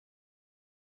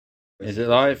Is it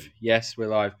live? Yes, we're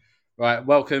live. Right,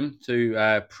 welcome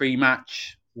to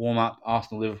pre-match warm-up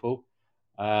Arsenal-Liverpool.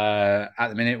 At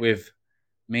the minute with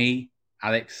me,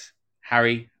 Alex,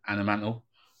 Harry and Amantal.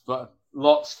 Got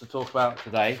lots to talk about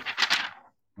today.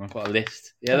 I've got a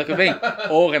list. Yeah, look at me.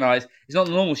 Organised. It's not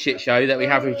the normal shit show that we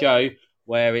have with Joe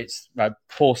where it's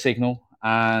poor signal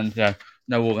and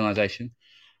no organisation.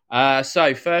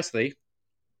 So, firstly,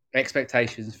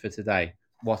 expectations for today.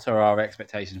 What are our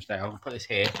expectations today? I'll put this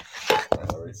here.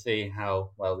 Let's see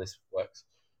how well this works.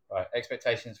 Right,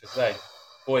 expectations for today.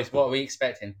 Boys, what are we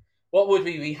expecting? What would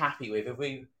we be happy with if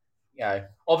we,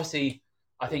 obviously,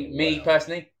 I think me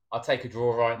personally, I'll take a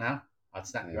draw right now. I'd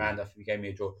snap your hand off if you gave me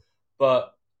a draw.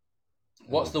 But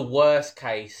what's the worst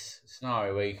case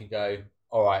scenario where you could go,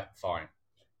 all right, fine?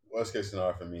 Worst case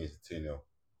scenario for me is 2-0.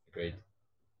 Agreed.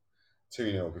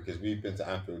 2-0 because we've been to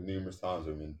Anfield numerous times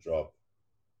when we've been dropped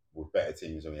with better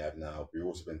teams than we have now. We've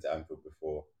also been to Anfield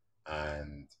before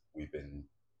and we've been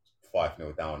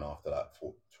 5-0 down after like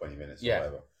 20 minutes or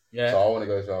whatever. Yeah. So I want to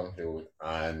go to Anfield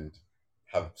and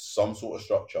have some sort of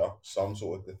structure, some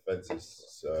sort of defensive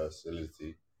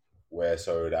solidity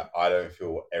so that I don't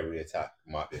feel every attack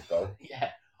might be a goal.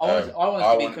 Yeah. I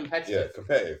want to be competitive. Yeah,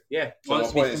 competitive. Yeah. So my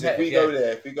point is, if we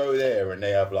go there and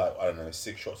they have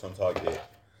 6 shots on target,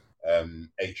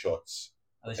 8 shots,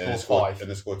 and they score 5,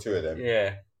 and they score 2 of them,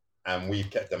 yeah, and we've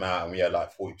kept them out, and we had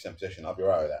 40% possession, I'll be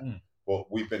right with that.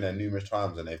 But we've been there numerous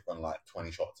times, and they've gone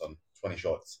 20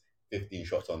 shots, 15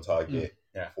 shots on target,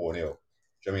 4-0. Do you know what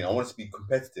I mean? I want us to be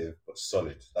competitive but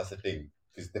solid. That's the thing,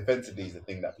 because defensively is the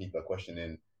thing that people are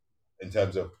questioning in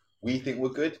terms of. We think we're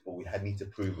good, but we need to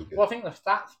prove we're good. Well, I think the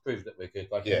stats prove that we're good.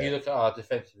 If you look at our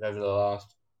defensive over the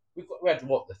last, we had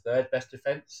the third best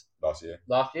defense last year,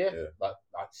 like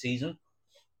season.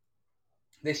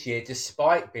 This year,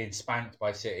 despite being spanked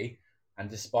by City and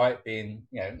despite being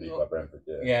beat by Brentford,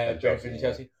 Brentford and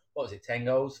Chelsea, what was it, 10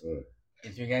 goals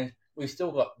in 3 games? We've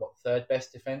still got third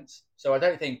best defense. So I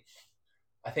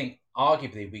think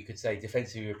arguably we could say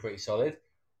defensively we're pretty solid.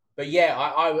 But yeah,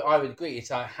 I would agree. It's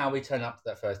how we turn up to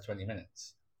that first 20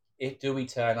 minutes. Do we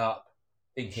turn up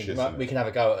thinking we can have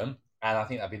a go at them? And I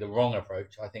think that'd be the wrong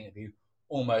approach. I think if you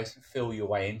almost feel your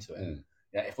way into it.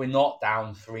 If we're not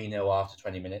down 3-0 after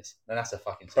 20 minutes, then that's a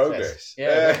fucking success. Progress.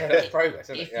 Yeah, that's progress.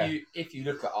 If you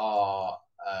look at our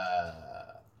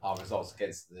results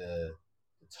against the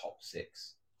top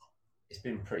 6, it's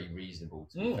been pretty reasonable,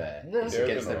 to be fair. It's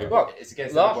against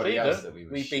everybody else that we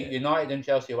beat United and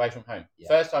Chelsea away from home. Yeah.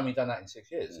 First time we've done that in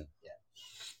 6 years. Yeah.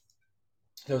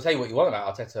 So I'll tell you what you want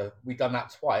about Arteta. We've done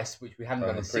that twice, which we hadn't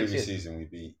done in 6 years. The previous season, we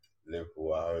beat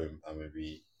Liverpool at home and we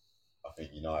beat, I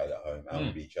think, United at home and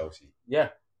we beat Chelsea. Yeah.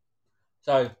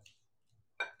 So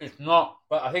it's not,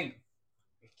 but I think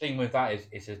the thing with that is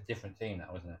it's a different team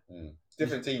now, isn't it?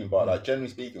 Different team, but generally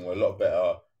speaking, we're a lot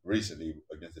better recently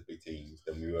against the big teams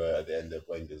than we were at the end of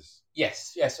Wenger's.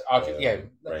 Yes. There's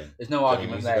no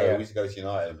argument there. We used to go to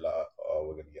United and be like, oh,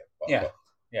 we're going to get fucked.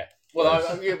 Yeah. Well,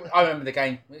 I remember the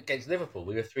game against Liverpool.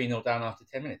 We were 3-0 down after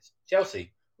 10 minutes.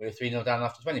 Chelsea, we were 3-0 down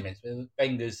after 20 minutes.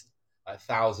 Wenger's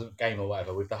 1,000th game or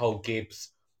whatever with the whole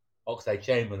Gibbs,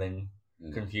 Oxlade-Chamberlain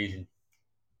confusion.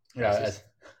 As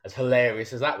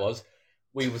hilarious as that was,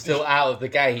 we were still out of the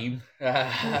game.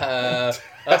 I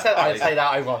say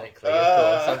that ironically,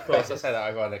 of course. I say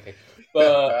that ironically,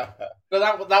 but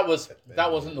that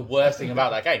wasn't the worst thing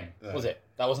about that game, was it?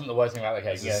 That wasn't the worst thing about that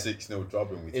game. It was a 6-0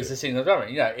 drubbing. It was a 6-0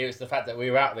 drubbing. It was the fact that we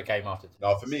were out of the game after.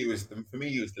 No, for me it was the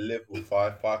Liverpool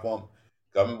 5-1.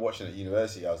 I remember watching it at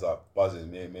university. I was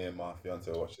buzzing. Me and my fiance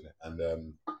were watching it, and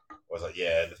I was like,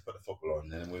 "Yeah, let's put the football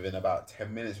on." And then within about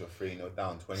 10 minutes, we're 3-0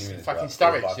 down. 20 minutes. Fucking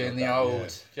Sturridge in the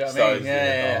old. Do you know what I mean?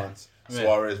 Yeah.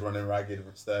 Suarez running ragged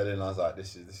with Sterling. I was like,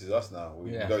 "This is us now.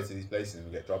 We go to these places and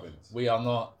we get drubbings." We are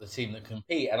not the team that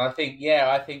compete, and I think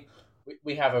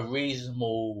we have a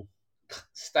reasonable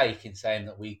stake in saying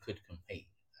that we could compete,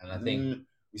 and I think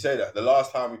we say that the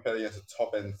last time we played against a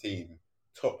top end team.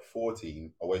 Top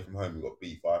 14 away from home, we got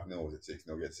beat 5-0. Was it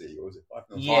 6-0 against City? Or was it 5-0?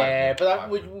 Yeah, but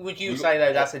would you say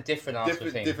though that's a different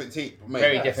team? Different team. Mate,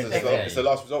 very different team. It's the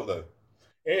last result though.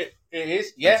 It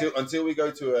is. Yeah. Until we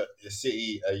go to a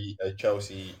City, a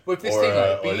Chelsea, with this team,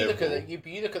 but you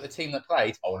look at the team that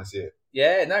played. I want to see it.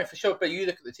 Yeah, no, for sure. But you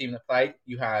look at the team that played.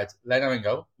 You had Leno in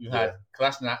goal. You had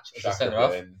Kolasinac as a centre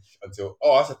half. That's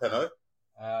a penalty.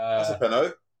 That's a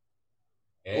penalty.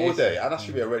 All day, and that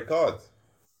should be a red card.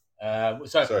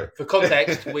 Sorry. For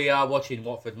context, we are watching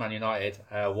Watford Man United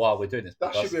while we're doing this.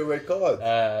 That should be a red card.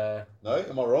 No,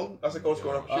 am I wrong? That's a goal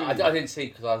scoring opportunity. I didn't see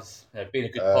because I was being a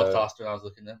good podcaster and I was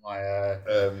looking at my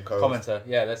commenter.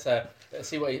 Yeah, let's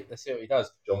see what he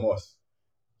does. John Moss.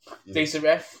 Decent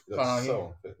ref.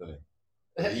 So fit, doesn't he?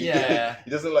 Yeah.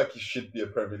 He doesn't look like he should be a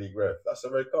Premier League ref. That's a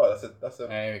red card. That's a.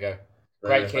 There we go.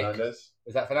 Bruno Great kick. Fernandes.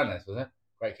 Was that Fernandes? Was it?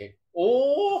 Great kick.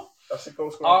 Or That's a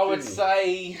goal scoring I would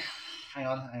opportunity. say, hang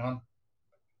on.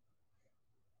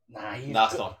 Nah, you've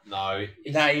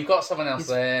got someone else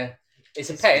there. It's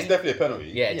a pen. It's definitely a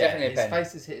penalty. Yeah, definitely a his pen.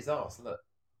 face has hit his arse. Look.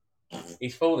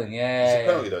 He's falling. Yeah. It's a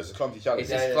penalty though. It's a clumsy challenge.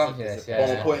 It's just clumsiness. But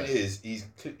Yeah. my point is, he's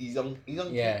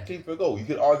Yeah. clean for a goal. You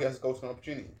could argue that's a goal scoring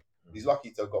opportunity. He's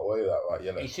lucky to have got away with that, right?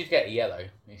 Yellow. He should get a yellow.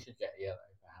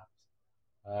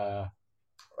 Perhaps.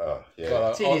 Yeah.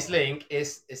 Well, Tedious link.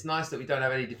 It's nice that we don't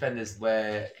have any defenders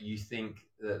where you think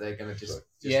that they're going to just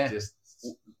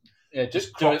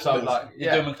crops up like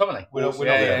You're doing McTominay. We're not going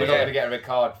to get a red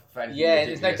card for anything. Yeah,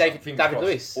 there's no ridiculous. David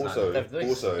Lewis. Also, David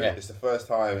Lewis. Yeah. it's the first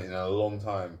time in a long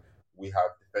time we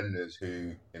have defenders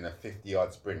who, in a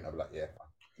 50-yard sprint, I'll be like, yeah, fine.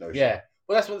 No shit. Yeah.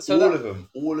 Well, that's what. So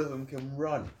all of them can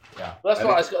run. Yeah. Well, that's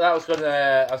what I was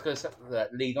going to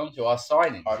lead on to our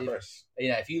signings.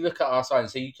 If you look at our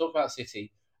signings, so you talk about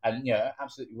City, and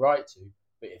absolutely right to.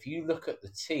 But if you look at the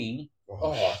team,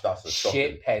 that's a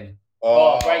shit pen.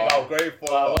 Great goal, great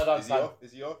follow. Well done,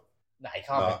 Is he off? No, he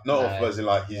can't. Not off, as in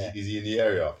like is he in the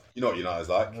area? You know what United's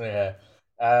like. Yeah.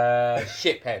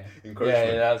 Shit pen.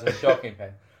 Yeah, that was a shocking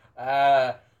pen.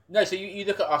 No, so you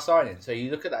look at our signing. So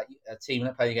you look at that team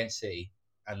that played against City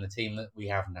and the team that we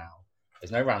have now.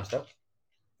 There's no Ramsdale.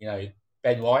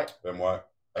 Ben White.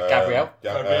 Gabriel.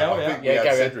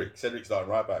 Gabriel. Cedric starting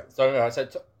right back. So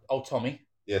Tommy.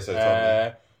 Yeah, so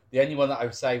Tommy. The only one that I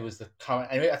would say was the current.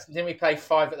 Anyway, didn't we play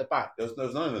 5 at the back? There was none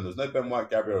of them. There was no Ben White,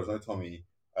 Gabriel. There was no Tommy.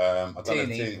 I don't know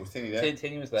if was Tini there.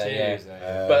 Tini was there.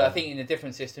 But I think in a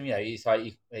different system, it's like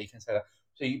you can say that.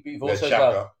 So you've also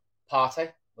got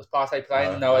Partey. Was Partey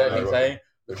playing? No, I don't think so.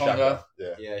 Lukonga.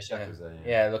 Yeah, Xhaka's there.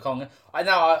 Yeah, Lukonga.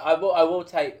 I will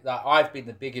take that. I've been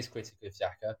the biggest critic of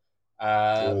Xhaka.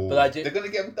 But I do. They're going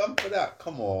to get him done for that.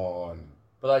 Come on.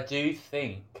 But I do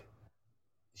think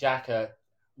Xhaka.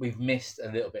 We've missed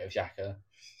a little bit of Xhaka.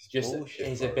 Just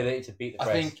his ability to beat the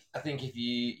press. I think if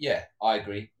you... Yeah, I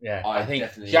agree. Yeah, I think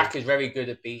Xhaka is very good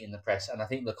at beating the press. And I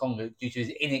think Lukonga, due to his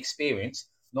inexperience,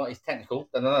 not his technical,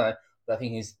 but I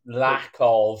think his lack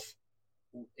of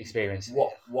experience.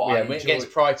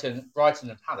 Against Brighton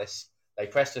and Palace, they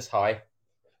pressed us high.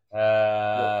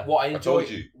 What I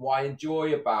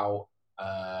enjoy about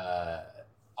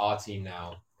our team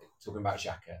now, talking about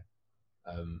Xhaka,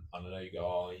 I know you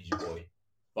go, he's your boy.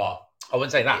 But I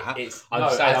wouldn't say that. I'm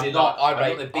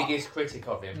not the biggest critic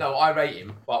of him. No, I rate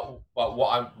him. But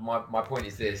my point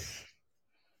is this: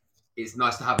 it's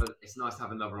nice to have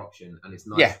another option, and it's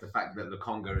nice the fact that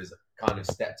Lukonga has kind of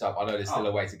stepped up. I know there's still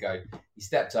a way to go. He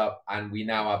stepped up, and we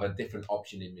now have a different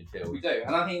option in midfield. We do,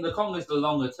 and I think Lukonga is the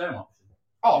longer term option.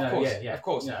 Oh, of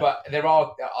course. Yeah. But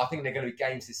I think there are going to be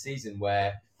games this season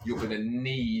where you're going to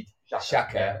need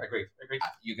Xhaka. Yeah, agreed.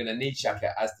 You're going to need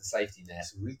Xhaka as the safety net.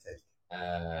 It's a retake.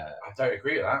 I don't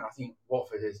agree with that. I think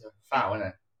Watford is a foul, isn't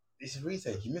it? It's a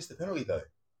retake. He missed the penalty though.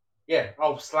 Yeah.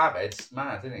 Oh, Slabhead's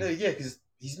mad, isn't he? No, yeah, because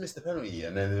he's missed the penalty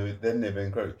and then they've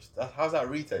encroached. How's that a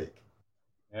retake?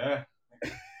 Yeah.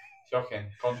 Shocking.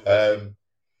 Controversy.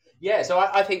 Yeah. So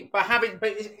I think, but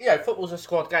football's a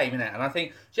squad game, isn't it? And I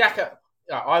think Xhaka.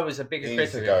 I was a bigger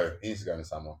critic. He needs to go into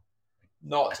someone.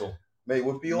 Not at all. Mate,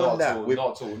 we're beyond that.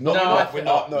 Not at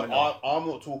all. I'm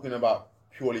not talking about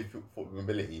purely football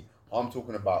ability. I'm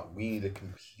talking about we need a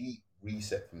complete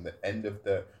reset from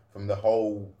the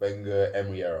whole Wenger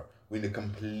Emery era. We need a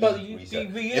complete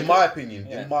reset. In my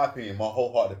opinion, my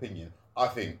wholehearted opinion, I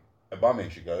think Aubameyang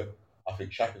should go. I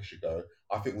think Xhaka should go.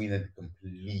 I think we need a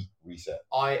complete reset.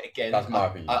 That's my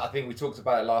opinion. I think we talked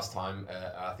about it last time.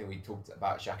 I think we talked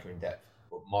about Xhaka in depth.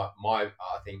 But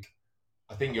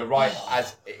I think you're right.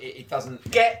 As it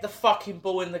doesn't get the fucking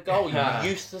ball in the goal, you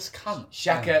useless cunt.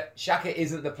 Xhaka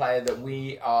isn't the player that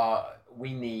we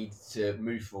need to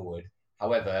move forward.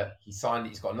 However, he's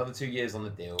got another 2 years on the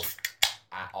deal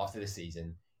after the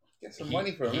season. Get some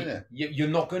money for him, innit? You're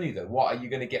not going to though. What are you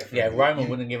going to get from him? Yeah, Roman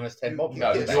wouldn't give us 10 bob.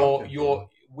 No,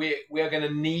 we're going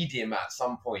to need him at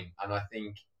some point, and I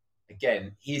think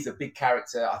again he's a big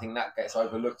character. I think that gets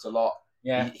overlooked a lot.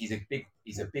 Yeah, he's a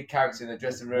big character in the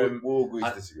dressing room. We'll agree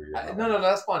to disagree. No,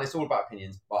 that's fine. It's all about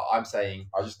opinions. But I'm saying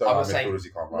I just don't know midfielders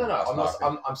he can't run.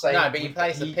 I'm saying no, but he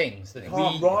plays the pings. He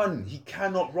can't run. He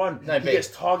cannot run. No, he gets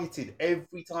targeted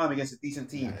every time against a decent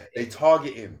team. They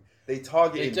target him. They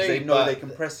target him because they know they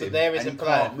can press him. There is a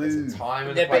player. Can't move.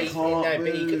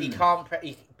 He can't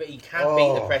beat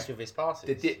the press with his passes.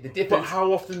 The difference. But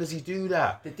how often does he do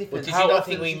that? The difference. Did you not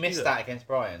think we missed that against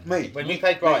Brighton? Mate, when we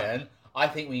played Brighton, I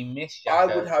think we missed Xhaka. I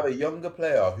would have a younger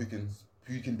player who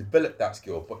who can develop that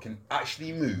skill but can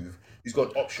actually move, who's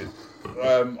got an option.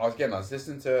 I was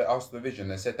listening to Arsenal Vision.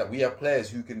 They said that we have players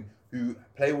who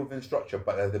play within structure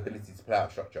but have the ability to play out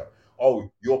of structure.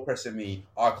 Oh, you're pressing me.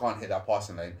 I can't hit that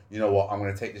passing lane. You know what? I'm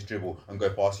going to take this dribble and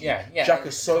go past you. Yeah. Jack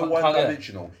is so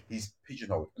one-dimensional. He's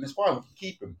pigeonholed, and it's fine. We can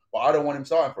keep him, but I don't want him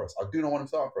starting for us. I do not want him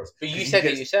starting for us. But you said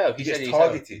it yourself. He gets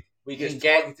targeted. We can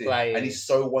get players, and he's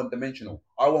so one-dimensional.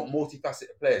 I want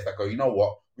multifaceted players that go, you know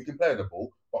what? We can play on the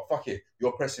ball, but fuck it.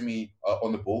 You're pressing me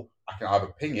on the ball. I can either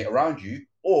ping it around you,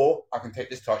 or I can take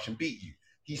this touch and beat you.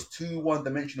 He's too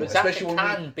one-dimensional. But Zach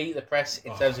can beat the press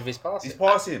in terms of his passing. He's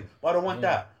passing, but I don't want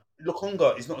that.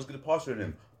 Lokonga is not as good a passer as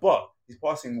him, but his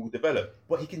passing will develop.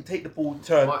 But he can take the ball,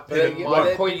 turn. My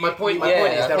point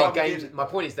is there are games. My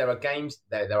point is there are games.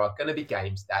 There are going to be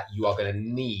games that you are going to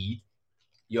need.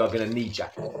 You are going to need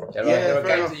Jack. There are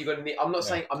games that you're going to need. I'm not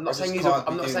saying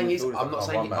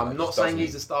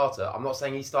he's a starter. I'm not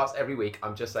saying he starts every week.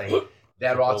 I'm just saying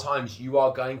there are times you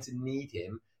are going to need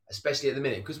him, especially at the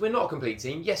minute, because we're not a complete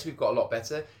team. Yes, we've got a lot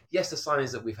better. Yes, the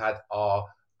signings that we've had are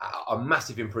a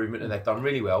massive improvement and they've done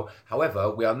really well.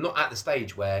 However, we are not at the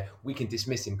stage where we can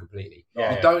dismiss him completely. We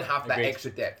don't have that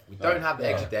extra depth. We don't have the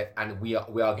extra depth, and we are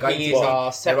going to. He is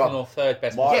our second or third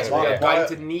best player. Yes, we are going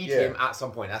to need him at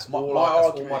some point. That's all. My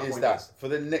argument is that for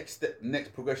the next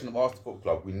progression of Arsenal Football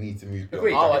Club, we need to move.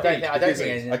 I don't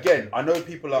think. Again, I know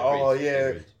people are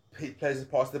players have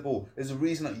passed the ball. There's a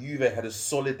reason that Juve had a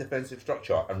solid defensive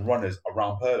structure and runners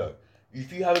around Pirlo.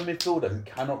 If you have a midfielder who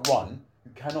cannot run,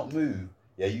 who cannot move,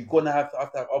 you're going to have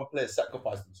other players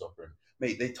sacrifice themselves for him.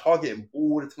 Mate, they target him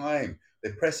all the time.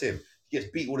 They press him. He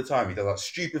gets beat all the time. He does that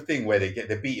stupid thing where they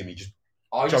beat him. He just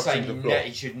Are you saying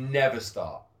he should never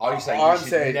start? Are you saying I'm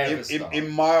saying in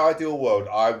my ideal world,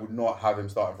 I would not have him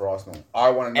starting for Arsenal.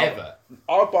 I want to ever.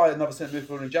 I'll buy another centre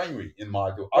midfielder in January. In my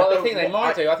ideal, I think they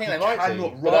might do.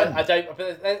 But I don't.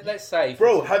 But let's say,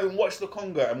 bro, having watched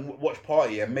Lokonga and watched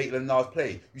Partey and Maitland-Niles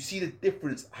play, you see the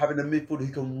difference having a midfielder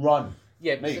who can run.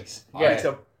 Yeah, makes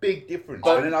a big difference.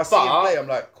 And then I see him play, I'm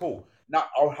like, cool. Now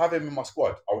I'll have him in my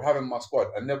squad.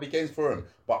 And there'll be games for him.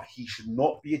 But he should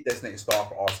not be a designated star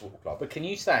for Arsenal Club. But can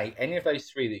you say any of those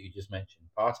three that you just mentioned,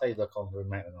 Partey, Lokonga, and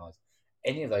Maitland-Niles,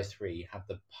 any of those three have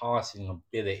the passing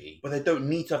ability? But they don't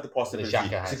need to have the passing ability.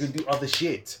 They can do other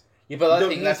shit. Yeah, but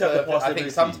I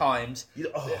think sometimes,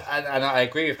 and I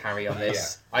agree with Harry on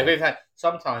this. I agree with Harry.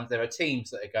 Sometimes there are teams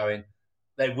that are going,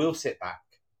 they will sit back.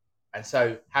 And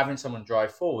so having someone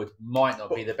drive forward might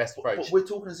not be the best approach. But we're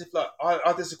talking as if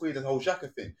I disagree with the whole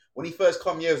Xhaka thing. When he first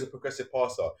come here as a progressive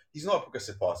passer, he's not a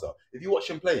progressive passer. If you watch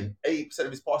him playing, 80%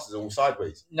 of his passes are all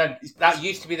sideways. No, that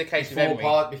used to be the case before those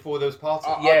passes. Before those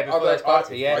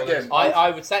passes.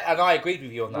 I would say, and I agreed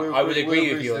with you on that. I would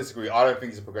agree with you. Disagree. I don't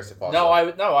think he's a progressive passer.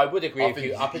 I would agree with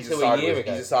you up until a year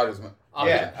ago. He's a sideways man.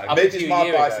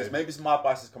 Maybe it's my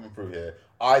biases coming through here.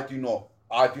 I do not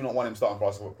want him starting for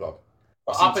Arsenal Club.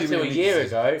 Up until a year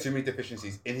ago, too many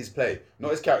deficiencies in his play,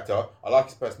 not his character. I like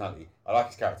his personality. I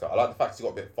like the fact he's got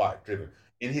a bit fight driven.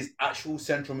 In his actual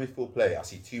central midfield play, I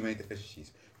see too many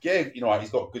deficiencies. Yeah,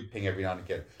 he's got a good ping every now and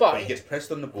again, but he gets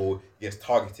pressed on the ball. He gets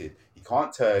targeted. He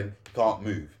can't turn. He can't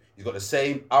move. He's got the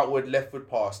same outward leftward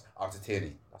pass out to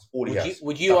Tierney. That's all he has.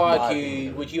 Would you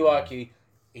argue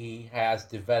he has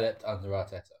developed under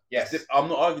Arteta? Yes, I'm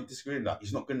not disagreeing with that.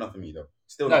 He's not good enough for me though.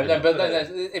 Still no.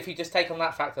 If you just take on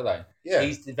that fact alone,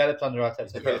 he's developed under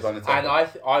Arteta. And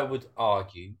I would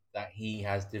argue that he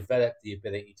has developed the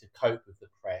ability to cope with the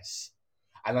press.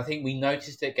 And I think we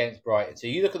noticed it against Brighton. So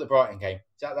you look at the Brighton game.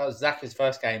 That was Zaka's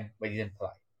first game when he didn't play.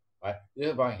 Right? You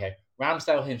look at the Brighton game.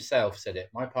 Ramsdale himself said it.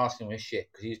 My passing was shit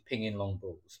because he was pinging long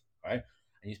balls. Right? And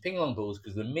he was pinging long balls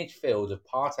because the midfield of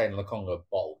Partey and Lokonga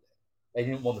bowled. They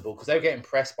didn't want the ball because they were getting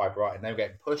pressed by Brighton. They were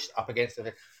getting pushed up against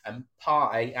it. And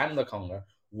Partey and Lokonga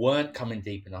weren't coming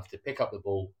deep enough to pick up the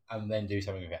ball and then do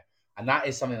something with it. And that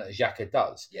is something that Xhaka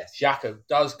does. Yes. Xhaka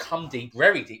does come deep,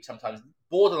 very deep sometimes,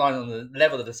 borderline on the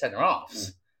level of the centre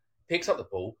halves. Picks up the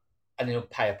ball and he'll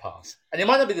pay a pass. And it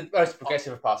might not be the most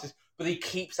progressive of passes, but he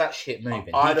keeps that shit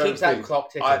moving. He keeps that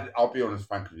clock ticking. I'll be honest,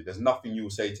 frankly, there's nothing you'll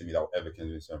say to me that will ever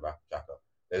convince me about Xhaka.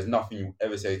 There's nothing you'll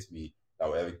ever say to me that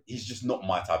will ever... He's just not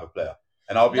my type of player.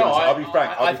 And I'll be honest, I'll be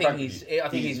frank. I think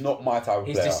he's not my type of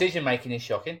player. His decision making is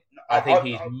shocking. I think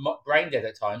he's brain dead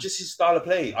at times. Just his style of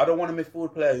play. I don't want a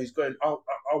midfield player who's going, I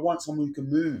want someone who can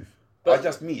move. But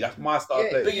that's me. That's my style of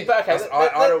play.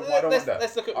 I don't want that.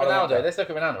 Let's look at Ronaldo. Let's look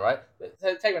at Ronaldo, right?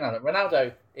 So take Ronaldo.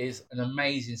 Ronaldo is an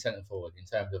amazing centre forward in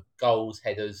terms of goals,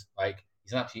 headers. Like,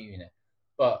 he's an absolute unit.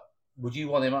 But would you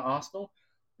want him at Arsenal?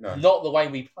 No. Not the way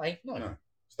we play. No.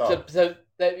 Stop. So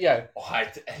there,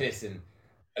 listen.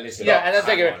 Listen, Yeah, and that's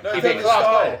like He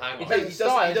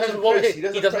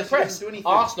doesn't press. do anything.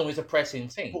 Arsenal is a pressing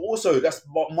team. But also, that's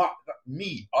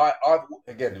me.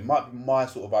 Again, it might be my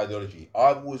sort of ideology.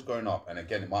 I've always grown up, and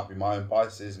again, it might be my own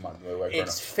biases. It might be my way of growing up.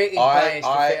 Fitting players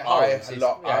to fit holes.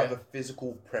 I have a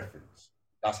physical preference.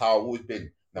 That's how I've always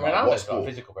been. No matter what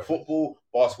sport, football,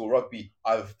 basketball, rugby,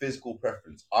 I have a physical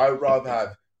preference. I would rather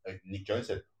have, like Nick Jones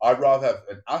said, I'd rather have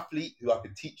an athlete who I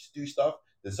can teach to do stuff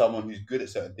than someone who's good at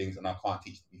certain things and I can't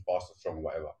teach to be fast or strong or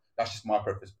whatever. That's just my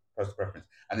personal preference.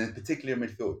 And then particularly in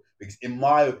midfield, because in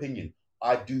my opinion,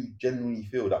 I do genuinely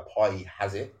feel that Partey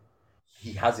has it.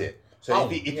 He has it. So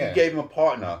if you gave him a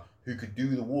partner who could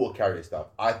do the water carrier stuff,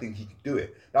 I think he could do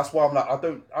it. That's why I'm like, I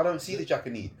don't see the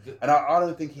Xhaka need. And I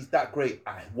don't think he's that great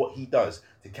at what he does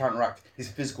to counteract his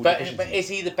physical deficiencies. But is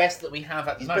he the best that we have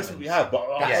at the moment? He's the best that we have,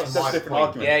 but that's a different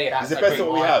argument. Yeah. He's the best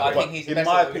that we have. I think he's the best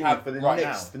in my that we opinion, have for the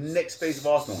right next phase of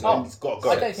Arsenal, he's got to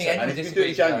go. I don't think anyone and if you can do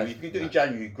it in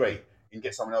January, great. You can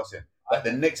get someone else in. But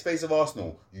the next phase of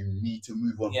Arsenal, you need to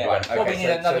move on. Well, we need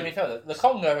another midfielder.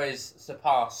 Lukonga has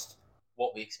surpassed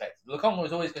what we expected. Lukonga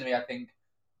was always going to be, I think,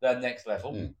 the next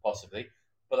level, possibly.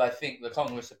 But I think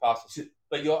Lukonga has surpassed it.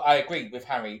 But I agree with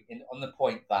Harry on the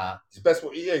point that it's the best.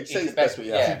 He's the best.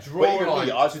 To draw a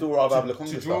line, I'd still rather have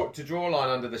Lukonga to draw a line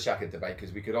under the Xhaka debate,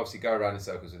 because we could obviously go around in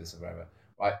circles with this and whatever.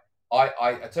 Right?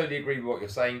 I totally agree with what you're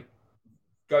saying.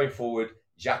 Going forward,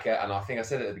 Xhaka, and I think I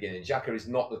said at the beginning, Xhaka is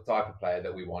not the type of player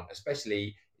that we want.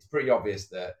 Especially, it's pretty obvious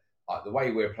that the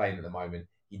way we're playing at the moment,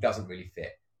 he doesn't really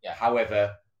fit. Yeah.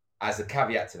 However, as a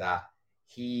caveat to that,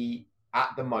 he, at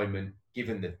the moment,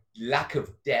 given the lack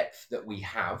of depth that we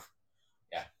have,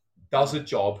 does a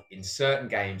job in certain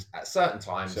games at certain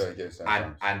times,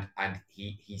 and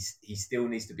he still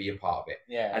needs to be a part of it.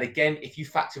 Yeah. And again, if you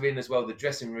factor in as well the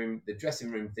dressing room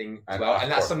thing as well,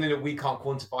 and that's something that we can't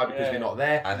quantify because we're not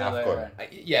there. And AFCON.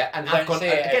 And AFCON,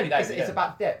 again, it's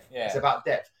about depth. Yeah. It's about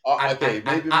depth. Okay,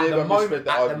 maybe at the moment,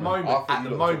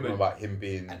 about him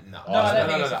being. No.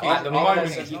 At the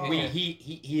moment,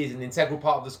 he is an integral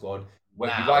part of the squad.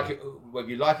 Whether you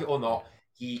like it or not,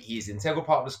 he is an integral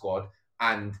part of the squad,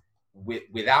 and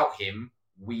without him,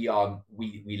 we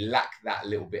lack that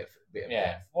little bit of depth.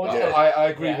 I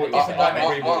agree with what you're saying.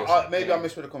 Maybe I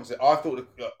misread the conversation. I thought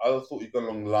you'd gone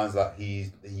along the lines that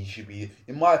he should be.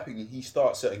 In my opinion, he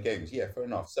starts certain games. Yeah, fair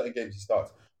enough. Certain games he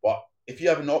starts, but if you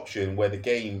have an option where the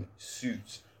game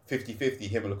suits 50-50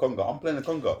 him and Lukonga, I'm playing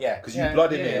Lukonga. Because you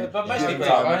blood him in. But most people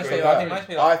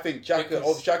I think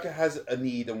Xhaka has a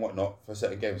need and whatnot for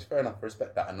certain games. Fair enough, I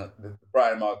respect that. And the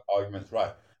Brian argument's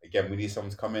right. Again, we need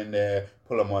someone to come in there,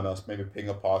 pull them on us, maybe ping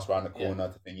a pass around the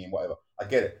corner to thingy and whatever. I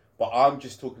get it. But I'm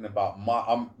just talking about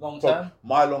my long-term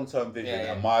vision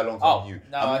and my long-term view.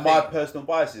 And my personal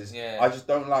biases, I just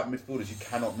don't like midfielders who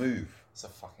cannot move. It's a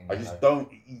fucking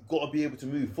You've got to be able to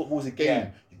move. Football's a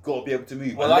game. You've got to be able to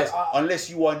move. Unless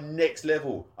you are next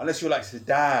level. Unless you're like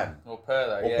Zidane or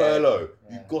Pirlo.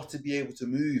 You've got to be able to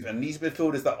move. And these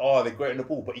midfielders they're great on the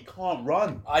ball, but he can't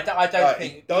run. I don't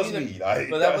think it does me.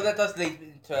 But that does lead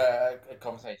into a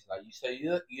conversation like you. So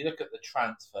you look at the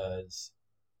transfers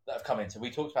that have come in. So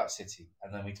we talked about City,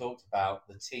 and then we talked about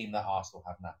the team that Arsenal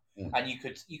have now. And you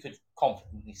could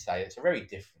confidently say it's a very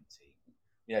different team.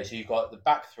 So you've got the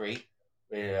back three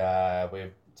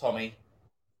with Tommy,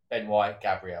 Ben White,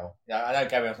 Gabriel. I know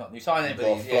Gabriel's not new signing,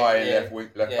 but he's flying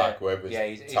left back, whoever.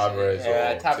 Tavares,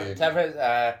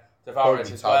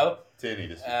 Tavares as well.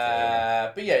 Tierney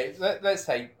but let's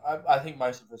say I think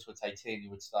most of us would say Tierney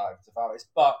would start with Tavares.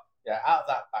 But out of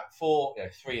that back four,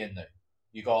 3 in there.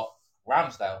 You got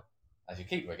Ramsdale as your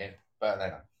keeper again, but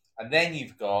no. And then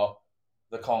you've got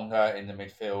the Conga in the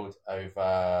midfield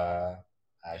over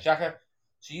Xhaka.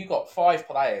 So you've got 5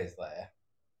 players there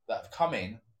that have come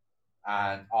in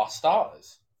and are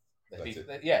starters.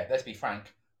 Let's be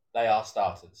frank. They are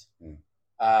starters.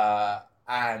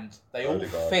 And they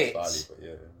Odegaard, all fit.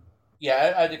 Odegaard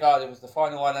was the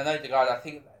final one. And Odegaard, I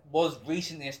think, was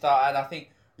recently a starter. And I think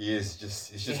he is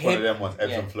it's just one of them ones,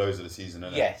 ebbs and flows of the season,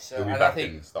 isn't it? Yes. He'll be back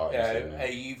in the start.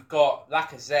 You've got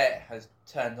Lacazette has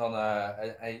turned on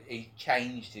he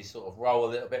changed his sort of role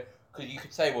a little bit. Because you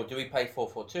could say, well, do we play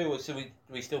 4-4-2 or do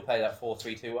we still play that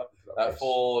 4-3-2,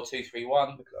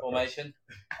 4-2-3-1 formation?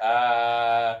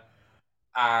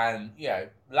 And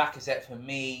Lacazette for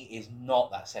me is not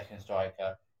that second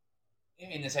striker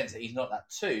in the sense that he's not that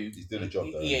 2. He's doing a job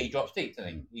though. He drops deep,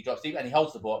 doesn't he? He drops deep and he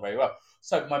holds the ball up very well.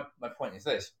 So my point is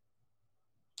this: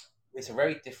 it's a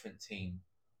very different team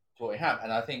to what we have,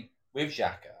 and I think with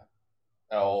Xhaka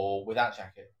or without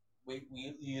Xhaka,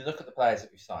 you look at the players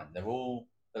that we've signed; they're all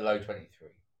below 23.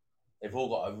 They've all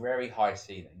got a very high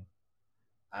ceiling,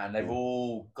 and they've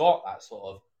all got that sort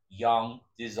of young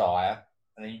desire,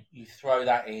 and then you throw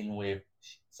that in with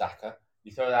Xhaka,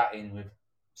 you throw that in with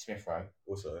Smith Rowe,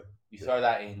 Also, you throw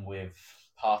that in with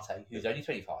Partey, who's only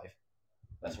 25.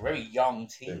 That's a very young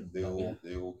team. they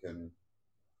all can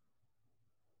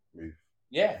move.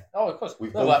 Yeah. Oh, of course.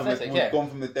 We've gone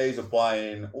from the days of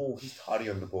buying. Oh, he's tidy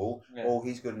on the ball. Yeah. Oh,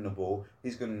 he's good on the ball.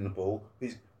 He's good on the ball.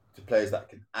 He's to players that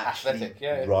can actually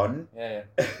run. Yeah.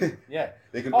 Yeah.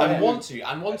 They can want to,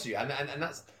 and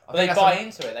that's. They buy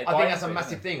into it. I think that's a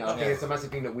massive thing. I think it's a massive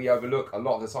thing that we overlook a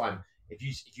lot of the time. If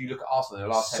you look at Arsenal in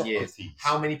the last 10 years,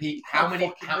 how many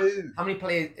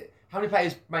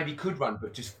players maybe could run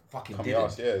but just fucking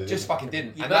didn't. Just fucking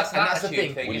didn't. And that's the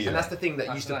thing. And that's the thing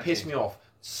that used to piss me off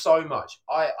so much.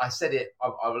 I said it.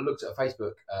 I looked at a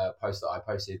Facebook post that I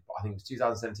posted. I think it was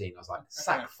 2017. I was like,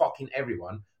 sack fucking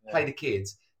everyone. Play the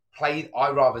kids. I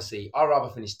rather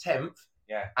finish 10th.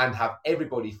 Yeah. And have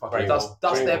everybody fucking dust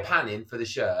their pan in for the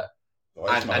shirt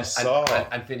and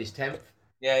finish 10th.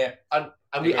 Yeah. And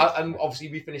obviously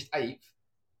we finished 8th,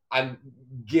 and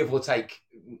give or take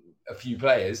a few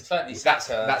players. Certainly,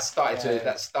 that started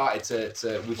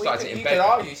to we've started to embed. You could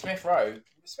argue Smith Rowe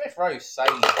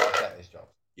saved Arteta's job.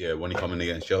 Yeah, when he come in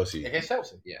against Chelsea.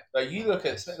 Yeah. So you look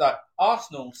at like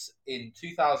Arsenal in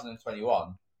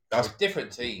 2021. That's a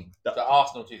different team to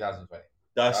Arsenal 2020.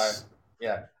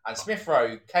 And Smith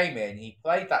Rowe came in. He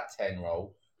played that 10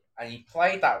 role, and he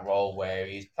played that role where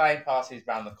he was playing passes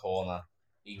round the corner.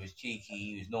 He was cheeky.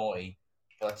 He was naughty.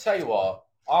 But I tell you what,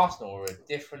 Arsenal were a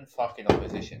different fucking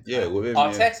opposition. Yeah, with him.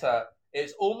 Arteta,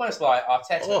 it's almost like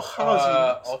Arteta.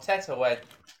 Arteta went,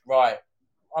 right,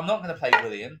 I'm not going to play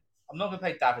Willian. I'm not going to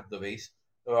play David Luiz,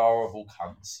 who are horrible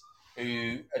cunts,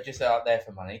 who are just out there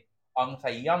for money. I'm going to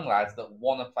play young lads that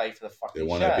want to play for the fucking They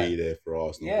want to be there for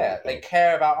Arsenal. Yeah, they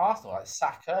care about Arsenal, like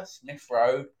Saka, Smith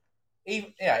Rowe,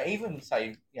 even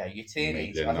say, your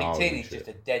Tierney's. I think Tierney's just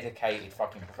a dedicated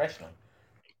fucking professional.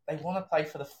 They want to play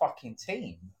for the fucking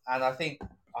team, and I think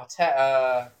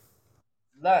Arteta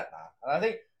learnt that. And I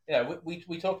think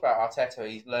we talk about Arteta.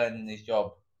 He's learning his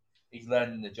job. He's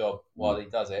learning the job while he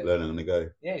does it. Learning on the go.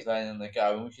 Yeah, he's learning on the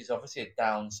go, which is obviously a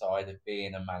downside of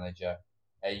being a manager.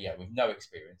 With no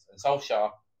experience. And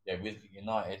Solskjaer, with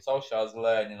United, Solskjaer's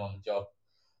learning on the job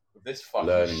with this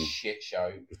fucking shit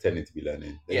show. Pretending to be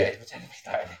learning. He's pretending to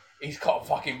be learning. He's got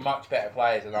fucking much better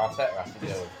players than Arteta has to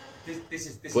deal with. This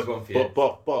is one for you.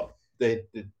 But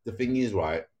the thing is,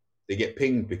 right, they get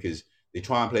pinged because they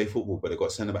try and play football, but they've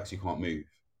got centre-backs who can't move.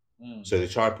 So they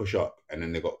try and push up, and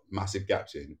then they've got massive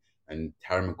gaps in, and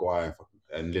Harry Maguire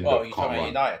and Lindelof can't run.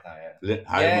 United now,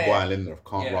 Harry Maguire and Lindelof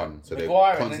can't run, so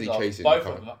Maguire they're constantly chasing. Both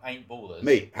of them ain't ballers.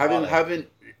 Mate,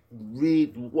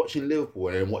 watching Liverpool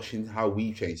and then watching how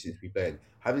we've changed since we played,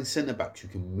 having centre backs who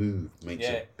can move makes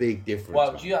a big difference.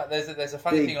 Well, there's a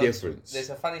funny thing. There's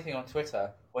a funny thing on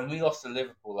Twitter. When we lost to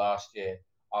Liverpool last year,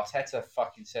 Arteta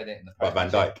fucking said it in the press. Van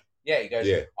Dijk. Yeah, he goes,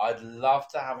 I'd love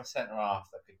to have a centre half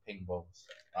that could ping balls,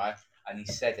 right? And he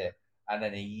said it, and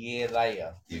then a year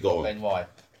later, you got Ben White.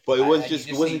 But it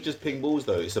wasn't just ping balls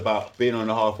though. It's about being on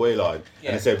the halfway line,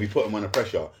 and instead we put him under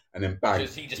pressure, and then bang,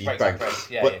 he just breaks the press.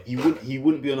 But he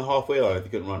wouldn't be on the halfway line if he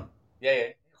couldn't run. Yeah,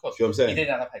 of course. You know what I'm saying? He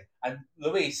didn't have that pace. And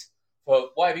Luis, for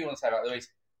whatever you want to say about Luis,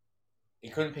 he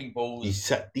couldn't ping balls. He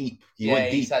sat deep. He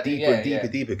went deeper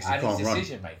and deeper because he can't run. And his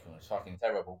decision making was fucking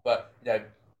terrible. But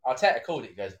Arteta called it.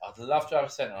 He goes, "I'd love to have a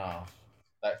centre half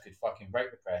that could fucking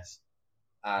break the press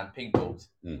and ping balls."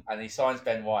 And he signs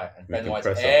Ben White, and Ben White's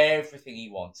everything he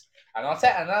wants. And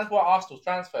Arteta, and that's what Arsenal's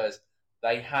transfers.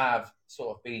 They have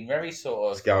sort of been very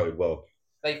sort of scouted well.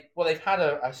 They've had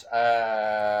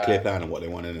a clear plan on what they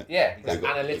want in it. Yeah, they've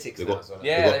got analytics. They've got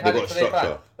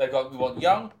structure. We want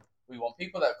young. We want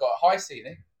people that have got high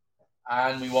ceiling,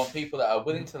 and we want people that are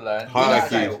willing to learn. High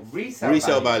IQ,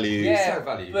 resale value,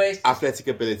 athletic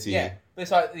ability. Yeah, but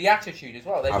it's like the attitude as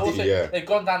well. They've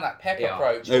gone down that Pep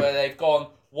approach where they've gone,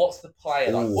 what's the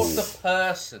player like? What's the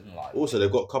person like? Also, they've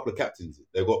got a couple of captains.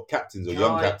 They've got captains or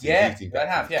young captains. Yeah, they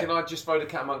have. Yeah. Can I just throw the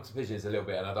cat amongst the pigeons a little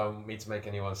bit? And I don't mean to make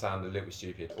anyone sound a little bit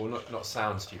stupid, or not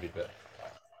sound stupid, but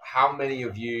how many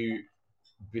of you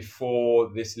before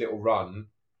this little run?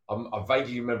 I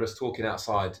vaguely remember us talking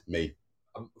outside. Me.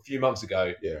 A few months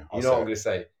ago. Yeah. You know what I'm going to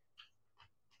say?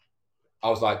 I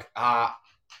was like,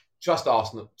 trust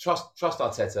Arsenal, trust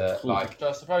Arteta, like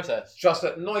trust the process. I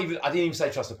didn't even say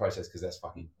trust the process because that's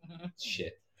fucking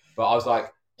shit. But I was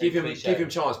like, give him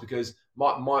chance because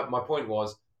my point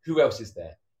was, who else is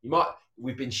there?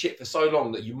 We've been shit for so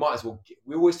long that you might as well.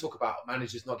 We always talk about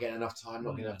managers not getting enough time,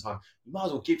 You might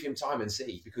as well give him time and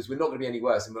see because we're not going to be any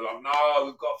worse. And we're like, no,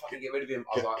 we've got to fucking get rid of him.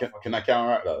 Can I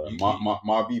counteract that?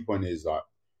 My viewpoint is like,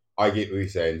 I get what you're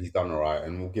saying. He's done all right,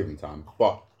 and we'll give him time.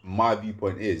 But my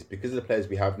viewpoint is because of the players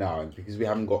we have now, and because we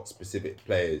haven't got specific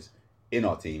players in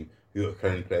our team who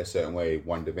can only play a certain way,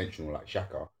 one-dimensional, like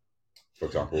Xhaka, for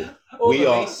example. Or we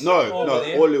Luis, are or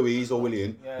Willian. or Louise or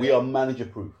Willian. Yeah, we are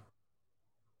manager-proof.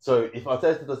 So if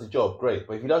Arteta does the job, great.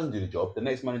 But if he doesn't do the job, the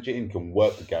next manager in can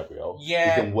work with Gabriel.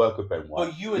 Yeah. He can work with Ben White.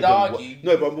 But you would argue...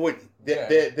 No, but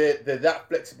they're that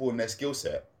flexible in their skill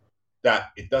set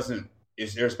that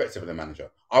it's irrespective of the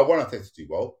manager. I want Arteta to do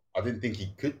well. I didn't think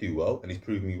he could do well, and he's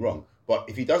proven me wrong. But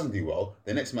if he doesn't do well,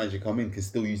 the next manager come in can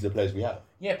still use the players we have.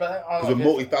 Yeah, but... Because we're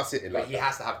multifaceted. But he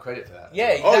has to have credit for that.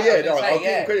 Yeah, I'll give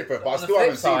him credit for it, but I still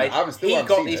haven't seen it. He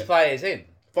got these players in.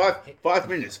 5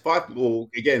 minutes.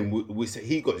 Again, we say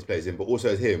he got his players in, but also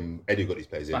as him, Eddie got his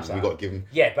players in. We got to give him.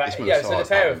 Yeah, but so the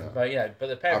pair of them, but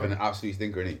the pair having an absolute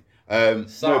stinker, isn't he? No,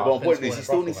 but my point is, he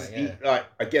still needs to. Like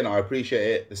again, I appreciate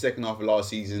it. The second half of last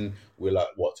season, we're like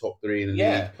top 3 in the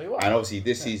league, and obviously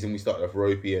this season we started off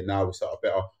ropey, and now we start off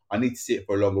better. I need to see it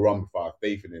for a longer run before I have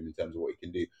faith in him in terms of what he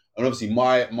can do. And obviously,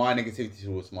 my negativity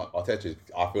towards Arteta is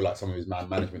I feel like some of his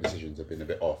management decisions have been a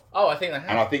bit off. Oh, I think they have.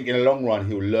 And I think in the long run,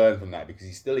 he'll learn from that because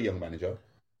he's still a young manager. And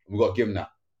we've got to give him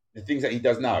that. The things that he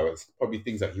does now, it's probably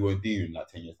things that he won't do in like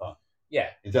 10 years' time. Yeah.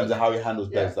 In terms of how he handles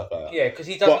players and stuff like that. Yeah, because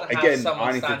he doesn't but again, have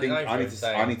someone standing over him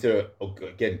saying... I need to,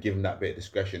 again, give him that bit of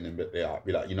discretion and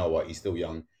be like, you know what, he's still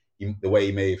young. The way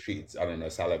he may have treated, I don't know,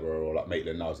 Saliba or like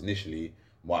Maitland-Niles initially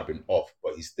might have been off,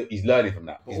 but he's learning from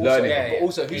that. He's learning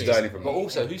from But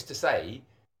also, who's to say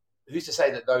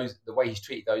that the way he's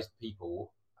treated those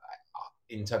people,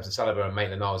 in terms of Saliba and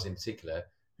Maitland-Niles in particular,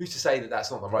 who's to say that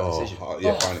that's not the right decision?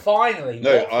 Finally.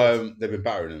 No, they've been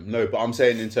battering him. No, but I'm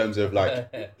saying in terms of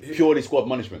like purely squad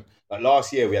management. Like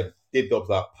last year, we had dibs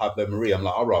like Pablo Mari. I'm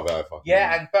like, I'd rather have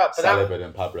Saliba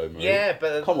than Pablo Mari. Yeah,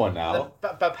 but come on now.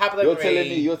 But Pablo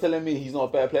Mari, you're telling me he's not a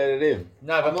better player than him.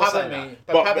 No, but Pablo Mari.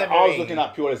 But I was looking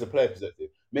at purely as a player perspective.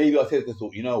 Maybe Arteta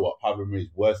thought, you know what, Pablo Mari is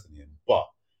worse than him, but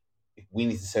we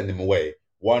need to send him away.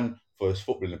 One, for his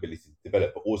footballing ability to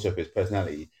develop, but also for his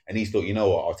personality. And he thought, you know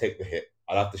what, I'll take the hit.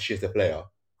 I'll have to shift a player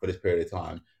for this period of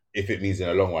time if it means in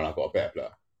the long run I've got a better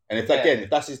player. And if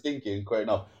that's his thinking, great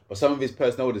enough. But some of his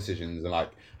personnel decisions and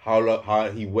like how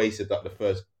he wasted like the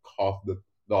first half of the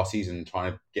last season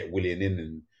trying to get Willian in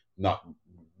and not,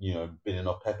 binning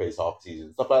off Pepe's half the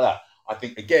season, stuff like that. I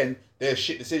think again they're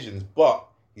shit decisions, but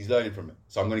he's learning from it.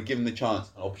 So I'm going to give him the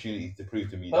chance and opportunity to prove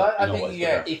to me that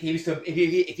if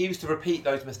he was to repeat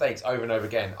those mistakes over and over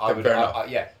again, I would.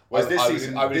 Whereas this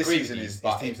season his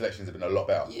team selections have been a lot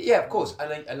better. Yeah, of course.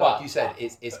 And like you said,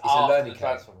 it's a learning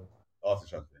curve. After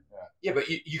transfer. Yeah, but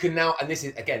you can now, and this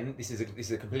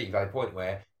is a completely valid point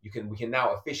where we can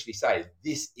now officially say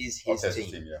this is his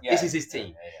team. This is his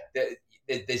team.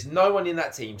 There's no one in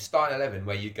that team starting 11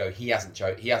 where you go he hasn't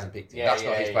picked him. That's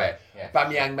not his player.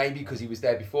 Bamiyang maybe because he was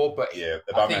there before, but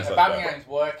I think Bamiyang's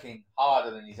working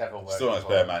harder than he's ever worked. Still not his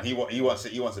player, man. He wants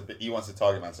a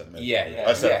target man centre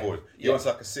mid. Centre forward. He wants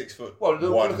like a 6 foot. Well,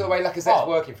 look at the way Lacazette's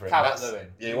working for him.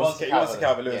 He wants a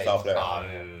Calvert-Lewin style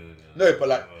player. No, but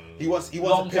like. He wants a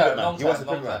pivot man. He wants a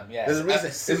pivot man. Yeah. There's a reason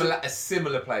a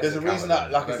similar player. There's a reason that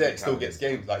Lacazette still gets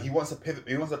games. Like he wants a pivot.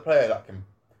 He wants a player that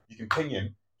you can ping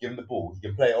him, give him the ball, he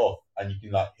can play it off, and you can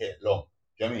like hit it long.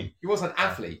 Do you know what I mean? He was an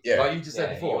athlete, like you just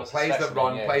said before. Plays the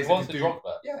run, plays the do.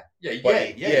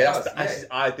 That's his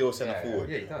ideal centre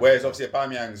forward. Whereas obviously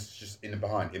Aubameyang's just in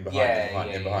behind.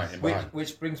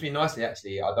 Which brings me nicely,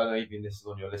 actually. I don't know if this is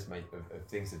on your list, mate, of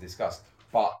things to discuss.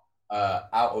 But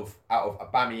out of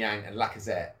Aubameyang and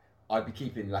Lacazette, I'd be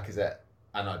keeping Lacazette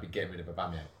and I'd be getting rid of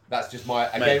Aubameyang. That's just my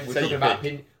We're talking about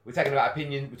opinion. We're talking about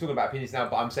opinions now,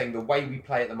 but I'm saying the way we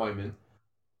play at the moment,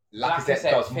 Lacazette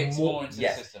does more into the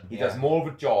system. He does more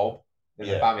of a job than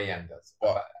Aubameyang does.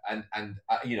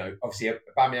 Obviously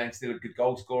Aubameyang's still a good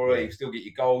goal scorer. He'll still get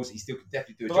your goals. He still can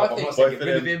definitely do a job. I'm not saying get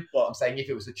rid of him, but I'm saying if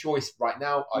it was a choice right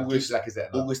now, I'd keep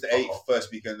Lacazette. August the 8th, first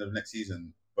weekend of next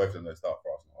season, both of them will start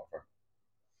for Arsenal.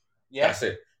 Yeah, that's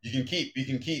it. You can keep,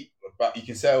 but you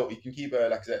can keep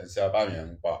Lacazette and sell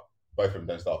Aubameyang, but both of them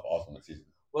don't start for Arsenal next season.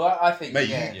 Well, I think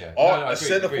a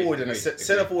centre forward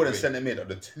and centre mid are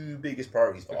the two biggest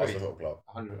priorities for Arsenal Football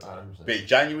Club. 100%. Bit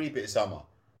January, bit summer.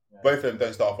 Yeah. Both of them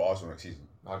don't start for Arsenal next season.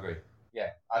 I agree.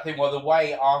 Yeah, I think the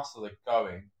way Arsenal are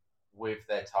going with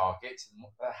their targets and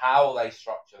how they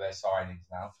structure their signings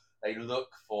now, they look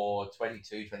for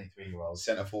 22, 23-year-olds.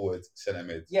 Centre forward, centre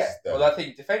mid. Yeah, well, I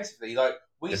think defensively, like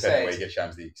we said, where you get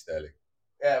Champions League, Sterling.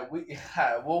 Yeah,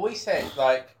 we said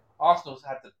like Arsenal's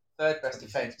had the third best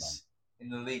defence in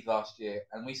the league last year,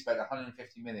 and we spent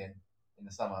 150 million in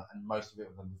the summer, and most of it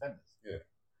was on defenders. Yeah.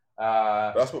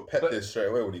 But that's what Pep did straight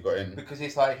away when he got in. Because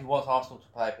it's like he wants Arsenal to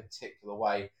play a particular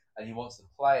way, and he wants the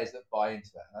players that buy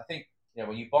into that. And I think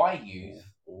when you buy youth,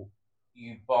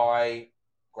 you buy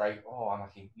great. Oh,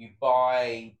 unlucky. You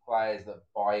buy players that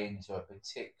buy into a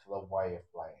particular way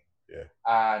of playing. Yeah.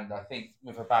 And I think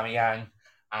with Aubameyang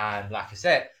and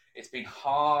Lacazette, it's been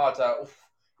harder.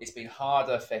 It's been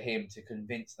harder for him to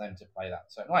convince them to play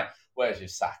that certain way. Whereas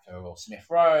with Saka or Smith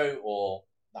Rowe or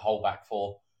the whole back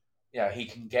four, he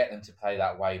can get them to play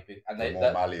that way. And they're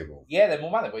more malleable. Yeah, they're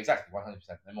more malleable. Exactly, 100%.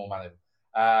 They're more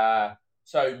malleable.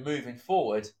 So moving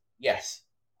forward, yes,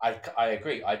 I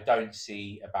agree. I don't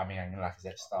see Aubameyang and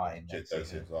Lacazette starting next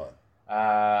season.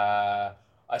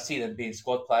 I see them being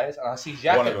squad players, and I see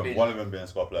Xhaka one of them being a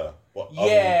squad player. One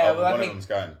of them's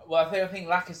going. Well, I think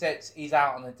Lacazette, he's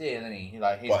out on the deal, isn't he? His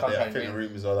contract. I think the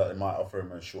rumours are that they might offer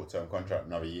him a short-term contract,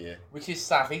 another year, which is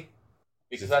savvy.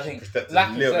 Because I think Lacazette,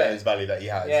 a little bit of his value that he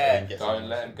has. Yeah, don't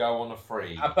let him go on a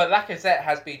free. But Lacazette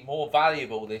has been more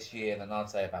valuable this year than I'd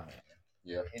say Aubameyang.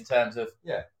 Yeah. In terms of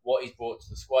what he's brought to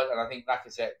the squad, and I think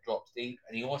Lacazette drops deep,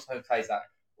 and he also plays that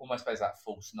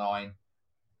false nine,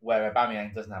 where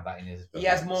Aubameyang doesn't have that in his. He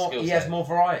has more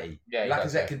variety. Yeah,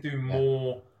 Lacazette can do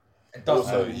more.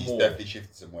 Also, he's definitely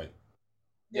shifted some weight.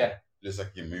 Yeah, looks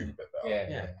like he can move a bit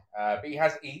better.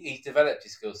 But he's developed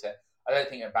his skill set. I don't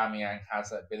think Aubameyang has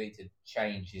the ability to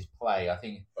change his play. I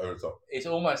think it's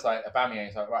almost like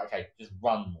Aubameyang's like, right, okay, just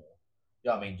run more. You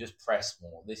know what I mean? Just press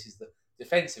more. This is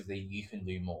defensively you can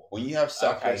do more. When you have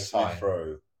Saka, Smith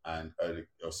Rowe, and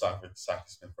or Saka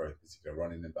Smith Rowe, because they're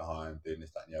running in behind, doing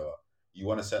this, that, and the other, you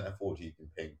want a centre forward who can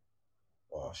ping.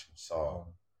 So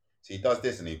he does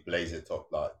this and he blazes it top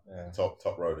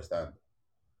row of the stand.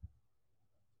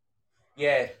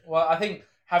 Yeah, well, I think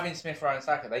having Smith Rowe and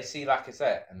Saka, they see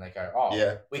Lacazette and they go,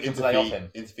 we can play off him.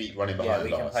 Into feet running behind.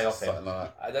 Yeah, we can play off him.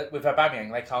 Like with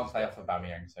Aubameyang, they can't play off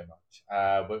Aubameyang so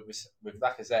much. With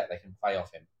Lacazette, they can play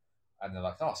off him. And they're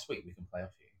like, sweet, we can play off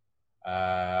you.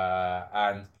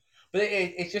 But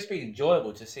it's just been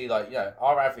enjoyable to see,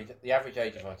 the average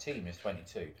age of our team is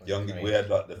 22. We had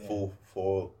the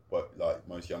four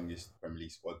most youngest Premier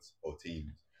League squads or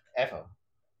teams ever,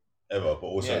 but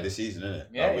also this season, isn't it?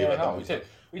 Yeah,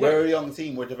 we're a young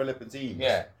team. We're developing teams.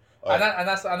 Yeah, and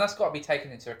that's got to be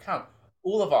taken into account.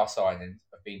 All of our signings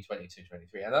have been 22,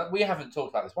 23, and we haven't talked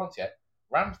about this once yet.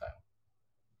 Ramsdale.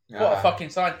 What a fucking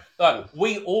sign!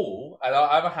 We all, and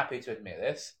I'm happy to admit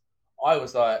this. I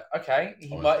was like, okay,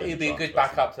 he'd be a good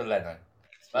backup to Leno.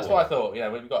 That's what I thought.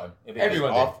 When we got him,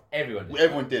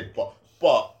 everyone did.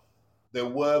 But there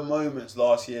were moments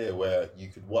last year where you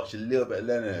could watch a little bit of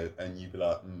Leno and you'd be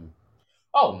like,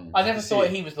 I never thought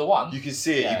he was the one. You can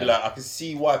see it. You'd be like, I can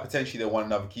see why potentially they want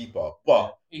another keeper.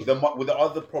 But with the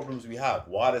other problems we have,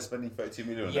 why are they spending 32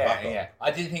 million on the backup? Yeah.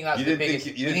 I didn't think that was the biggest.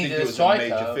 You didn't think it was a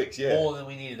major fix, more than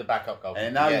we needed the backup goal.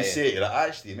 And now you see it,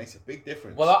 actually, it makes a big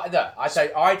difference. Well, I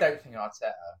don't think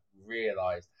Arteta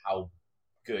realised how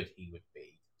good he would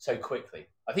be so quickly.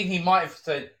 I think he might have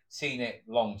seen it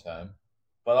long term,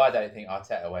 but I don't think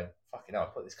Arteta went, fucking hell, I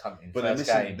put this cunt in first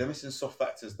game. They're missing soft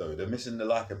factors, though. They're missing the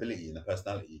likability and the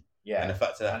personality. Yeah. And the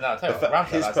fact that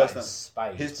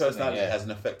his personality has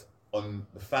an effect on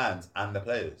the fans and the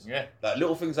players. Yeah.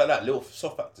 Little things like that, little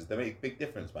soft factors, they make a big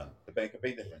difference, man. They make a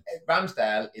big difference.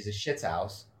 Ramsdale is a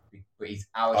shithouse, but he's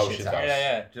our shithouse.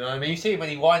 Yeah. Do you know what I mean? You see when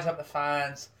he winds up the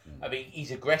fans, I mean,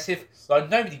 he's aggressive.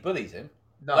 Nobody bullies him.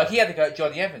 No. He had to go at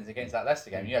Johnny Evans against that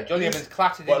Leicester game. Johnny Evans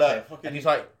clattered into him, and he's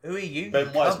like, "Who are you?" Ben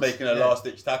White's making a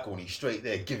last-ditch tackle, and he's straight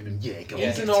there, giving him,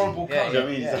 He's an horrible cunt. You know what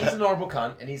I mean? He's an horrible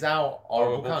cunt, and he's our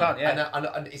horrible cunt.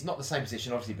 And it's not the same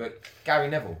position, obviously, but Gary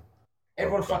Neville.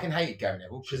 Everyone fucking hated Gary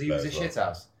Neville because he was a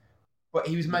shithouse. But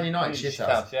he was Man United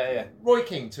shithouse. Yeah. Roy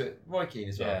Keane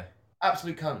as well. Yeah.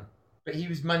 Absolute cunt. But he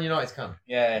was Man United's cunt.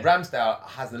 Yeah. Ramsdale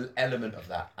has an element of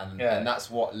that, and that's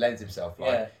what lends himself.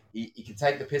 He can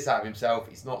take the piss out of himself.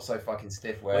 He's not so fucking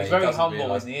stiff. Where he's very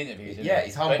humble in the interviews.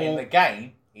 He's humble. But in the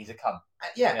game, he's a cunt.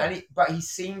 But he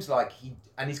seems like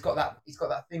he's got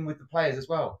that thing with the players as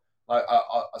well. Like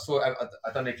I saw.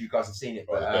 I don't know if you guys have seen it,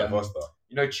 but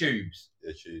Tubes.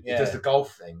 Yeah, Tubes. He does the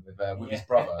golf thing with his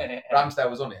brother. Ramsdale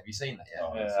was on it. Have you seen that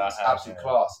yet? It's absolute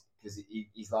class because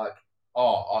he's like,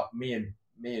 me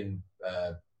and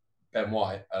Ben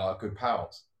White are like good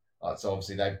pals. So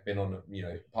obviously they've been on,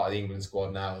 part of the England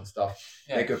squad now and stuff.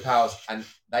 Yeah. They're good pals, and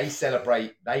they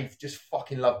celebrate. They just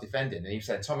fucking love defending. And he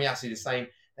said Tommy Asu the same.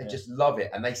 They just love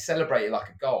it, and they celebrate it like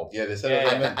a goal. Yeah, they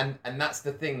celebrate. And that's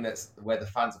the thing that's where the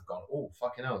fans have gone. Oh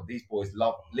fucking hell, these boys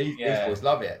love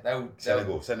it.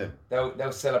 Senegal, send him.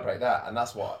 They'll celebrate that, and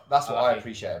that's what I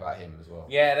appreciate about him as well.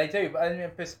 Yeah, they do.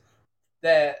 But because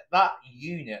that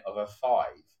unit of a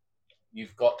five,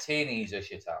 you've got Tierney's a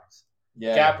shithouse.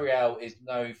 Yeah. Gabriel is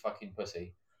no fucking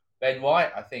pussy. Ben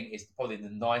White, I think, is probably the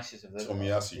nicest of them.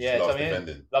 Tomiyasu loves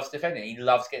defending. Loves defending. He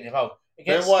loves getting involved.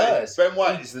 Ben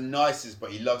White is the nicest,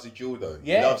 but he loves a duel though.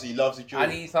 Yeah. He loves a duel.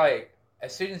 And he's like,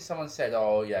 as soon as someone said,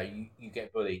 "Oh yeah, you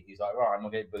get bullied," he's like, "Right, I'm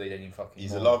gonna get bullied." Then you fucking.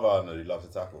 He's a lover and he loves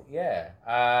to tackle. Yeah.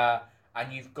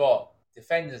 And you've got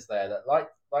defenders there that like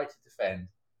to defend.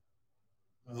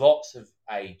 Lots of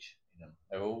age in them.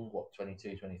 They're all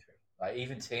 22, 23. Like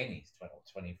even Tierney's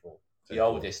 24. The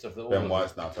oldest of the all. Ben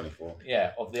White's now 24.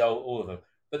 Yeah, of the all of them.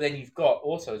 But then you've got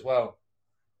also as well.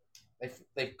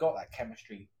 They've got that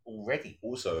chemistry already.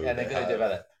 Also, yeah, they're going to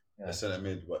develop. A centre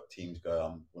mid, what teams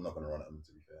go, we're not going to run at them.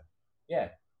 To be fair. Yeah.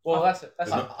 Well, I think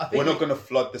we're not going to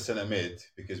flood the centre mid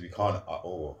because we can't at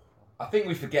all. I think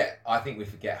we forget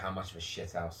how much of a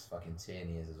shithouse fucking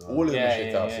Tierney is as well. All of them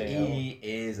are shithouses. He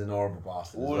is an horrible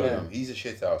bastard. All of them. He's a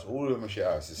shithouse. All of them are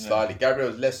shithouses. Slightly.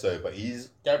 Gabriel's less so, but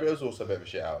Gabriel's also a bit of a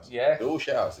shithouse. Yeah. They're all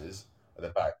shithouses at the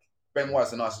back. Ben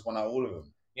White's the nicest one out of all of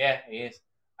them. Yeah, he is.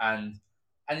 And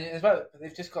as well,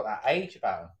 they've just got that age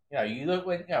about them. You look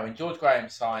when George Graham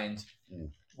signed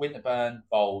Winterburn,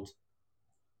 Bold,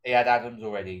 he had Adams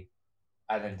already,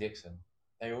 and then Dixon.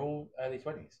 They were all early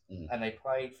 20s. And they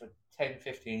played for 10,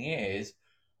 15 years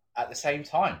at the same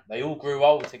time. They all grew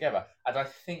old together. And I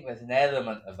think there's an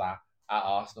element of that at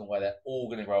Arsenal where they're all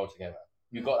going to grow old together.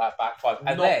 You've got that back five.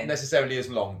 And not necessarily as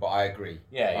long, but I agree.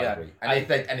 Yeah, I agree.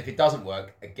 And if it doesn't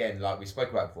work, again, like we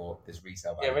spoke about before, there's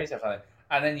resale value. Yeah, resale value.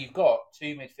 And then you've got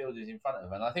two midfielders in front of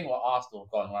them. And I think what Arsenal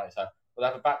have gone, right, so we'll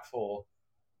have a back four,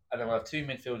 and then we'll have two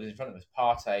midfielders in front of us,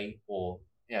 Partey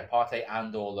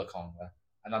and or Lokonga.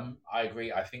 And I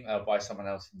agree. I think they'll buy someone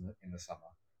else in the summer.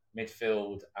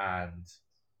 Midfield and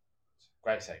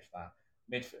great save for that.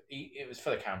 It was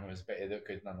for the cameras, but it looked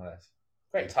good nonetheless.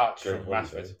 Great touch from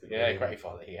Rashford. Yeah, great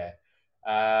volley. Yeah.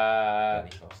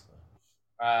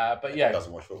 But yeah,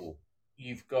 doesn't watch football.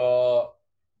 You've got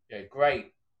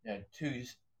great, two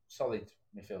solid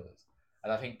midfielders,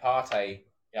 and I think Partey.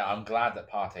 Yeah, I'm glad that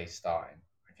Partey's starting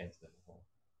against Liverpool.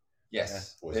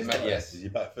 Yes. Yes. Is he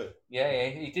back foot? Yeah.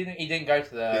 He didn't go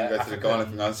to the. He didn't go to the Ghana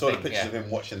thing. I saw the pictures of him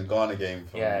watching the Ghana game.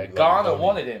 Ghana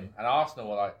wanted him, and Arsenal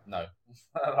were like, no,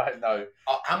 no.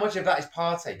 How much of that is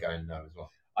Partey going no as well?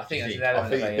 I think there's an I element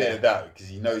think a bit of that because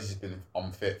he knows he's been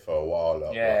unfit for a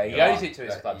while. He owes it to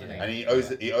his club, doesn't he? And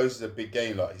he owes a big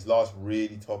game. Like his last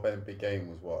really top end big game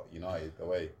was what United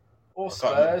away. Or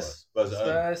Spurs. Spurs at home.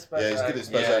 Yeah, he's good at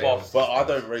Spurs at home. But I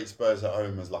don't rate Spurs at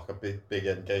home as like a big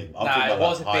end game. It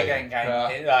was a big end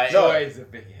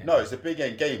game. No, it's a big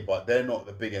end game, but they're not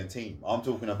the big end team. I'm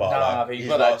talking about. But you've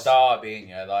got that derby in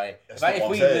you. Like, if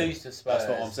we lose to Spurs, that's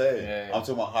what I'm saying. Yeah. I'm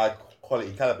talking about high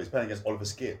quality caliber. He's playing against Oliver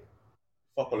Skip.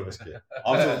 Fuck Oliver Skip.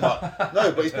 I'm talking about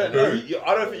but he's playing.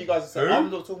 I don't think you guys are saying.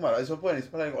 I'm not talking about that. It's my point. He's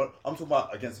playing. I'm talking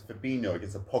about against Fabinho,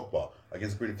 against a Pogba,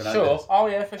 against Bruno Fernandes. Sure. Oh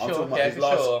yeah, for sure. I'm talking about his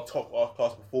last top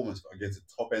class performance against a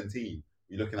top end team.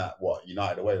 You're looking at what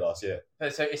United away last year.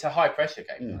 So it's a high pressure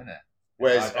game, isn't it?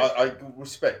 Whereas I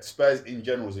respect Spurs in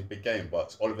general is a big game,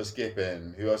 but Oliver Skip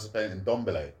and who else is playing in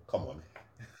Ndombele? Come on.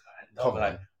 Come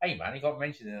on. Hey man, he got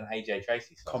mentioned in an AJ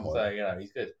Tracy song. Come on. So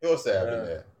he's good. Who else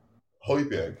there?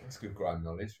 Højbjerg. That's good grime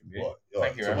knowledge from you.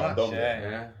 Thank you very much.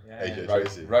 AJ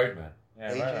Tracy. Roadman.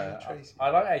 Yeah, AJ Tracy. I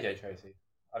like AJ Tracy.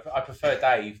 I prefer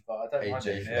Dave, but I don't mind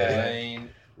AJ him.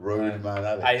 Roadman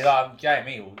Alex. Hey, I'm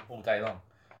Jamie all day long.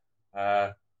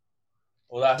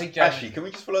 Although I think Jamie... Actually, can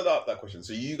we just follow that question?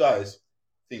 So you guys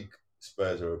think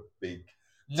Spurs are a big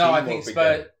No, I think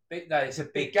Spurs... it's a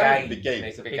big game. Big game.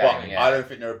 It's a big but game, I don't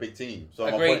think they're a big team. So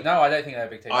agreed. No, I don't think they're a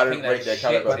big team. I don't rate their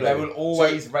caliber. But they will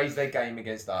always raise their game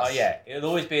against us. Oh yeah, it'll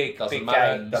always be a big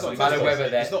game. Doesn't matter whether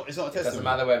they're. It's not a test. It doesn't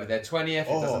matter whether they're 20th. It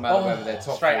doesn't matter whether they're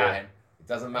top straight 4. at him. It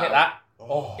doesn't matter. Hit that.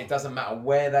 It doesn't matter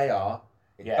where they are.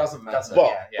 It doesn't matter.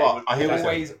 But I hear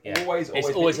always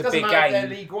it's always a big game. They're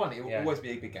League One. It will always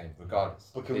be a big game,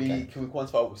 regardless. But can we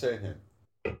quantify what we're saying here?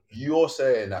 You're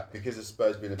saying that because of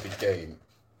Spurs being a big game,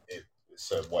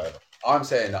 so whatever. I'm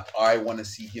saying that I want to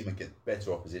see him against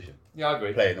better opposition. Yeah, I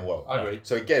agree. Playing the world. I agree.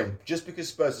 So again, just because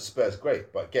Spurs are Spurs,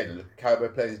 great. But again, the caliber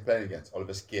players he's playing against,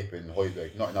 Oliver Skip and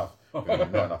Højbjerg, not enough. Not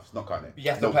enough. It's not cutting it. But you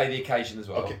have to play the occasion as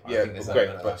well. Okay, yeah, great,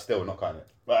 but still not cutting it.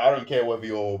 But I don't care whether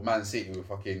you're Man City with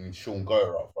fucking Sean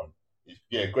Goyer up front.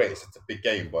 Yeah, great. It's a big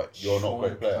game, but you're not a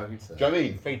great player. Do you know what I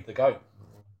mean? Feed the goat.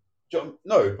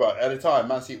 No, but at the time,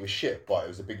 Man City was shit, but it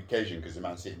was a big occasion because of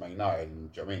Man City, Man United.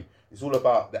 And, do you know what I mean? It's all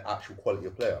about the actual quality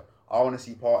of player. I want to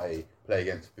see Partey play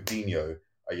against Fabinho,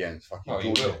 against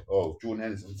fucking Jordan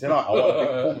Henderson. Tonight, I want a big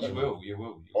performance from him. You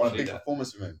will. I want a big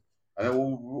performance from him. And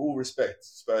all respect,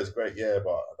 Spurs great, yeah,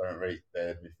 but I don't rate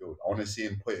their midfield. I want to see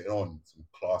him putting on some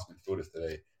class midfielders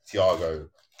today, Thiago,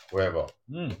 whoever.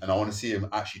 And I want to see him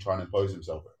actually trying to impose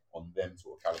himself on them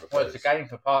sort of caliber Well, players. it's a game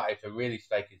for Partey to really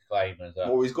stake his claim as a.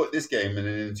 Well, he's got this game, and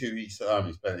then in 2 weeks' time,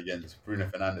 he's playing against Bruno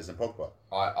Fernandes and Pogba.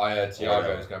 I heard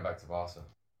Thiago is going back to Barca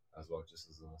as well, just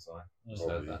as an aside. Just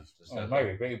heard that.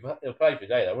 Maybe, but he'll play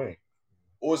today, though, won't he?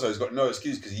 Also, he's got no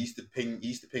excuse because he used to ping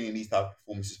in these type of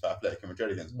performances for Atletico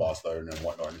Madrid against Barcelona and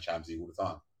whatnot in the Champions League all the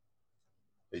time.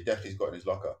 He definitely's got in his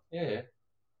locker. Yeah.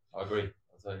 I agree.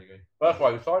 I totally agree. That's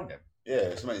why we signed him.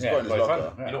 Yeah, he's got in his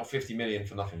locker. You're not 50 million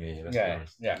for nothing here.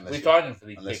 Let's be honest. We signed him for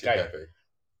these big games.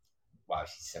 Well,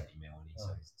 she's 70 million, so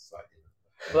it's slightly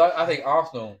different. Well, I think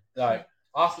Arsenal,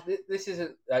 this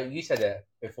isn't, you said it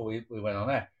before we went on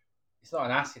there, it's not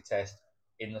an acid test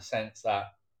in the sense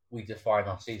that we define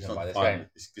our season by this game.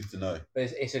 It's good to know.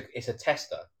 But it's a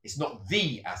tester. It's not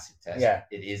the acid test. Yeah.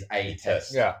 It is a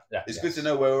test. Yeah. It's good to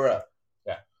know where we're at.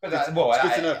 Yeah. But it's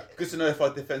good to know if our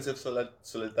defensive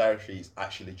solidarity is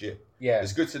actually legit. Yeah.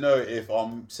 It's good to know if our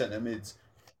centre mids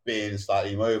being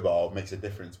slightly mobile makes a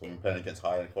difference when we're playing against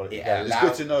higher quality. It's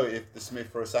good to know if the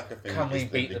Smith or a Saka thing can we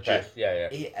beat legit. the best? Yeah.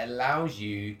 It allows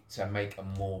you to make a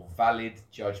more valid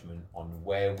judgment on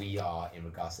where we are in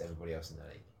regards to everybody else in the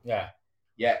league. Yeah.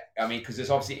 Yeah, I mean, because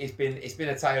it's been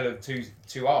a tale of two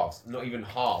halves, not even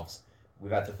halves.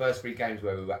 We've had the first 3 games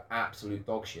where we were absolute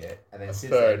dog shit, and then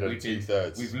since then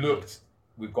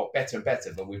we've got better and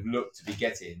better, but we've looked to be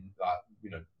getting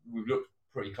we've looked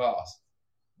pretty class.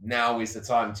 Now is the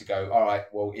time to go. All right,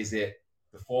 well, is it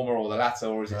the former or the latter,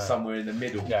 or is it somewhere in the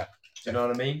middle? Yeah, do you know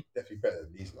what I mean? Definitely better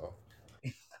than these lot.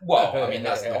 Well, I mean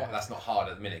that's not hard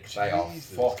at the minute because they are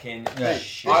fucking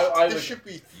shit. This should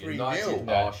be 3-0.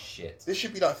 Oh shit! This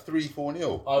should be like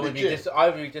 3-4-0. I would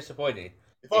be disappointed.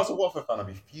 If I was a Watford fan, I'd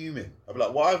be fuming. I'd be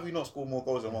like, why have we not scored more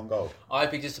goals than 1 goal? I'd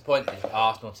be disappointed if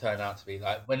Arsenal turned out to be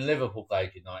like when Liverpool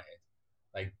played United,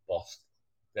 they bossed.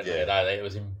 It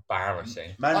was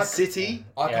embarrassing. Man City?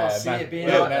 I can't see it being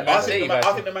I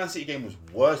think the Man City game was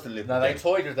worse than Liverpool. No, they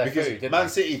toyed with their food, didn't Man they?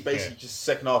 City basically just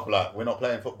second half, like, we're not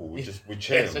playing football. We're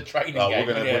chilling. It's a training game.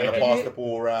 We're gonna pass the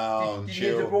ball around, Did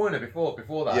chill. you De Bruyne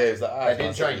before that? Yeah, it was like, they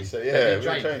didn't train. So, yeah, we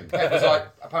train. Pep was like,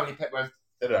 apparently Pep went,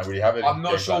 they don't really have it. I'm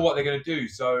not sure what they're going to do,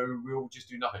 so we'll just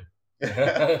do nothing.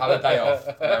 Have a day off.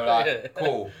 And they were like,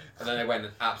 cool. And then they went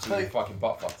and absolutely fucking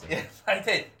butt fucked it. Yeah, they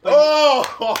did.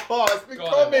 It's been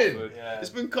coming.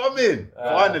 It's been coming.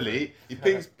 Finally, he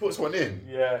puts one in.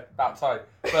 Yeah, about time.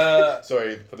 But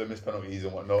sorry for the missed penalties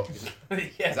and whatnot. Is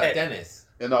that Dennis?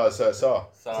 Yeah, no, it's Sarr.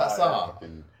 Is that Sarr?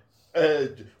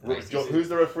 Who's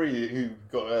the referee who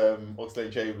got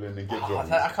Oxlade-Chamberlain and Gibbs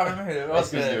on? I can't remember who it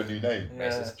was. That's because new name.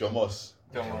 It's John Moss.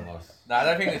 No, I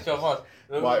don't think it's John Moss.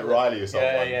 Mike Riley or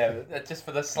something. Yeah. Just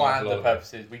for the slander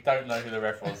purposes, we don't know who the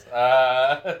ref was.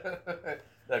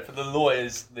 No, for the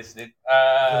lawyers listening.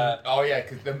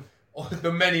 Because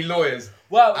the many lawyers.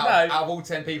 Well, out of all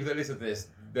 10 people that listen to this,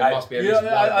 there must be at least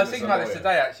one. I was thinking about this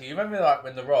today, actually. You remember like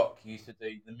when The Rock used to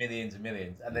do the millions and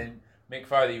millions, and then Mick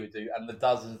Foley would do, and the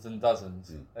dozens and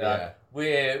dozens.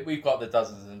 We've got the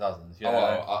dozens and dozens. You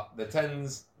know? The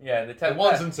tens. Yeah, the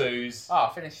ones and twos.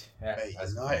 Finish. Yeah,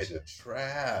 United are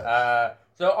trash.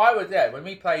 So I would, when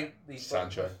we play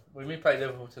Sancho, when we play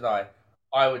Liverpool tonight,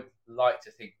 I would like to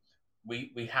think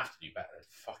we have to do better than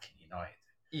fucking United.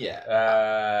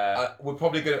 Yeah. We're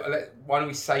probably gonna. Why don't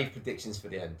we save predictions for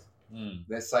the end?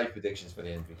 Let's save predictions for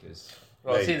the end because.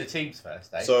 Well, let's see the teams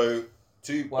first. So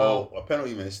a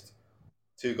penalty missed.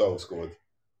 2 goals scored.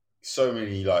 So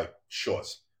many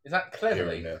shots. Is that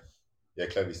cleverly? Yeah,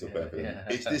 cleverly still playing for them.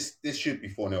 This should be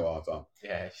 4-0 at half time.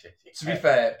 Yeah, it should. To be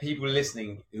fair, people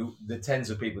listening, the tens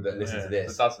of people that listen to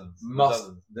this, the dozens,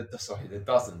 the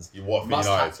dozens. You what for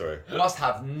United? Must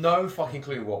have no fucking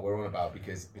clue what we're on about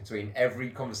because between every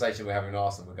conversation we're having in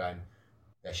Arsenal, we're going,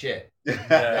 they're shit.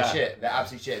 They're shit. They're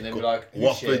absolute shit. And then we're like,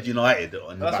 Watford United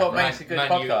on the That's what makes a good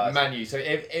podcast. Man U. So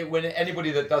if when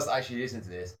anybody that does actually listen to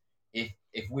this,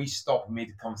 if we stop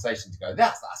mid-conversation to go,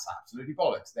 that's absolutely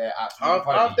bollocks. They're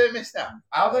absolutely How have they missed out?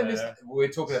 How have they missed out? We're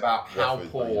talking about how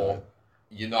poor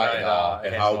United are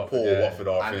and how poor Watford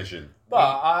are finishing. But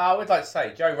I would like to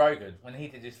say, Joe Rogan, when he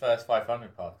did his first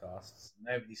 500 podcasts,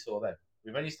 nobody saw them.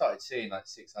 We've only started seeing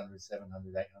 600, 700,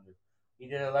 800. He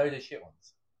did a load of shit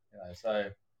ones. So...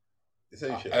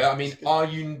 I mean, are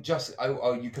you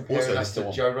comparing us to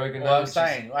Joe Rogan? Well, I'm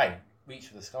saying, reach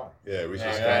for the sky. Yeah, reach for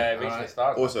the sky. Reach for the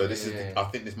stars. Also, I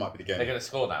think this might be the game. They're going to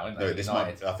score now, isn't they? No,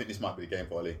 I think this might be the game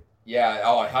for Oli. Yeah,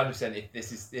 100%. If this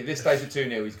stays at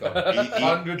 2-0, he's gone.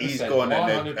 100%. He's gone,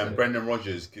 and Brendan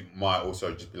Rodgers might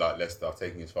also just be like, Leicester, I've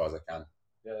taken as far as I can.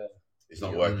 Yeah. It's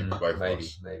not working for both of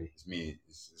us. Maybe. It's me.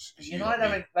 It's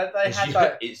United,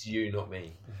 it's you, not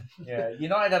me. Yeah,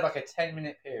 United had a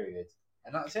 10-minute period,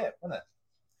 and that's it, wasn't it?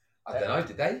 I don't know,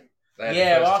 did they? They had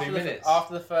Yeah, the well, first 2 minutes.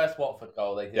 after the first Watford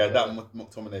goal, they did. Yeah, that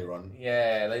McTominay run.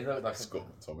 Yeah, they looked like Scott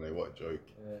McTominay, what a joke.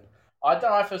 Yeah. I don't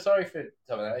know. I feel sorry for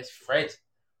McTominay. It's Fred.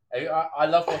 I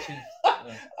love watching.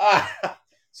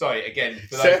 Sorry, again,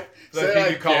 for those people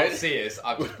who can't see us,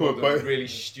 I've just called them really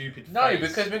stupid face.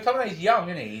 Because McTominay's young,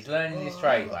 isn't he? He's learning his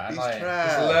trade, man. He's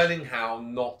He's learning how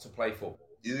not to play football.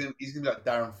 He's gonna be like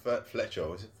Darren Fletcher.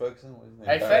 Was it Ferguson? What was his name?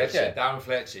 Hey, Fletcher. Darren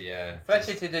Fletcher, yeah.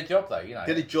 Fletcher did the job, though, you know.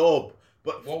 Did a job.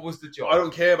 But what was the job? I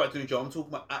don't care about doing a job. I'm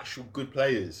talking about actual good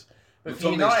players. But for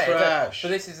McTominay's United, trash.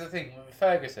 but this is the thing. With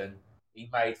Ferguson, he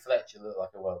made Fletcher look like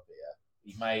a world beater.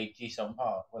 He made Ji-sung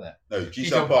Park, wasn't it? No,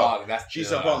 Ji-sung Park.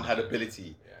 Ji-sung Park had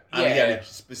ability. And he had a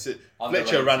specific.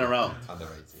 Fletcher ran around.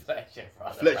 Underrated.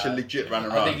 Fletcher legit ran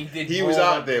around. I think he was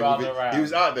out there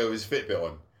with his Fitbit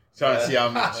on, trying to see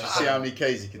how many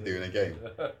Ks he could do in a game.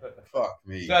 Fuck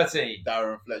me. 13.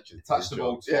 Darren Fletcher Touched the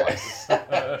ball twice.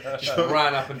 Just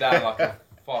ran up and down like a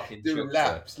fucking doing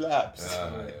laps.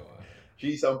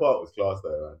 Ji-sung Park was class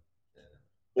though,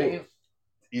 man.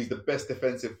 He's the best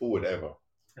defensive forward ever.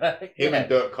 Him and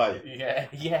Dirk Kuyt.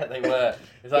 Yeah, they were.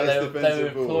 It's like they were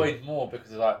employed more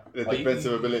because like the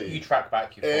defensive ability. You track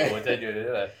back your forward, don't you?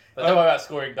 But don't worry about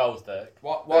scoring goals, Dirk.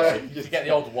 Just get the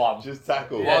old one. Just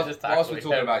tackle. Yeah, whilst we're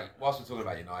talking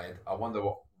about United, I wonder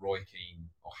what Roy Keane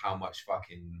or how much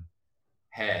fucking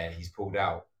hair he's pulled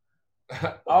out.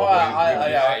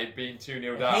 United being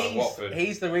 2-0 down at Watford.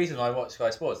 He's the reason I watch Sky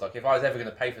Sports. Like if I was ever going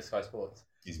to pay for Sky Sports,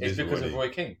 it's because of Roy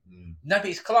Keane. No, but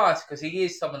it's class because he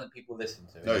is someone that people listen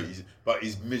to. No,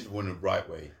 he's miserable in the right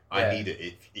way. Yeah. I need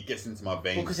it. It gets into my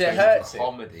veins. Because it hurts him.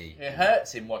 Comedy. It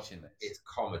hurts him watching this. It's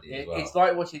comedy as well. It's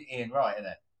like watching Ian Wright, isn't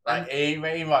it? Like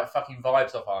Ian Wright fucking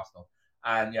vibes off Arsenal.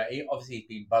 And yeah, he's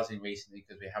been buzzing recently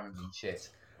because we haven't been shit.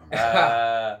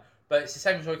 But it's the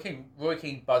same as Roy Keane. Roy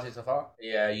Keane buzzes off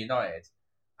United.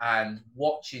 And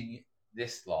watching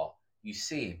this lot, you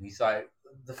see him. He's like,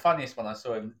 the funniest one I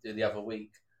saw him do the other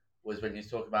week was when he was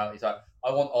talking about, he's like,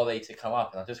 I want Ollie to come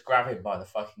up, and I just grab him by the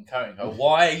fucking coat and go,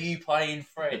 why are you playing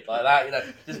Fred? Like that, you know,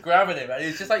 just grabbing him. And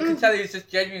it's just like, you can tell he was just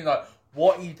genuinely like,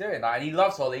 what are you doing? Like, and he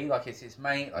loves Ollie, like it's his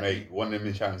mate. Like, mate, won him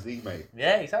in Champions League, mate.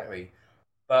 Yeah, exactly.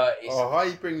 But it's... why are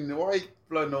you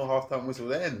blowing no half-time whistle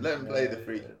then? Let him play the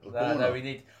free. No,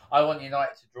 I want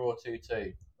United to draw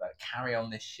 2-2. Like, carry on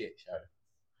this shit show.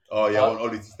 Oh yeah, I want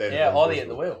Ollie to stay. Yeah, Ollie at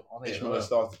the wheel. He's going to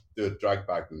start to do a drag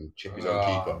back and chip his own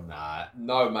keeper. Nah,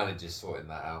 no manager's sorting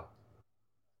that out.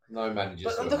 No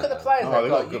manager's. But look at the players. No,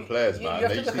 they've got good players, man. You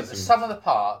have to look at some of the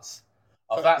parts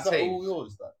of that team. Is that all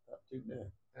yours? That drink there?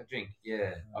 That drink,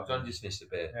 yeah. I've done just finished a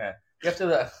beer. Yeah, you have to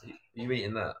look. Are you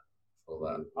eating that? Or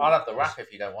that? I'll have the wrap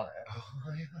if you don't want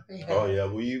it. Oh yeah,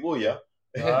 will you?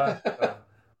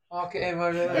 I'll get him.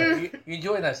 You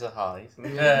enjoying those at the Harleys?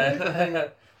 Yeah.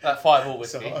 That 5-all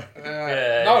whiskey. No,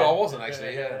 I wasn't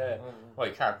actually. Yeah. Well,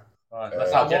 you can. Right.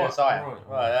 That's how generous I am.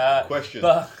 Right. Question.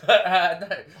 But, no.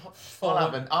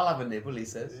 I'll have a nibble. He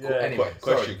says. Yeah. Anyway,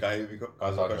 question. Can you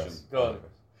guys have a question? Go on.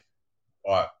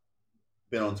 All right.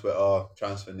 Been on Twitter.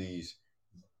 Transfer news.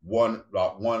 One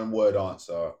word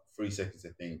answer. 3 seconds to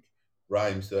think.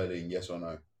 Raheem Sterling. Yes or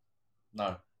no?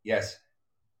 No. Yes.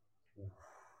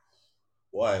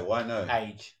 Why? Why no?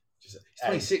 Age. He's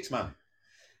 26, man.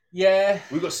 Yeah,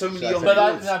 we've got so many young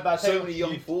forwards. So many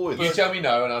young forwards. You tell me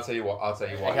no, and I'll tell you what.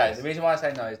 Okay, the reason why I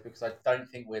say no is because I don't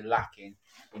think we're lacking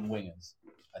in wingers.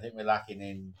 I think we're lacking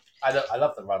in. I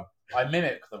love the run. I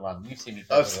mimic the run. You've seen me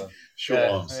play the run. Short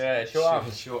arms. Yeah, short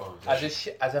arms.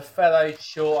 As a fellow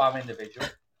short arm individual,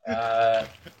 as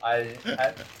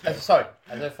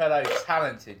a fellow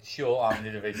talented short arm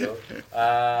individual,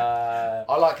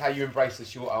 I like how you embrace the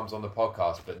short arms on the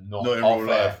podcast, but not in off real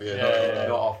air. life. Yeah,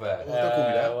 not off air. Don't call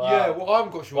me that. I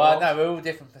haven't got short arms. No, we're all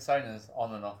different personas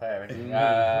on and off air.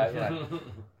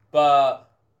 But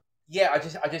yeah,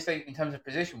 I just think in terms of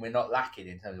position, we're not lacking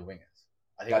in terms of wingers.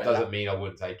 I think that doesn't mean I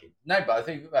wouldn't take him. No, but I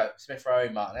think Smith Rowe,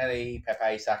 Martinelli,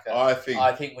 Pepe, Saka. I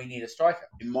think we need a striker.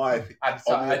 In my opinion,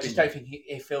 I just don't think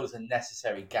it fills a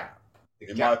necessary gap.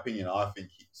 My opinion, I think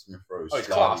Smith Rowe. It's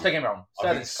class. Don't get me wrong.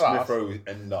 I think Smith Rowe will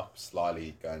end up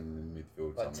slightly going in the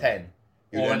midfield. Like 10.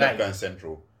 He'll end up going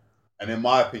central. And in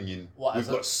my opinion, we've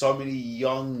got so many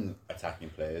young attacking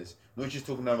players. Not just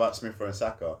talking about Smith Rowe and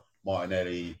Saka,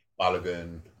 Martinelli,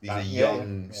 Balogun. These are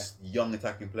young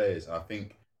attacking players. And I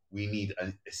think we need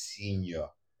a senior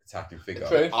attacking figure.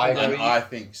 I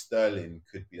think Sterling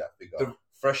could be that figure.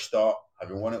 Fresh start,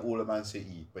 having won it all at Man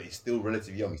City, but he's still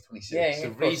relatively young. He's 26. Yeah,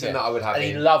 the reason that I would have him...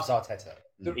 And he loves Arteta.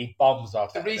 He bombs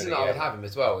Arteta. The reason that I would have him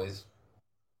as well is...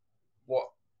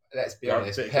 Let's be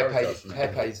honest, Pepe's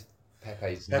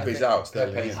out.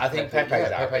 I think Pepe's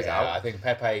out. Pepe's out. I think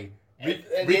Pepe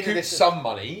recoup some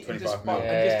money. 25 mil.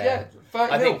 And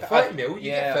just 30 mil.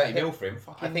 You get 30 mil for him.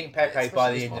 I think Pepe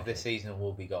by the end of the season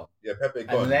will be gone. Yeah, Pepe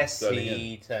gone. Unless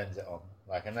he turns it on.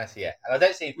 Unless and I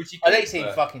don't see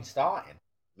him fucking starting.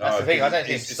 That's the thing. I don't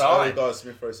see him starting. It's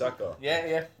Smith Rowe Saka.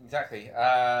 Yeah, exactly.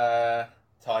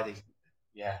 Tidy.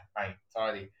 Yeah, mate,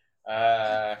 tidy.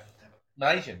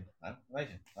 Malaysian, no.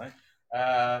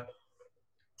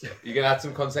 You're going to add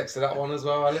some context to that one as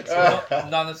well, Alex?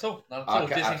 None at all.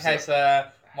 Okay, just in case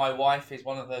my wife is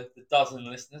one of the dozen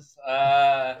listeners.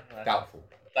 Doubtful.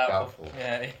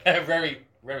 Yeah, very,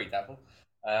 very doubtful.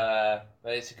 But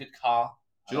it's a good car.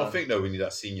 Do you not think, though, we need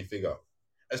that senior figure?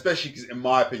 Especially because, in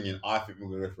my opinion, I think we're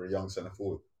going to go for a young centre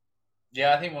forward.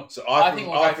 Yeah, I think we'll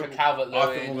go for Calvert-Lewin.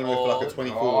 I think we're going to go for like a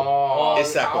 24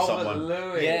 Isak or someone.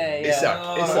 Yeah. Isak.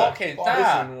 Watkins.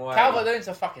 Calvert-Lewin's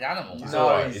a fucking animal. He's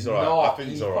alright. I think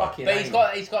he's alright.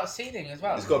 But he's got a ceiling as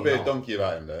well. He's got a bit of donkey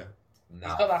about him, though. He's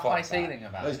got that high ceiling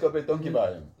about him. No, he's got a bit of donkey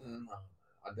about him.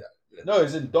 No,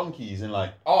 he's in donkey. He's in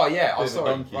like. Oh yeah, I'm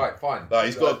sorry. Donkey. Right, fine. Like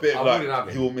he's got a bit of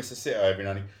like. He will miss a sitter every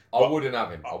now and then. I wouldn't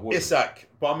have him. Isak,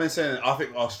 but I'm saying I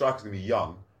think our striker's gonna be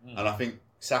young, and I think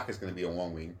Saka's gonna be on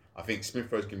one wing. I think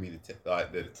Smith Rowe's gonna be the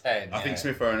 10. I think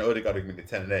Smith Rowe and Odegaard are gonna be the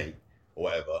 10 and 8 or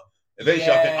whatever.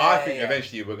 Eventually, I think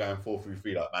eventually we're going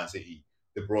 4-3-3 like Man City.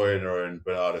 De Bruyne and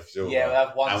Bernardo Silva. Yeah,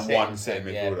 we'll have one sitting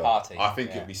midfielder. I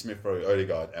think it'll be Smith Rowe,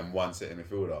 Odegaard, and one sitting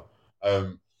midfielder.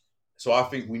 So I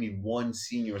think we need one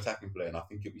senior attacking player, and I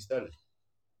think it'll be Sterling.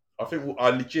 I think I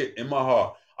legit in my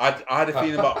heart, I had a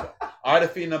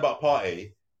feeling about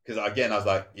Partey because again I was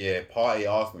like, yeah, Partey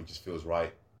Arsenal just feels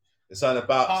right. There's something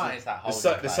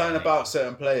about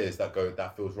certain players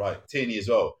that feels right. Tierney as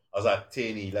well. I was like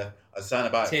Tierney left. Something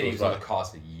about Tierney was on the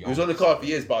cards for years. He was on the card for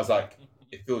years, but I was like,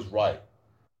 it feels right.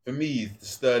 For me,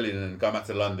 Sterling and going back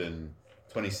to London,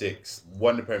 26,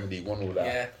 won the Premier League, won all that.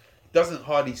 Yeah. Doesn't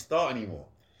hardly start anymore.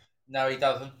 No, he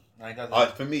doesn't.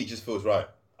 For me, it just feels right.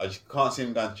 I just can't see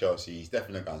him going to Chelsea. He's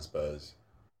definitely going to Spurs.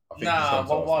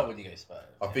 Why would he go to Spurs?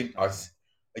 I think,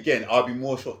 I'd be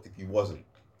more shocked if he wasn't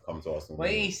coming to Arsenal. Well,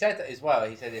 he said that as well.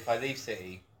 He said, if I leave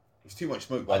City... There's too much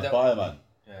smoke by the fire, man.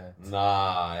 Yeah.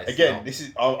 Nah. This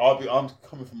is... I'm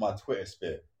coming from my Twitter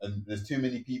spit, and there's too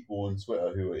many people on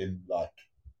Twitter who are in, like...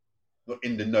 Not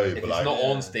in the know, if but it's like... not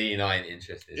Ornstein, I ain't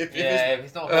interested. If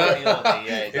it's not Ornstein,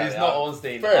 if it's not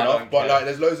Ornstein, fair enough, but like,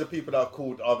 there's loads of people that have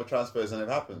called other transfers and they've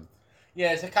happened. Yeah,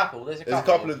 there's a couple. There's a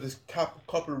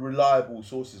couple of reliable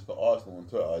sources for Arsenal on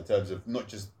Twitter in terms of not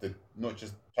just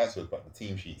transfers, but the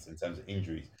team sheets in terms of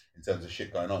injuries, in terms of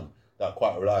shit going on. That are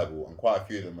quite reliable, and quite a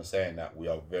few of them are saying that we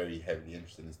are very heavily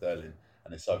interested in Sterling,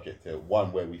 and it's subject to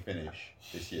one, where we finish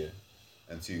this year,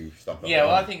 and two, stumping. Yeah,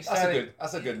 well, I think that's a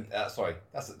good. That's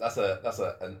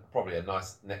probably a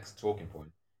nice next talking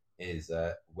point. Is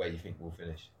where you think we'll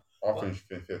finish? I'll finish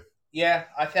fifth. Yeah,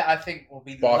 I think we'll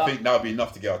be. But I think that would be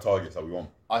enough to get our targets that we want.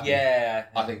 I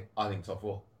think top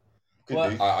four. Could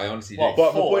do. I honestly do.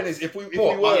 But the point is, if we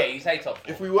were, you say top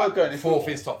four. If we were going, fourth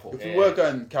is top four. If we were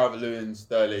going Calvert-Lewin,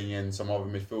 Sterling, and some other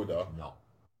midfielder, no.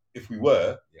 If we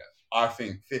were, I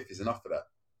think fifth is enough for that.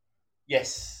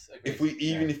 Yes.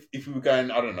 Agreed. If we were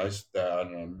going, I don't know,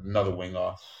 another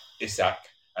winger, Isak,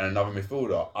 and another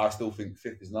midfielder, I still think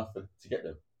fifth is enough to get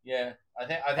them. Yeah, I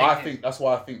think that's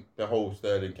why I think the whole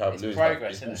Sterling Calvert-Lewin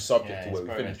is all subject to where we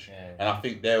finish, and I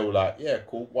think they're all like, yeah,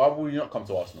 cool. Why would you not come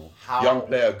to Arsenal? Young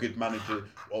player, good manager,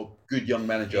 or good young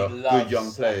manager, good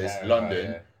young players,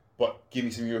 London. But give me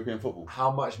some European football.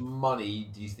 How much money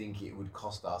do you think it would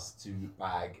cost us to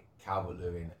bag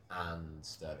Calvert-Lewin and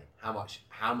Sterling? How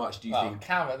much do you think?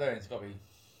 Calvert-Lewin's got to be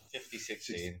 50,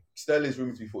 60. Sterling's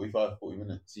room to be 45, 40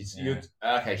 minutes. So you're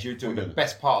doing the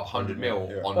best part of 100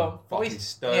 mil on fucking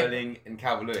Sterling and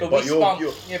Calvert-Lewin. But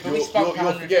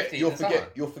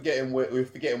you're forgetting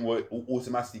we're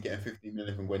automatically getting 50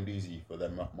 million from Guendouzi for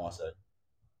them Marseille.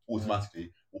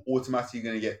 Automatically. We're automatically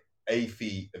going to get a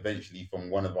fee eventually from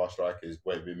one of our strikers,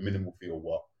 whether it be minimal fee or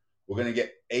what. We're going to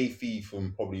get a fee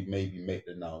from probably maybe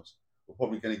Maitland-Niles. We're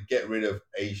probably going to get rid of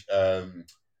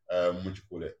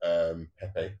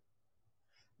Pepe.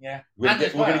 Yeah. We're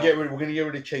going to get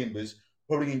rid of Chambers.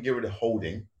 Probably going to get rid of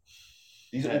Holding.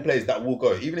 These are all players that will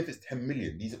go. Even if it's 10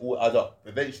 million, these all add up.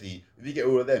 Eventually, if you get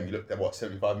all of them, you look at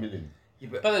 75 million. Yeah,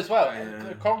 but as well,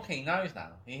 Kroenke knows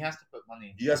now. He has to put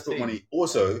money. He has to put money.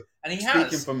 Also, and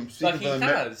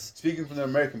speaking from the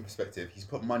American perspective, he's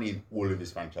put money in all of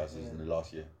his franchises in the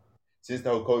last year. Since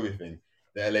the whole COVID thing,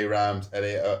 the LA Rams,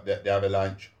 the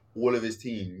Avalanche, all of his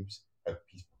teams,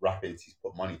 Rapids, he's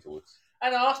put money towards.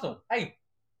 And Arsenal, hey,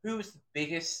 who was the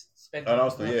biggest spender? And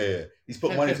Arsenal, he's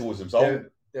put money towards them. So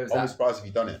I was surprised if he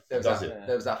done it. There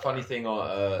was that funny thing,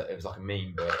 it was like a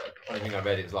meme, but the funny thing I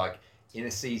read, it was like, in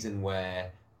a season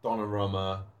where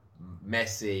Donnarumma,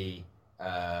 Messi,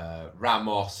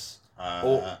 Ramos,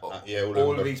 all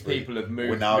of these people have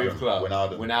moved clubs.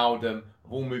 Wijnaldum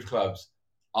have all moved clubs.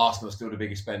 Arsenal are still the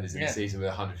biggest spenders in the season with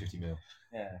 150 mil.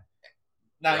 Yeah.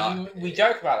 Now we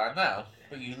joke about that now,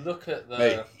 but you look at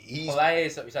the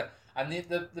players that we said and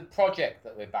the project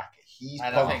that we're backing.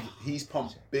 He's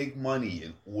pumped big money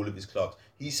in all of his clubs.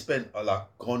 He's spent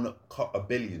gone $1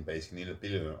 billion, basically $1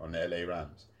 billion on the LA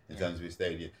Rams in terms of his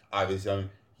stadium. Out of his own,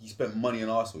 he spent money on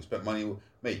Arsenal. He spent money,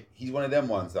 mate. He's one of them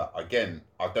ones that again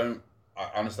I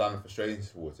understand the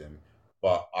frustrations towards him,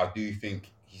 but I do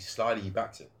think he's slightly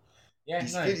backs it. Yeah,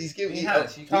 he's giving. We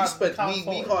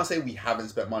can't say we haven't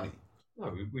spent money.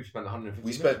 No, we've spent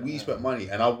 150. We spent money,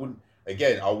 and I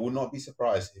would not be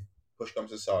surprised if push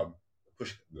comes to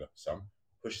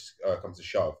comes to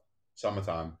shove.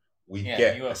 Summertime, we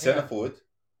get a centre forward,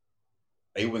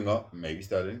 a winger, maybe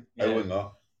Sterling, a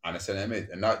winger, and a centre mid,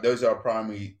 and those are our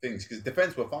primary things. Because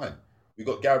defence, we're fine. We've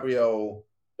got Gabriel,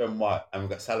 Ben White, and we've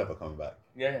got Saliba coming back.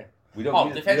 Yeah. We don't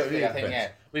need defensively, I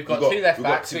think, We've got two left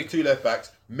backs. Two left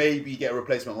backs. Maybe get a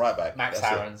replacement right back. Max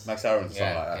Aarons. Max Aarons or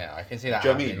something like that. Yeah, I can see that. Do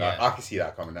you know what I mean? I can see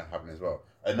that happening as well.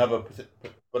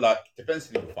 But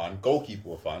defensively we're fine. Goalkeeper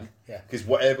we're fine. Yeah. Because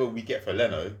whatever we get for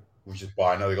Leno, we just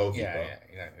buy another goalkeeper.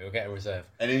 Yeah. We'll get a reserve.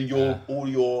 And then all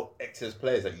your excess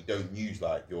players that you don't use,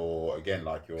 like your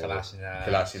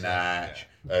Kolasinac,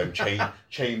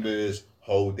 Chambers,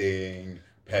 Holding,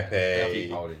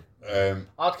 Pepe.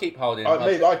 I'd keep Holding.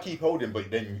 I'd keep Holding, but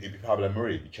then it'd be Pablo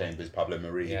Mari, it'd be Chambers, Pablo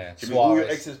Mari. Yeah, all your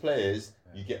excess players,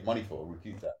 you get money for.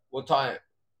 Recruit that. What time?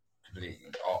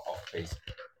 Completely off piece.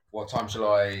 What time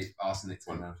shall I ask Nick to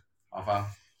come round? Half hour.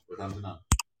 What time is it now?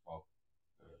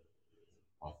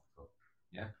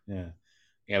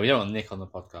 Yeah. We don't want Nick on the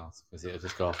podcast because it'll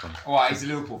just go off on. Oh, he's a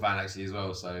Liverpool fan actually as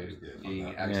well, so he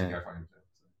actually go for him.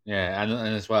 Yeah, and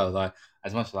as well, like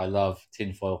as much as I love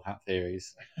tinfoil hat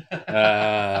theories, I'm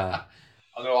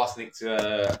going to ask Nick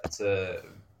to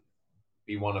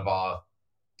be one of our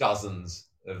dozens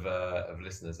of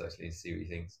listeners actually to see what he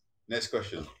thinks. Next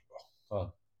question.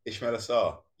 Ismail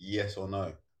Assar, yes or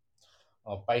no?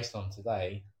 Oh, based on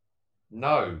today,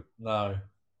 no.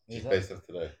 Just based off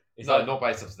today. Not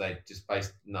based off today. Just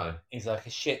based. No. He's like a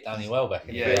shit Danny Welbeck.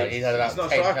 Yeah, he's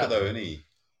not a striker though, isn't he?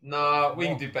 No, we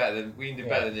can do better than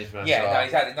Ishmael. Yeah,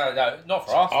 exactly. No, not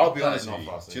for us. I'll be honest with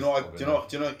you. Do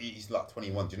you know? He's like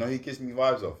 21. Do you know who he gives me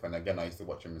vibes off? And again, I used to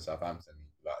watch him in Southampton.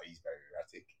 He's very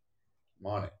erratic.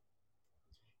 Mane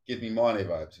gives me Mane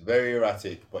vibes. Very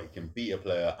erratic, but he can beat a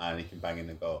player and he can bang in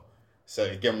the goal. So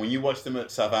again, when you watched him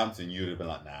at Southampton, you would have been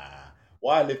like, nah.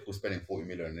 Why are Liverpool spending 40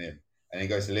 million on him? And he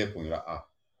goes to Liverpool, and you're like, I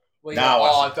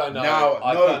don't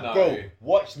know. Bro,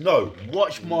 watch Mane.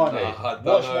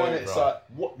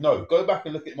 Go back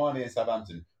and look at Mane in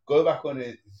Southampton. Go back on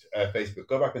his Facebook.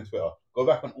 Go back on Twitter. Go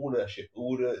back on all that shit,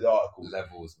 all the articles.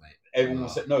 Levels, mate.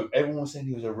 Everyone was saying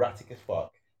he was erratic as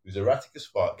fuck.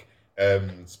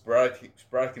 Sporadic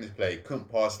in his play.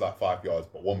 Couldn't pass 5 yards,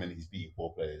 but 1 minute he's beating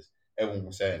 4 players. Everyone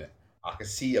was saying it. I can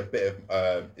see a bit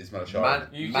of Ismail Assar.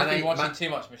 You've been watching too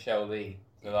much Michelle Lee.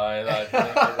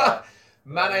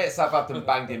 Mane at Southampton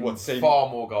banged in far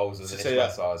more goals than Ismail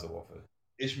Assar at Watford.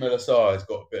 Ismail Assar has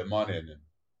got a bit of money in him.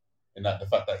 In that the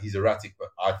fact that he's erratic,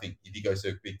 but I think if he goes to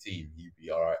a big team, he'd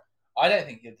be all right. I don't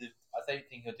think he'll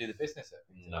do the business.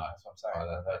 No, that's what I'm saying. I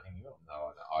don't think he will.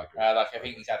 No, I agree. I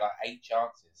think he's had 8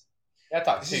 chances.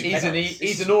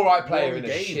 He's an all right player in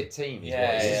a shit team. He's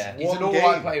an all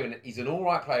right player. He's an all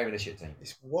right player in a shit team.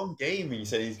 It's one game, and you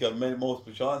say he's got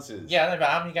multiple chances. Yeah, I know, but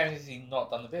how many games has he not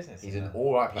done the business? He's an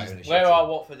all right player in a shit team. Where are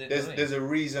Watford in There's a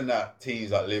reason that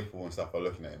teams like Liverpool and stuff are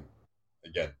looking at him.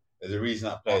 Again, there's a reason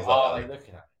that players are they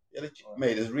looking at? Yeah,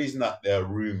 mate, there's a reason that there are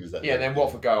rumours that. Yeah, then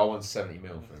Watford go. I want 70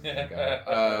 mil for him.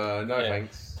 No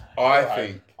thanks. I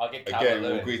think I'll get again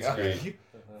we'll agree to agree.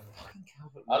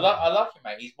 I like him,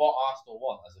 mate. He's what Arsenal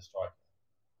want as a striker.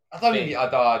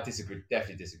 I disagree.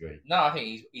 Definitely disagree. No, I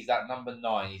think he's that number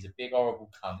 9. He's a big horrible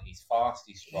cunt. He's fast.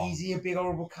 He's strong. Is he a big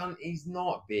horrible cunt? He's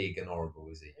not big and horrible,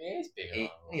 is he? He is big and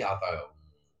horrible. Yeah, I don't.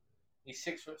 He's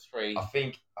 6'3". I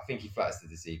think he flatters the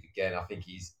deceive again. I think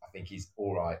he's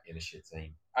all right in a shit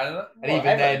team. And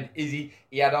even then, is he?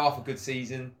 He had half a good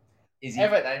season. Is he?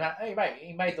 Everton, hey mate,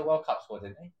 he made the World Cup squad,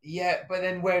 didn't he? Yeah, but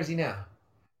then where is he now?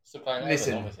 Still playing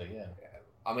Listen, Everton, obviously, yeah.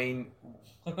 I mean,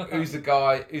 who's the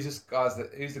guy? Who's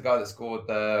the guy that scored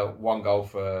the 1 goal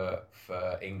for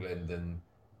England and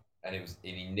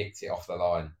he nicked it off the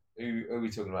line? Who are we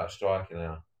talking about striker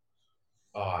now?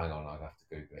 Oh, hang on, I'd have to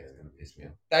Google it. It's going to piss me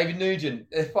off. David Nugent.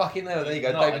 Fucking hell, there you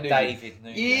go. Not David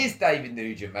Nugent. He is David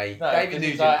Nugent, mate. No, David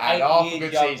Nugent like had half a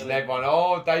good season. than...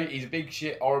 Everyone, David, he's a big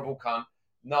shit, horrible cunt.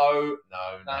 No.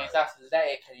 No, he's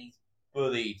athletic and he's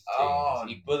bullied teams.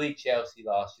 He bullied Chelsea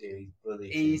last year. He's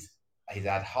bullied. He's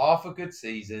had half a good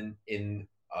season in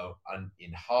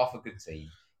half a good team.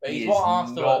 But he's what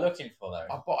Arsenal are looking for,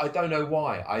 though. But I don't know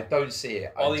why. I don't see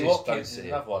it. Ollie Watkins is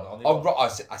another one.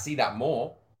 I see that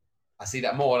more.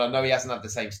 And I know he hasn't had the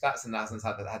same stats and hasn't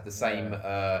had the same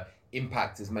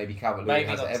impact as maybe Calvert-Lewin maybe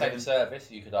has. Maybe not the same service,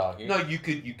 you could argue. No, you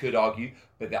could argue,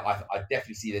 but I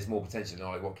definitely see there's more potential in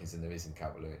Ollie Watkins than there is in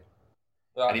Calvert-Lewin.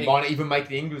 And he might not even make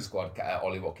the England squad,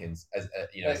 Ollie Watkins. As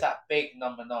there's that big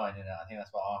number 9 in it. I think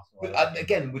that's what Arsenal. But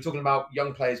again, we're talking about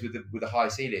young players with a high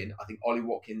ceiling. I think Ollie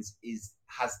Watkins his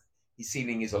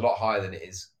ceiling is a lot higher than it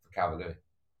is for Calvert-Lewin.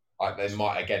 We're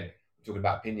talking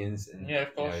about opinions and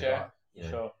of course,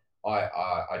 sure.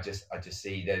 I just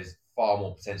see there's far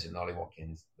more potential in Ollie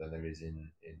Watkins than there is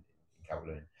in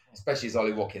Calvert-Lewin, especially as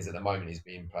Ollie Watkins at the moment is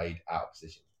being played out of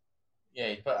position.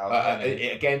 Yeah, he's put out.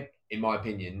 Again, in my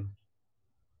opinion.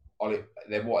 What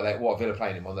are Villa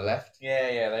playing him on the left?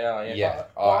 Yeah, they are. Yeah.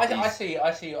 I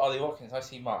see Ollie Watkins. I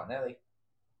see Martinelli.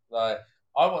 Like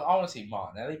I want to see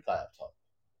Martinelli play up top.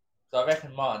 So I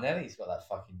reckon Martinelli's got that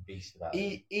fucking beast about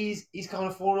him. He's kind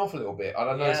of fallen off a little bit. I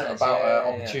don't know about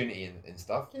opportunity and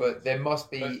stuff, but there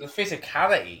must be the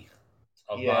physicality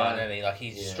of Martinelli. Like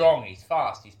he's strong, he's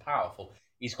fast, he's powerful.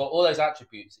 He's got all those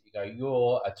attributes that you go,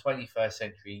 you're a 21st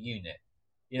century unit.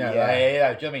 Do you know what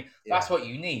I mean? That's what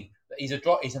you need. He's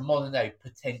a modern day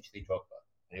potentially Drogba.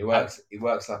 He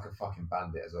works like a fucking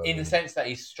bandit as well. In the sense that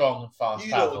he's strong and fast.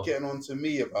 You lot are getting on to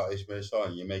me about Ismail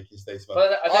Sarr. You're making statements.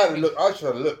 I tried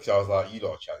to look because I was like, you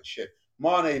lot are chatting shit.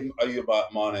 Mane, are you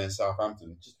about Mane and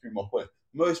Southampton? Just to prove my point.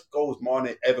 Most goals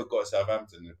Mane ever got at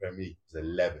Southampton in the Premier League was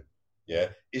 11. Yeah,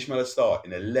 Ismail Sarr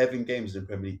in 11 games in the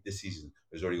Premier League this season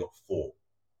has already got 4.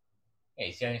 Yeah,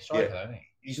 he's the only striker, isn't he?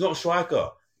 He's not a striker.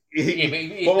 But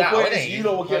my point is, you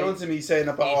lot were getting on to me saying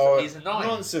about he's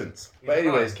nonsense. But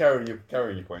anyways, carrying your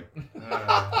point.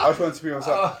 I just wanted to be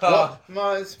myself. What?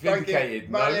 Man's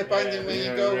banking when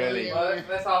you go. Really.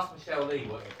 Let's ask Michelle Lee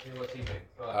what she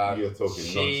thinks. You're talking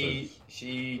nonsense.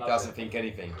 She doesn't think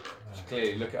anything.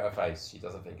 Clearly, look at her face. She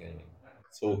doesn't think anything.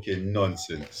 Talking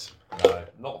nonsense. No,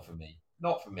 not for me.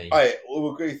 Not for me.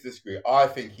 We'll agree to disagree. I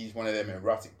think he's one of them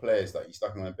erratic players that he's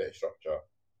stuck in a bit of structure.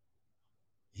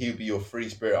 He'll be your free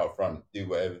spirit up front. Do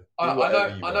whatever. I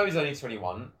know he's only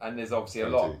 21, and there's obviously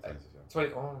 22, a lot.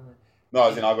 20. No,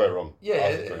 I got it wrong.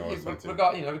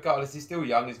 Regardless, he's still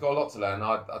young. He's got a lot to learn.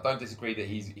 I don't disagree that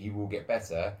he will get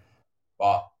better,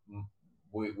 but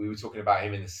we were talking about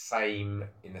him in the same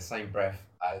breath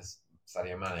as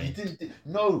Sadio Mane. He didn't.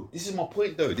 No, this is my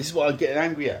point though. This is what I'm getting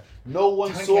angry at. No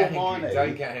one saw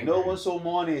Mane. No one saw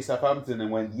Mane at Southampton and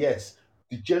went, yes.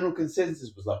 The general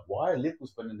consensus was like, why are Liverpool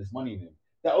spending this money on him?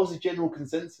 That was the general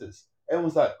consensus.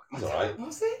 Everyone's like, he's alright.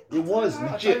 Was it? It was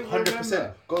legit,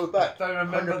 100%. Go back. I don't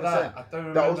remember 100%. That. I don't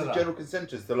remember that. Was the general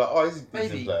consensus. They're like, oh, he's a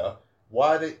decent player.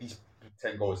 Why are they? He's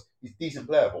 10 goals. He's a decent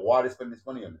player, but why are they spending this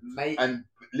money on him? And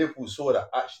Liverpool saw that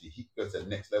actually he could go to the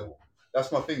next level.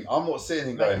 That's my thing. I'm not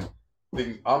saying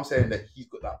I'm saying that he's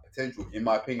got that potential, in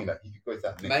my opinion, that he could go to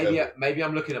that next level. Maybe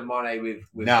I'm looking at Mane with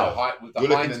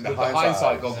the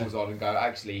hindsight goggles on and go,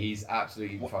 actually, he's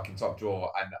absolutely fucking top drawer,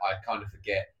 and I kind of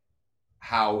forget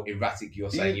how erratic you're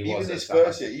saying he was. Even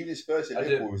his first year,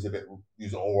 Liverpool he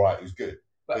was all right, he was good.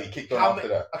 But he kicked on after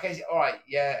that. Okay, all right,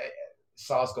 yeah.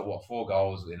 Sar's got 4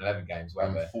 goals in 11 games,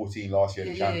 whatever. 14 last year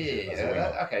in the Championship.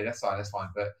 Okay, that's fine.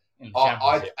 But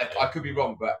I could be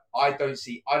wrong, but I don't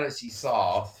see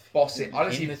Sarr bossing. I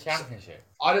don't see the Championship.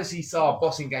 I don't see Sarr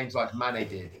bossing games like Mane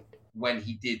did when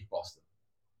he did boss them.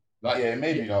 Like,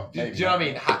 maybe not. Do you know what I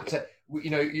mean?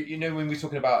 You know when we're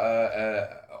talking about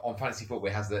on fantasy football,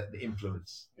 it has the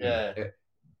influence. Yeah.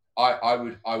 I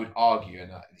would argue,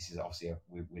 and this is obviously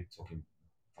we're talking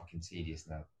fucking tedious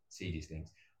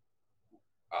things.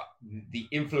 The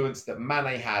influence that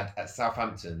Mane had at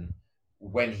Southampton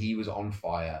when he was on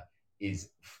fire is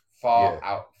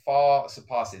far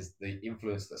surpasses the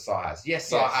influence that Sarr has. Yes,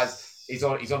 Sarr he's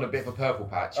on a bit of a purple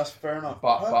patch. That's fair enough.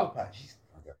 But purple patch.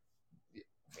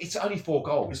 It's only 4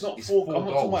 goals. It's not 4 goals. I'm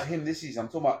not talking about him this season. I'm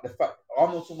talking about the fact.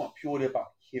 I'm not talking about purely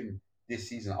about him this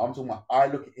season. I'm talking about. I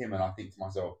look at him and I think to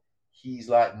myself, he's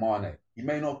like Mane. He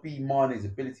may not be Mane's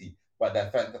ability, but the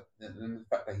fact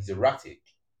that he's erratic.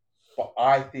 But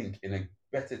I think in a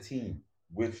better team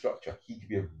with structure, he could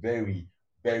be a very,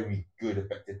 very good,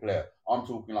 effective player. I'm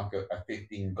talking like a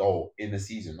 15 goal in the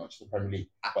season, not just the Premier League,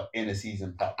 but in a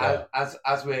season type player. As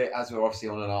we're obviously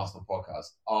on an Arsenal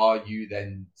podcast, are you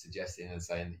then suggesting and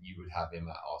saying that you would have him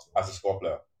at Arsenal as a squad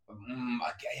player?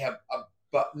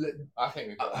 But I think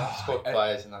we've got enough squad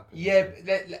players in that position.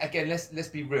 Yeah, again, let's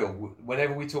be real.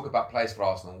 Whenever we talk about players for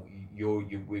Arsenal,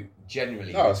 we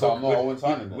generally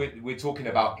we're talking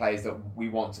about players that we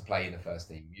want to play in the first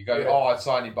team. You go, I'd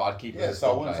sign him, but I'd keep him as a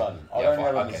squad player. Sign him. I don't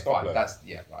have him as a squad player. That's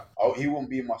right. He won't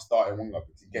be in my starting winger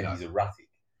because again he's erratic.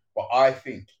 But I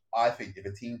think if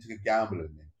a team took a gamble on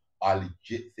him, I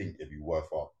legit think it'd be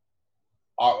worthwhile.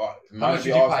 How much would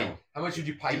you pay? How much would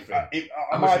you pay for him? It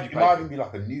might even be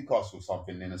like a Newcastle or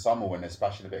something in the summer when they're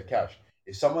splashing a bit of cash.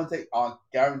 If someone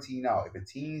guarantee now, if a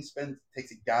team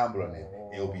takes a gamble on it,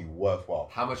 it'll be worthwhile.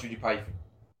 How much would you pay for him?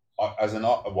 As an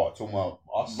what? Talking about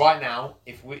us right now,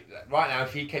 if he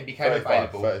became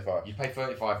available, 35. You pay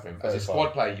 35 for him. As a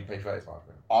squad player, you pay 35 for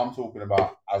him. I'm talking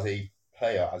about as a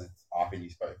player. I think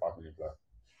he's 35 million player.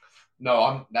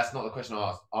 No, that's not the question I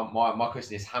asked. My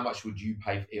question is, how much would you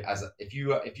pay if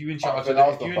you in charge of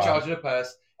the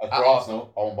purse? For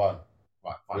Arsenal, I won't buy him.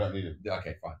 Right, fine. We don't need him.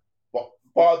 Okay, fine.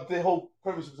 But the whole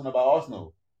premise wasn't about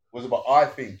Arsenal. It was about I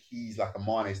think he's like a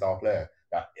Mane style player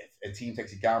that if a team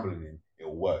takes a gamble on him,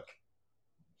 it'll work.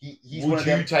 Would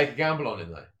you take a gamble on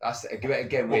him though? That's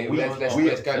again.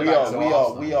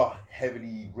 We are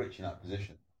heavily rich in that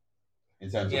position.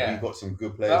 In terms of we've got some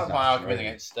good players. That's my argument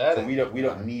against Sterling. So we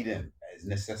don't need him as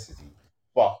necessity.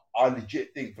 But I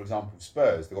legit think, for example,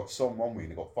 Spurs, they've got Son one wing,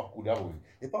 they've got fuck all the other wing.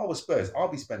 If I was Spurs, I'll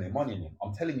be spending money on him.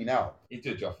 I'm telling you now. He'd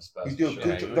do a job for Spurs. He'd do a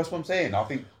good job. That's what I'm saying. I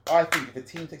think if a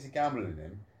team takes a gamble on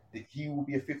him, that he will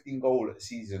be a 15 goal a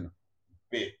season,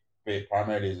 be it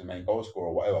primarily as a main goal scorer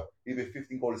or whatever. He'll be a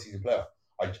 15 goal a season player.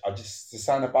 I just, the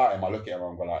sound about him, I look at him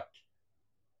and go like,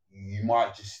 you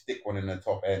might just stick one in the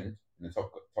top end,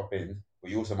 top end, but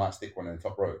you also might stick one in the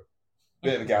top row.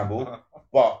 Bit of a gamble,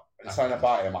 but the something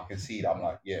about him, I can see that. I'm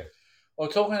like, yeah. Well,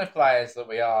 talking of players that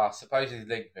we are supposedly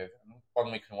linked with,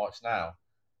 one we can watch now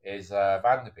is Van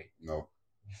der Beek. No.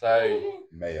 So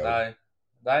Mayo.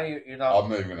 No, you're not.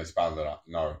 I'm not even going to expand on that.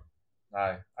 No.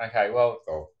 Okay. Well.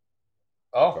 Go.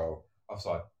 Oh. Go.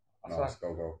 Offside. No, let's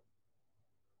go.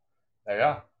 There we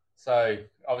are. So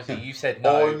obviously you said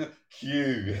no. On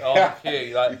cue. Like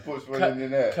he puts one in the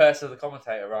net. Curse of the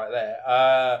commentator right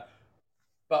there.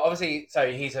 But obviously,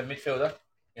 so he's a midfielder.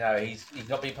 You know, he's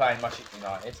not been playing much at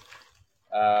United,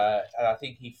 and I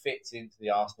think he fits into the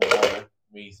Arsenal model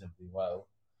reasonably well.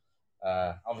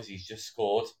 Obviously, he's just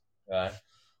scored. So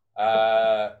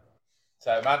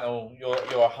Mantle, you're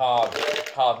a hard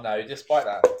no. Despite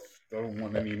that, I don't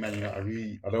want any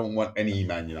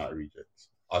Man United rejects.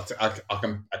 I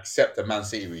can accept a Man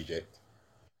City reject,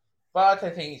 but I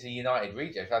don't think he's a United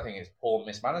reject. I think it's poor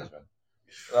mismanagement.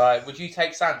 Would you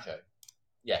take Sancho?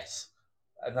 Yes.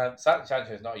 And then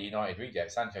Sancho is not a United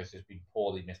reject. Sancho's just been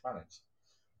poorly mismanaged.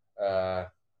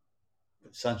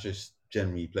 Sancho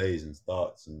generally plays and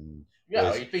starts and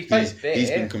he's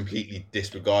been completely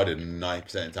disregarded 90%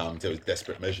 of the time until it's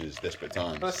desperate measures, desperate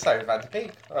times. But so Van der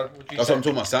Beek. That's what I'm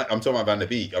talking about. I'm talking about Van der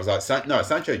Beek. I was like,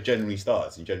 Sancho generally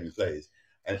starts and generally plays.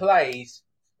 And plays.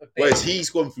 Whereas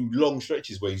he's gone through long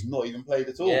stretches where he's not even played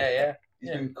at all. Yeah. He's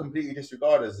been completely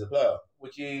disregarded as a player.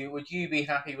 Would you be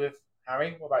happy with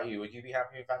Harry? What about you? Would you be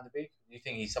happy with Van der Beek? Do you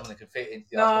think he's someone that could fit into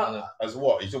the Arsenal? As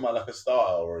what? Are you talking about like a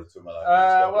starter or are you talking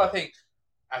about well, I think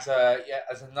as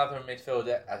another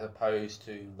midfielder as opposed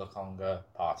to Lokonga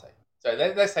Partey. So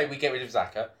let's say we get rid of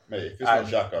Xhaka. Mate, if it's not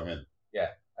Xhaka, I'm in. Yeah,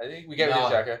 I think we get rid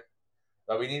of Xhaka.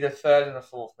 But we need a third and a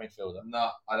fourth midfielder.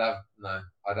 I'd have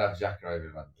Xhaka over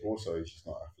Van der Beek. Also, he's just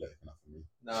not athletic enough for me.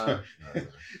 No.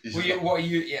 What are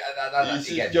you? Yeah, do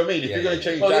you know what I mean? If you're going to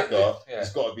change Xhaka,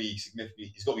 it's got to be significant.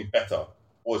 He's got to be better,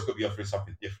 or he's got to be offering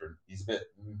something different. He's a bit.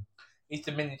 He's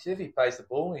diminutive. He plays the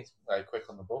ball. He's very quick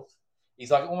on the ball.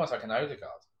 He's almost like an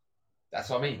Odegaard. That's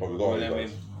what I mean.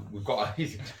 We've got.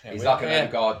 He's like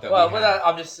an Odegaard.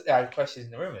 I'm just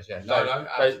questioning the rumours. Yeah. No.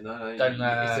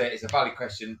 It's a valid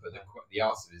question, but the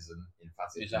answer is an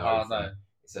emphatic. It's a hard no.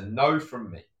 It's a no from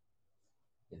me.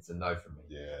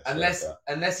 Yeah.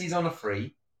 Unless he's on a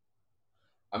free.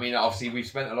 I mean, obviously we've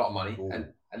spent a lot of money,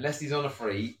 and unless he's on a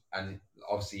free, and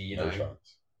obviously no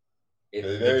chance. I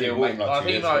think he might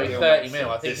be 30 mil.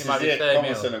 I think he might be 30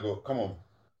 mil. Senegal, come on.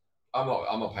 I'm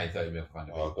not paying 30 mil for Van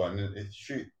der Beek. Oh, go on,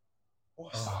 shoot.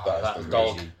 That was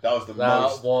gold. That was the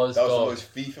most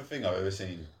FIFA thing I've ever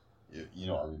seen. You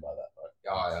know what I mean by that, right?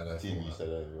 Oh, I know. Team you said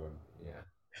everyone. Yeah.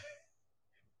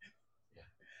 I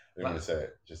didn't want to say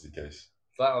it, just in case.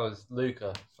 That was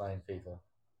Luca playing FIFA.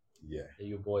 Yeah.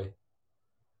 Your boy.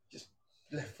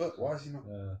 left foot. Why is he not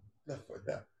left foot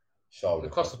there?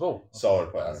 Across the ball. Saul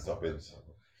put on the top ends.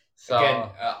 So, Again,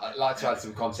 I'd like to add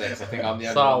some context. I think I'm the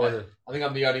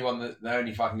only one the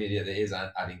only fucking idiot that is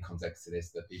adding context to this.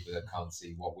 The people that can't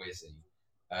see what we're seeing.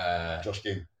 Josh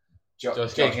King.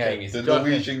 Josh King is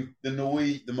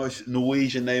the most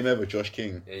Norwegian name ever. Josh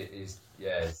King. It is.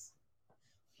 Yeah.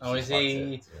 Is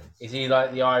he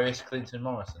like the Irish Clinton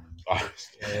Morrison? Irish.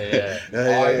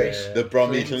 Irish. The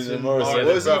Brummy Clinton Morrison.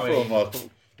 Where was he from?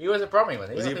 He was a Brummie,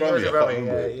 wasn't he? Was he Brummie? I can't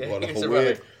remember. He was a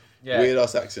Brummie. Weird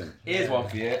ass accent. Here's one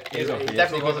for you. He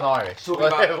definitely wasn't Irish.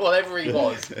 Whatever he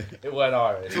was, it weren't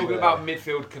Irish. Talking about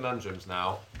midfield conundrums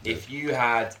now. If you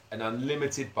had an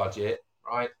unlimited budget,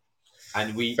 right,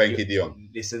 and Frankie de Jong.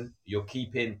 Listen, you're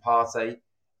keeping Partey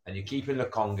and you're keeping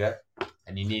Lokonga,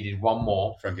 and you needed one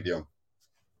more. Frankie de Jong.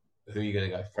 Who are you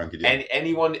going to go for? Frankie de Jong.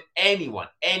 Anyone.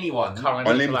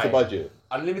 Unlimited budget.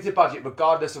 Unlimited budget,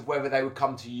 regardless of whether they would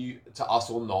come to us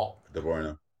or not. De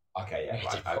Bruyne. Okay, yeah,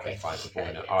 right. Okay, fine. De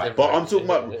Bruyne. All right. But I'm talking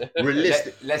about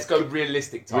realistic. Let's go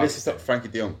realistic time. Realistic stuff. Frankie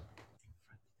de Jong.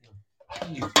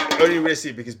 Only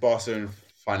realistic because Barcelona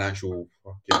financial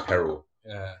fucking peril.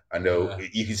 Yeah. And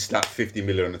you can slap 50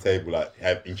 million on the table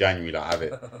in January, have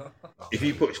it. If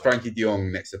you put Frankie de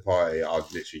Jong next to Partey,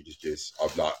 I'd literally just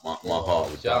I'd like my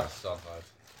heart would die.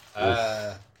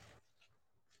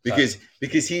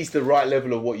 Because he's the right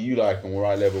level of what you like and the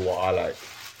right level of what I like.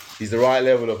 He's the right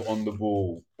level of on the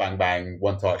ball, bang bang,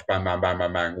 one touch, bang bang bang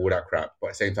bang bang, all that crap. But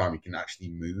at the same time, he can actually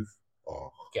move.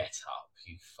 Oh, get up,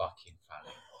 you fucking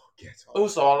fanny. Get up.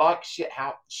 Also, I like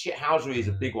shithousery is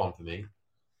a big one for me.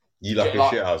 You like a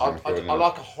shithousery? I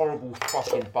like a horrible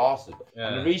fucking bastard. Yeah.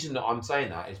 And the reason that I'm saying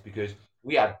that is because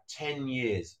we had 10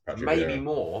 years, maybe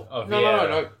more.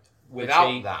 No.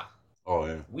 Without that. Oh,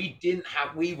 yeah. We didn't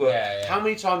have... We were... Yeah. How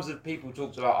many times have people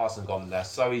talked about us and gone, they're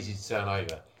so easy to turn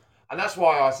over? And that's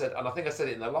why I said, and I think I said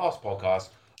it in the last podcast,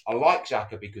 I like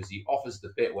Xhaka because he offers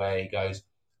the bit where he goes,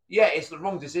 yeah, it's the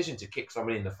wrong decision to kick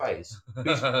someone in the face.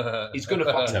 He's going to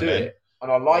fucking do it.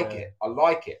 And I like it.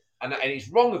 And it's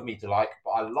wrong of me to like,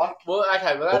 but I like it. Well,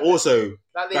 okay. Well, but also,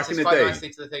 that leads us quite nicely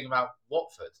to the thing about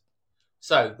Watford.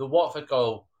 So, the Watford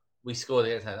goal we scored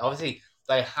against them. Obviously,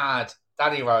 they had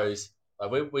Danny Rose.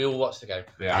 Like, we all watched the game.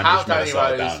 Yeah, how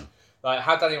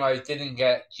Danny Rose didn't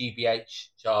get GBH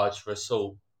charged for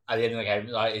assault at the end of the game.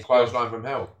 Like, it's close line from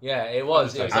hell. Yeah, it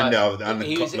was.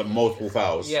 And multiple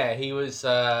fouls. Yeah, he was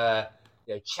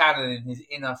channeling his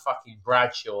inner fucking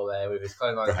Bradshaw there with his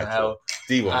close line from hell.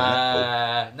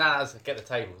 D1. Let's get the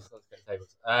tables.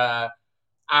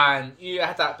 And you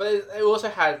had that, but they also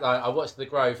had, like, I watched the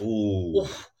Grove.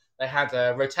 Oof, they had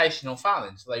rotational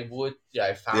fouling, so they would,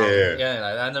 foul.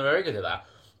 Yeah, and they're very good at that.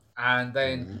 And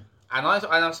then, and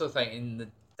I also think in the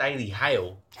Daily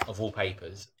Hail of all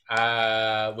papers,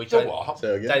 which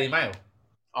Daily Mail.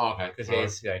 Oh, okay, because it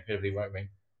is incredibly right wing.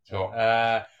 Sure.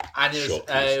 And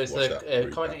it was the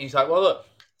comment. He's like, well, look,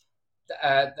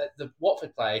 the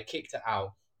Watford player kicked it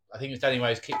out. I think it was Danny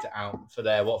Rose kicked it out for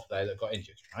their Watford player that got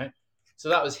injured, right? So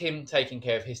that was him taking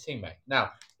care of his teammate.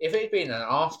 Now, if it had been an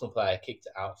Arsenal player kicked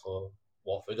it out for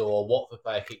Watford or a Watford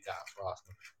player kicked it out for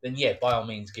Arsenal, then yeah, by all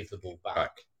means, give the ball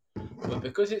back. But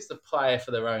because it's the player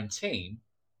for their own team,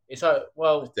 it's like,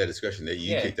 well, it's their discretion.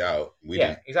 You kicked out. We yeah,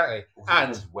 didn't. Exactly.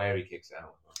 And where he kicks it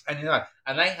out.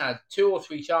 And they had 2 or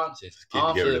 3 chances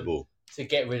to get rid of the ball, to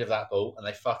get rid of that ball, and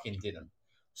they fucking didn't.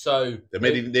 So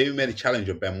they even made a challenge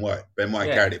on Ben White. Ben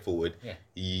White carried it forward. Yeah.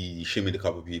 He shimmied a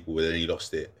couple of people, but then he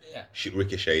lost it. Yeah.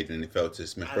 Ricocheted, and it fell to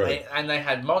Smith Rowe. And they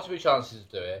had multiple chances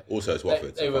to do it. Also, it's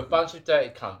Watford. They were a bunch of dirty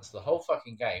cunts the whole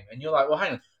fucking game, and you're like, well,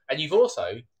 hang on. And you've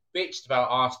also bitched about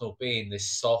Arsenal being this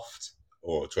soft,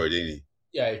 or Troy Deeney,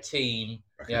 team.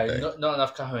 Not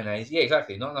enough cojones. Yeah,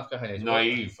 exactly. Not enough cojones.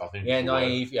 Naive, I think. Yeah,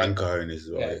 naive. And cojones as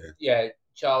well. Yeah,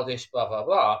 childish, blah blah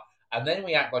blah. And then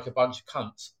we act like a bunch of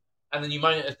cunts. And then you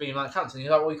moan at us being like cunts, and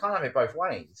you're like, well, you can't have it both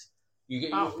ways.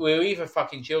 We're either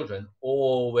fucking children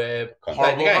or we're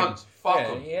horrible cunts. Fuck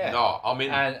them. Yeah. No, I mean,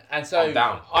 and so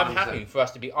I'm happy for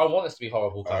us to be. I want us to be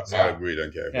horrible cunts. I agree.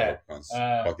 Don't care about cunts.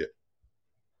 Fuck it.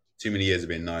 Too many years have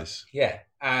been nice. Yeah,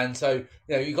 and so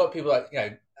you got people like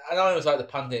and I always like the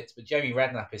pundits, but Jamie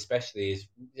Redknapp especially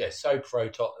is so pro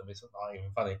Tottenham. It's not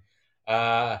even funny.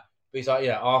 But he's like,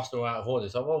 Arsenal are out of order.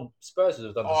 So well, Spurs would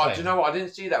have done the same. Do you know what? I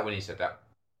didn't see that when he said that.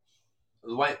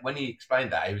 When he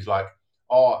explained that, he was like,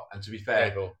 and to be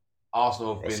fair,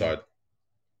 Arsenal have been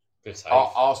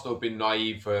Arsenal have been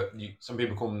naive for some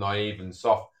people call them naive and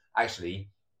soft. Actually,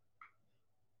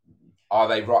 are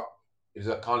they right? It was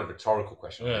a kind of rhetorical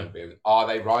question. Yeah. Are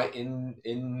they right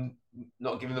in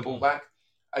not giving the ball back?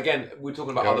 Again, we're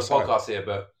talking about other podcasts here,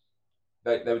 but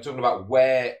they were talking about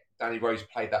where Danny Rose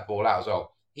played that ball out as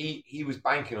well. He was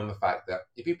banking on the fact that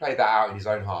if he played that out in his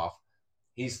own half,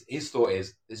 his thought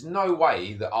is there's no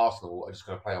way that Arsenal are just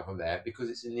going to play on from there because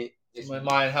it's in the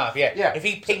my own half. Yeah. If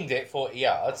he pinged it 40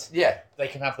 yards, they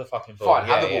can have the fucking ball. Fine,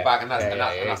 have the ball back, and that's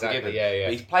exactly. a given. Yeah.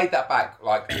 But he's played that back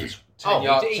like 10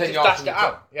 yards. He 10 just dashed it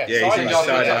out. Yeah, he's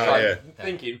side out.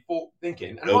 Thinking.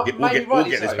 And we'll get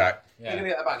this back. You're going to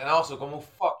get that back, and Arsenal gone, well,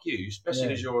 fuck you,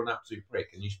 especially as you're an absolute prick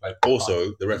and you play.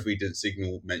 Also, the referee didn't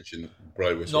mention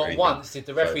blow whistle. Not once did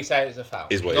the referee say it was a foul.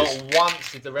 Not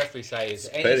once did the referee say it's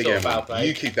any sort of foul play.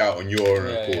 You kicked out on your own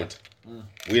accord.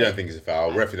 We don't think it's a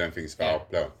foul. Referee don't think it's a foul.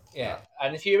 No. Yeah,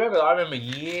 and if you remember, I remember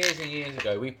years and years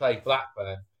ago, we played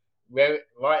Blackburn right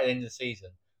at the end of the season,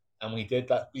 and we did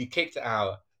that. We kicked it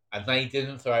out, and they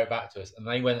didn't throw it back to us, and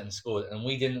they went and scored, and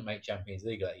we didn't make Champions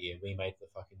League that year. We made the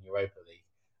fucking Europa League.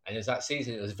 And it was that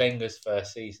season, it was Wenger's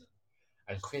first season.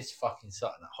 And Chris fucking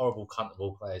Sutton, that horrible cunt of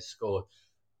all players, scored.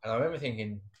 And I remember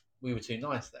thinking, we were too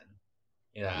nice then.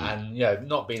 And,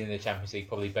 not being in the Champions League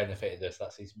probably benefited us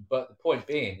that season. But the point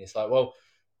being, it's like, well,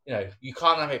 you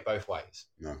can't have it both ways.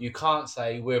 No. You can't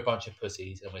say we're a bunch of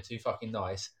pussies and we're too fucking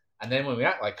nice. And then when we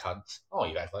act like cunts,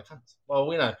 you act like cunts.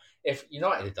 Well, if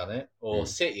United had done it or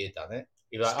City had done it,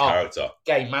 you'd be like, character.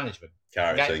 Game management.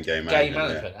 Character and game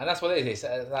management. And that's what it is.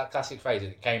 It's that classic phrase,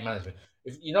 game management.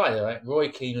 If United, right, Roy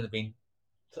Keane would have been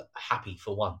happy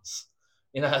for once.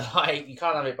 You can't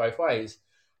have it both ways.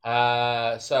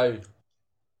 I was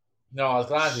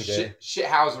glad we did.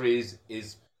 Shithousery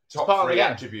is top 3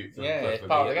 attribute for it's me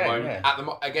part of the at game. the moment.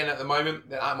 At the moment,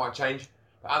 that might change.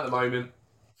 But at the moment,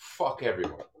 fuck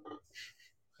everyone.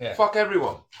 Yeah. Fuck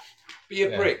everyone. Be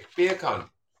a prick. Be a cunt.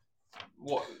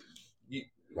 What?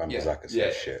 Wan-Bissaka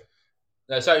says shit.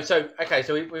 No, so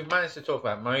we've managed to talk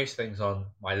about most things on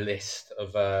my list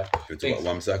of Should we talk about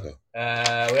Wan-Bissaka?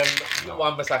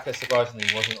 Wan-Bissaka surprisingly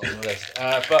wasn't on the list.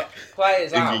 But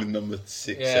players out. England number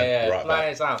 6. Right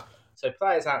players back. Out. So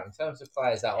players out. In terms of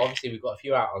players out, obviously we've got a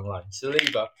few out on loan.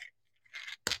 Saliba.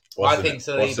 Saliba's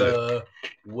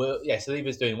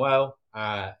doing well.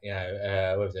 What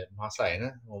was it? Marseille, isn't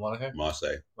it? Or Monaco?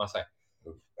 Marseille.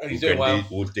 And he's doing well.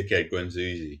 All dickhead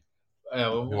Guendouzi.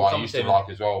 Who I used to like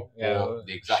as well. For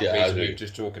the exact reason we were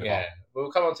just talking about. Yeah, we'll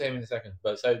come on to him in a second.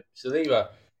 But so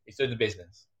Saliba is doing the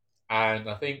business, and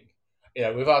I think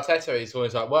with Arteta, it's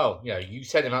always like, well, you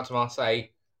sent him out to Marseille.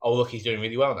 Oh, look, he's doing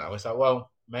really well now. It's like,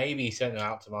 well, maybe he sent him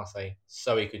out to Marseille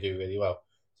so he could do really well,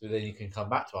 so then he can come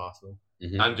back to Arsenal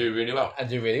and do really well.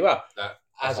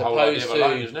 As opposed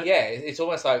to isn't it? It's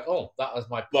almost like, that was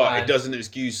my plan. But it doesn't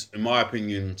excuse, in my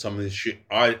opinion, some of this shit.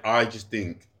 I just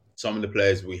think some of the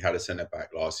players we had a centre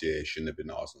back last year shouldn't have been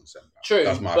Arsenal centre back. True,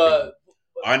 that's my opinion.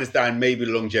 I understand maybe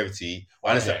the longevity.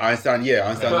 I understand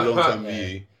the long term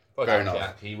view. Fair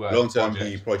enough. Long term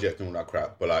view, project, and all that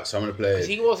crap. But like some of the players,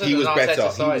 he was better. He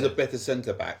was a better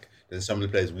centre back than some of the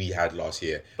players we had last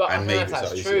year. But I don't know if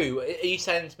that's true. Are you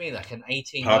saying to me like an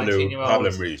 18, 19-year-old? Pablo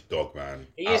Mari's dog, man.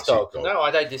 He is dog. No, I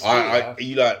don't disagree. I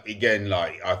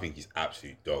think he's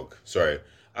absolute dog. Sorry,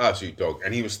 absolute dog.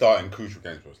 And he was starting crucial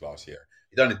games for us last year.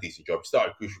 He done a decent job.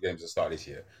 Started crucial games at the start of this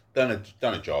year. Done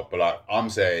a job. But like I'm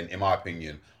saying, in my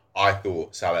opinion, I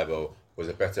thought Saliba was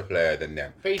a better player than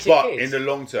them. But in the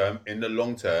long term, him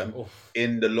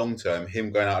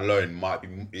going out alone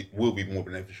will be more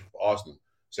beneficial for Arsenal.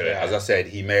 So as I said,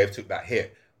 he may have took that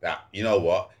hit. That he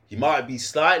might be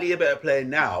slightly a better player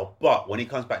now, but when he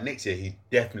comes back next year, he'd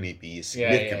definitely be a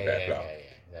significant better player.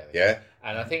 Yeah.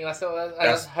 And I think that's fair enough.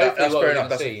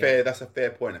 That's a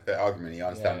fair point, a fair argument. He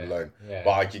understands the loan. Yeah.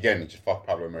 But again, just fuck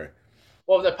Pablo Mari.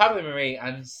 Well, the Pablo Mari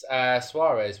and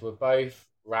Suarez were both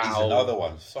He's another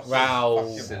one.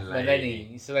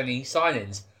 Seleni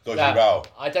signings. Dodgy Raul.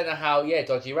 I don't know how. Yeah,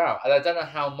 dodgy Raul, and I don't know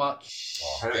how much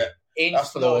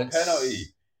influence. That's not a penalty.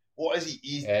 What is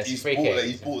he?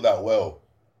 He's bought that well.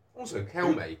 Also,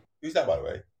 Kelme. Who's that, by the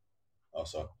way? Oh,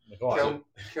 sorry.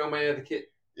 Kelme, the kid.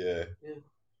 Yeah.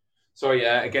 Sorry,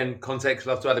 again, context.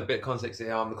 I'll have to add a bit of context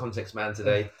here. I'm the context man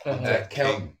today.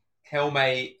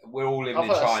 Kelme, we're all living in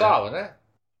China. Star, isn't it?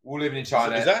 We're all living in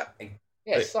China. Is that?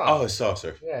 Yeah, it's Star. Oh, it's Star,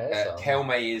 sorry. Yeah,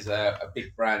 Kelme is a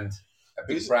big brand.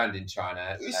 Brand in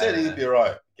China. Who said he'd be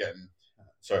alright getting?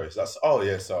 Sorry, so that's. Oh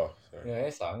yeah, Star. Sorry. Yeah,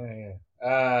 it's Star. Yeah.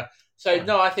 I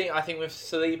think with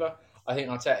Saliba, I think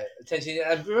Arteta attention.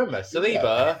 And remember,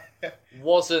 Saliba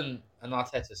wasn't an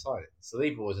Arteta signing.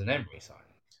 Saliba was an Emery signing.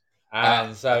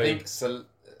 And so I think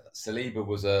Saliba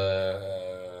was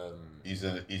a. He's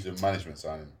a management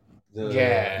signing.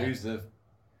 Who's the?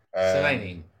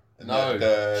 Seleni. No,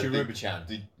 Chirubachan.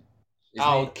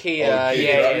 Kia,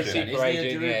 Jurabchin. super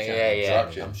agent,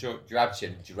 yeah. I'm sure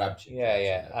Jurabchin.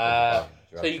 Yeah.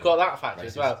 So you got that factor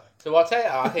as well. So I'll tell you,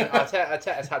 I think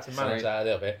Arteta's had to manage that a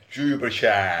little bit.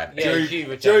 Jurabchin.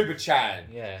 Yeah, Jurabchin.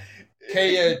 Yeah.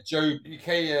 Kia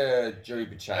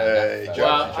Jurabchin.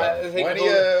 Well, I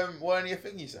think when you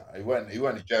think he's he wasn't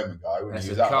a German guy when he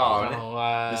was Mr. out. Khan,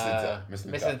 Mr.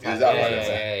 Mislintat. He was out.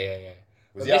 Yeah.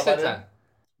 Was he out by then?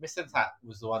 Mislintat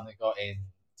was the one that got in.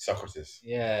 Socrates.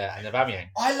 Yeah, and Aubameyang.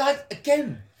 I like,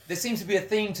 again, there seems to be a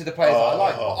theme to the players that I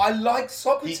like. But I like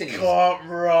Socrates. He can't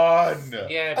run.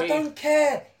 Yeah, but I don't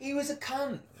care. He was a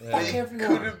cunt. Fuck He everyone.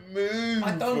 couldn't move.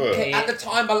 I don't care. At the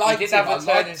time, I liked he him. did have a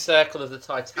turning circle of the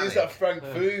Titanic. He was like Frank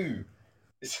Fu.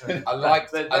 I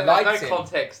liked There's him. no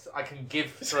context I can give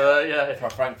for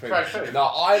Frank Fu. Frank Fu. No,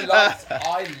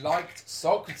 I liked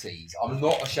Socrates. I'm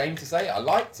not ashamed to say it. I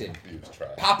liked him. He was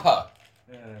trash. Papa.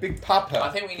 Yeah. Big Papa. I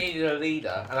think we needed a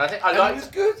leader, and I think And he was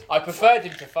good. I preferred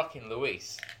him to fucking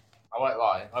Luis. I won't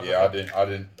lie. I didn't.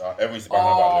 Everyone's banging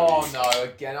about Luis. No,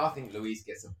 again, I think Luis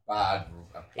gets a bad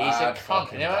He's a cunt.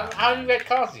 fucking You know, bad how many red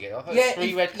cards did he get? I thought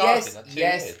 3 red cards in that 2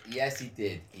 years. Yes, he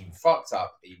did. He fucked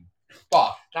up.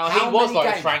 But Now how he was many like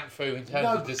games- Frank Fu in terms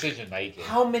of decision making.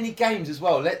 How many games as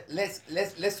well? Let's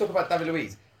talk about David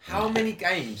Luiz. How many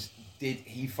games did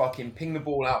he fucking ping the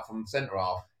ball out from centre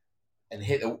half and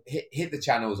hit the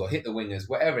channels or hit the wingers,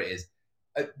 whatever it is?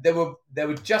 There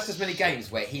were just as many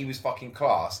games where he was fucking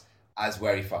class as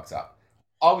where he fucked up.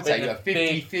 I would say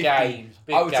 50-50.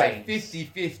 I would say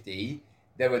 50-50.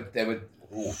 There were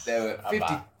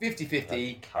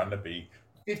 50-50. Kind of be.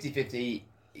 50-50.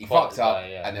 He Quality, fucked up,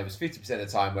 yeah. and there was 50% of the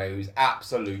time where he was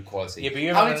absolute quality. Yeah, but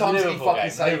you how many remember times the did he Liverpool fucking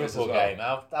game? save us as Liverpool well? game.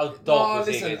 How dog No, was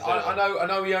he listen, against I Liverpool?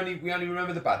 know. We only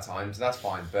remember the bad times. That's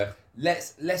fine, but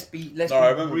let's be No, I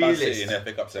remember Man realist. City in the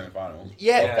FA Cup semi-final.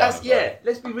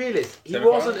 Let's be realist. He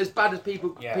Semi-final? wasn't as bad as people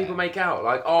make out.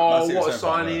 Like, Man City what a semi-final,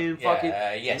 signing! Yeah,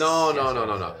 Fucking yes,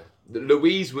 no.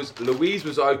 Louise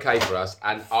was okay for us,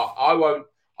 and I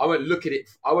won't look at it.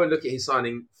 I won't look at his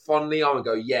signing fondly. I won't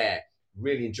go, yeah,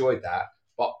 really enjoyed that.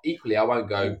 But equally, I won't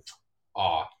go,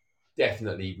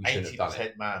 definitely we shouldn't have done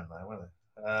it. 80% man, though, wasn't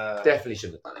it? Definitely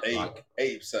shouldn't have done it. Like,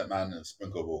 80% man and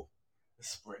sprinkle ball.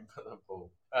 Sprinkle the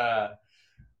ball.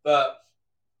 But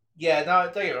yeah, no,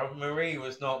 don't get me wrong. Marie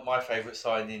was not my favourite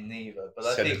signing neither. But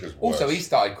I Cedric think was also, worse.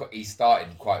 he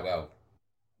started quite well.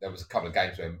 There was a couple of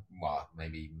games where, well,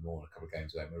 maybe even more than a couple of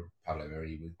games where Pablo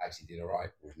Marie actually did all right.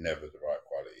 Was never the right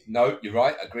quality. No, you're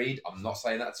right. Agreed. I'm not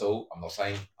saying that at all. I'm not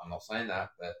saying that.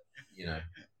 But you know,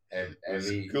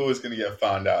 every Always going to get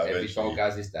found out every eventually. goal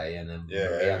has his day, and then we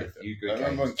had a few I good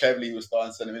remember when games. Cleverley was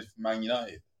starting centre mid for Man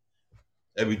United.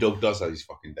 Every dog does have his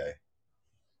fucking day.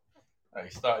 he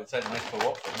started sending this for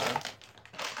Watford, man.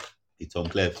 Hey, Tom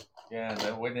Clev. Yeah, and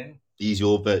they're winning. He's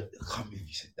your bet. I can't believe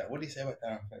you said that. What did he say about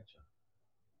Darren Fletcher?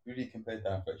 Who did he compare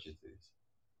Darren Fletcher to?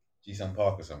 Jason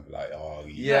Park or something like? Oh,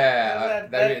 Yeah,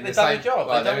 they've in the done a same job.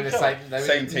 well, They've they're in the done a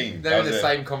same Same team. They're in That the was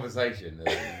same conversation.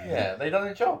 Yeah, they done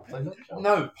a job. They done a job.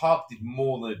 No, Park did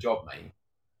more than a job, mate.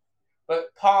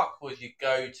 But Park was your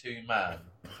go-to man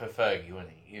for Fergie,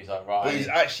 wasn't he? He was like, right. But he's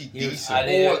actually He was decent.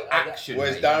 all action.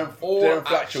 Whereas mate. Darren All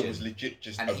Fletcher action. was legit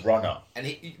just And a he- runner. And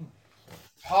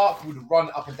Park would run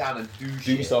up and down and do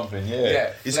shit. something,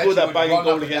 Yeah, He Fletcher scored that would banging run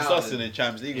goal up and against down us in the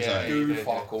Champions League or Yeah, something. Do Yeah.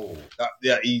 fuck all.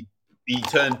 He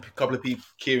turned a couple of people,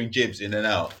 Kieran Gibbs, in and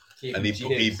out. And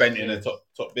he bent in the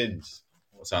top bins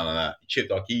or something like that. He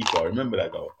chipped our keeper. Remember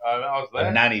that goal? I was there.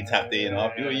 And Nani tapped it in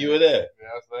half. Yeah. You were there. Yeah,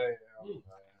 I was there. Yeah, I was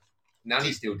there.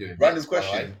 Nanny's still doing Random bits, by the way.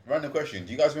 question. Random question.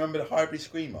 Do you guys remember the hybrid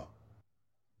screamer?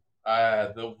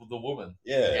 The woman.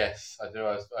 Yeah. Yes, I do.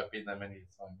 I've been there many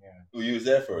times. Yeah. Who you was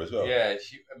there for as well? Yeah.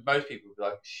 Most people would be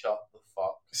like, "Shut the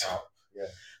fuck up." Yeah.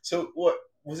 So what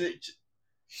was it?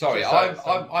 Sorry, Just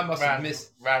I must have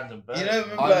missed. random bird. You know,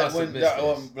 remember I like must have when missed that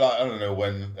this. one, like I don't know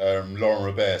when Lauren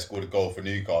Robert scored a goal for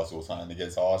Newcastle or something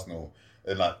against Arsenal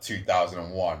in like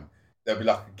 2001. There'd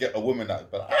be a woman that'd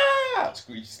be like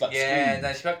just like yeah, scream. and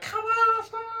then she'd be like, "Come on,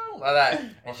 Arsenal!" like that.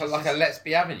 And Like she's a just- Let's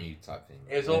Be Avenue type thing.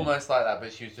 It was almost like that,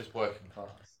 but she was just working class.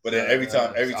 But then every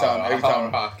time okay.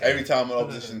 every time an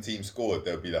opposition team scored,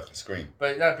 there'd be like a scream.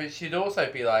 But no, but she'd also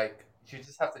be like, she'd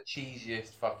just have the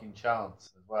cheesiest fucking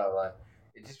chance as well. Like,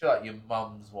 it'd just be like your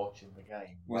mum's watching the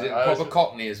game. Was Like, it I proper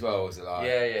Cockney as well? Was it like?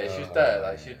 Yeah, she was dirt.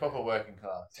 Like, she was proper working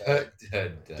class. Dirt.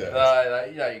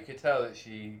 Like, you could tell that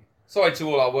she. Sorry to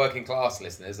all our working class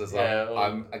listeners. As Yeah,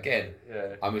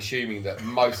 I'm assuming that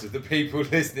most of the people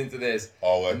listening to this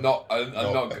are not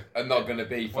going to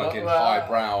be fucking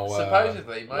highbrow.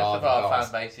 Supposedly, most of our class.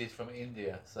 fan base is from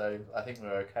India, so I think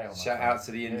we're okay on that. Shout out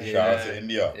to the India. Shout out to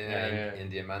India.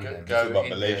 India man. Go- them. We go- talked about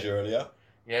India. Malaysia earlier.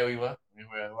 Yeah, we were.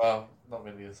 Well, not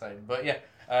really the same, but yeah.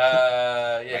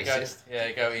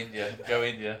 Go India. Go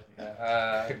India.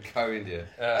 Go India.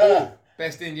 Uh,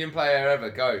 Best Indian player ever.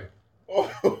 Go.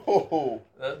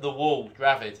 the Wall,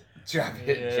 Dravid. Dravid.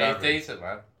 Yeah, he's decent,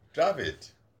 man. Dravid.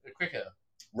 The cricketer.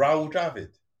 Rahul Dravid.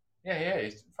 Yeah,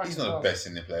 He's not the best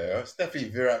Indian player. It's definitely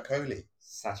Virat Kohli.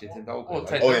 Sachin Tendulkar. Oh,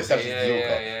 Sachin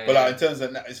Tendulkar. Yeah, but like in terms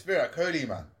of it's Virat Kohli,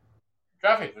 man.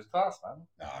 Dravid was class, man.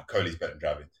 Nah, Kohli's better than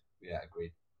Dravid. Yeah,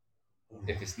 agreed.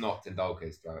 If it's not Tendulkar,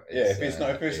 it's Dravid. If it's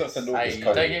not Tendulkar, Hey, it's you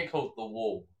Kohli. don't get called the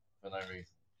Wall for no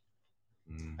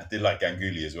reason. I did like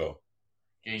Ganguly as well.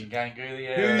 Ganguly.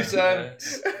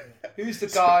 Who's the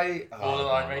guy?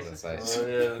 Borderline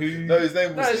racist. No, his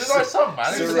name was. No, it's a nice song,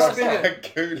 man. Who's Suraj the spinner?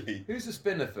 Ganguly. Who's the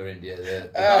spinner for India?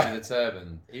 The guy with the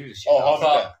turban. He was a shit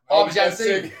Harbhajan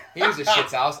Singh. He was a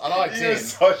shit house. I liked He him.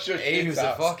 was such a He was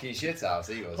shithouse. a fucking shit house.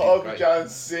 He was. Harbhajan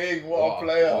Singh, what a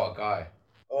player! What a guy.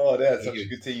 Oh, they had such a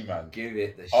good team, man. Give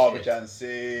it the shit. Harbhajan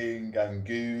Singh,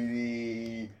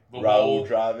 Ganguly, The Rahul Wall.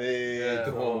 Dravid,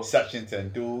 The Wall. Sachin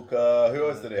Tendulkar. Who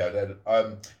else did they have? They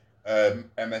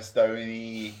had, MS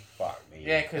Dhoni. Fuck me.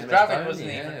 Yeah, because MS Dravid Dhoni, wasn't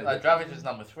yeah, even. yeah. Dravid was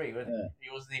number 3, wasn't Yeah. he?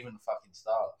 He wasn't even the fucking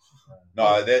star. No.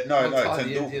 Outside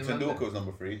the Indian Tendulkar was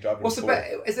number 3. Dravid What's was the 4.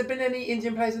 bet? Has there been any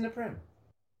Indian players in the Prem?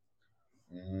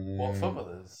 What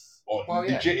footballers? Or Well,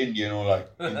 yeah. legit Indian or like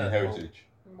Indian heritage?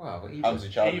 Wow, Hamza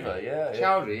Chowdhury. Eva, yeah.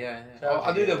 Chowdhury, yeah. Chowdhury,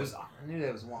 I knew yeah. there was. I knew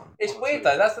there was one. It's weird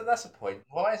though. That's the point.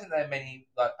 Why isn't there many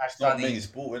like It's not Pakistani, main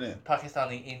sport, innit?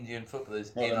 Pakistani Indian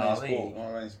footballers Not in the our main league? sport. Not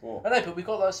the main sport. I know, but we've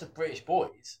got lots of British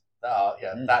boys that are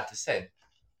that descent.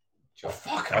 Sure.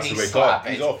 Fuck That's me, a red slap card.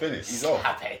 it. He's off, innit? He's off.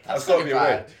 Slap it. That's got gotta be a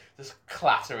red. Just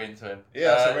clatter into him. Yeah,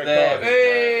 that's a red there card. we go.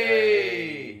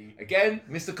 Hey! Again,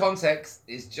 Mr. Context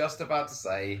is just about to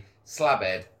say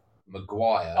Slabhead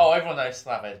Maguire. Oh, everyone knows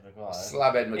Slabhead Maguire.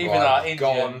 Slabhead Maguire. Even our Indian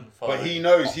gone. followers. But he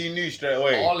knows. He knew straight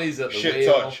away. Ollie's at the Shit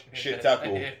wheel. touch. Shit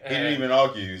tackle. He didn't even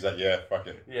argue. He was like, yeah, fuck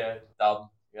it. Yeah, dumb.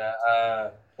 Yeah.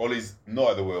 Ollie's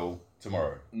not at the wheel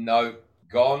tomorrow. No,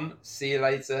 gone. See you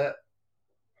later.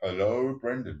 Hello,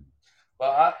 Brendan.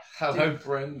 But Hello,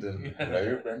 Brendan.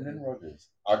 Hello, Brendan Rodgers.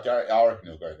 I reckon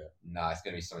he'll go there. Nah, it's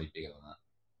going to be somebody bigger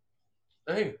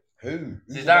than that. who? Who?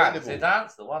 Who's Zidane. available?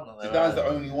 Zidane's the one that they're Zidane's the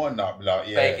only one that, like,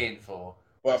 yeah. begging for.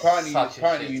 But apparently Such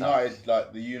a shit United,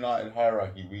 like the United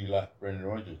hierarchy, really like Brendan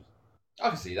Rodgers. I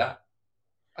can see that.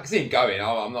 I can see him going.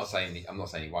 I'm not saying he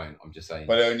won't. I'm just saying.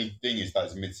 But the only thing is that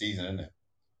it's mid-season, isn't it?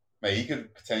 Mate, he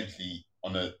could potentially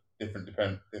on a different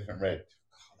red.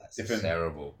 That's different-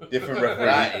 terrible. Different referee.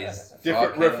 That is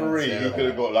Different fucking referee. He terrible. could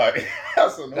have got like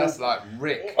That's like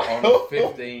Rick on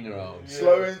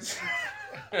 15-year-olds.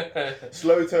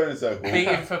 slow turn circle. Beat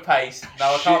him for pace.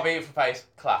 No, I can't beat him for pace.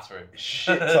 Clatter him.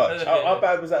 Shit touch. How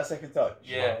bad was that second touch?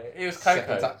 Yeah, it was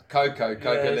Coco.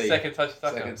 Coco Lee. Second touch.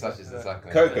 Second touch is the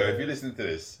second. Coco, if you listen to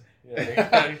this,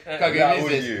 Yeah. Coco, that who's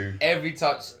was this? you.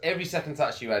 Every second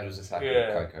touch you had was a tackle.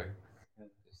 Yeah. Coco.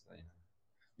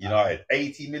 United,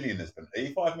 80 million has been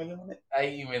 85 million on it.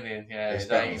 80 million. Yeah, It's it's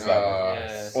done, 80 it's million. done.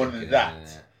 Yeah. On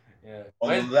that. Yeah.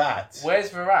 On that. Where's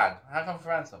Varane? How come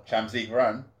Varane's not? Champions League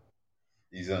run.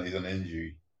 He's on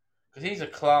injury. Because he's a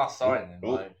class signing.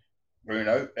 Oh. Like.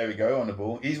 Bruno, there we go on the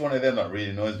ball. He's one of them that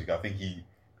really annoys me. I think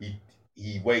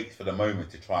he waits for the moment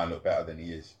to try and look better than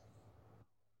he is.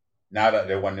 Now that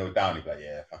they're 1-0 down, he's like,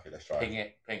 yeah, fuck it, let's try. Ping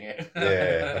it.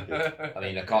 Yeah, I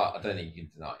mean, I don't think you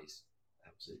can deny he's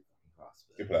absolutely class.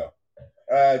 Good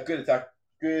player. Good attack.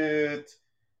 Good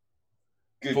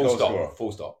Full goal stop. scorer.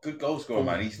 Full stop. Good goal scorer,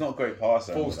 man. He's not a great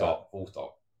passer. Full stop. Full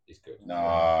stop. He's good.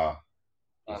 Nah.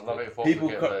 I love it.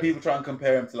 People try and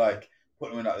compare him to like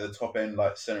put him in at the top end,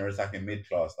 like centre attacking mid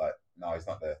class. Like, no, he's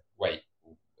not there. Wait,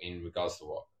 in regards to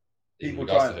what? In People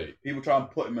regards to who? try and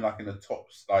put him in like in the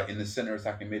tops, like in the centre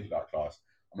attacking mid class.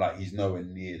 I'm like, he's nowhere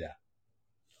near that.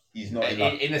 He's not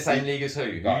In the same league as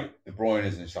who? like the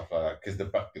Broiners and stuff like that because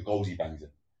the goals he bangs in.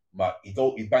 Like he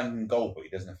bangs in goal, but he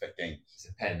doesn't affect games. It's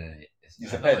a pen, isn't it?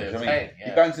 It's a Not pen. a I mean, pen, he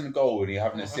yeah. bangs in the goal and he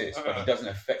have an assist, but he doesn't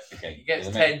affect the game. He gets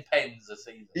You know what I mean? 10 pens a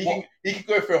season. He could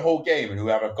go for a whole game and he'll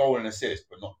have a goal and assist,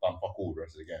 but not done fuck all the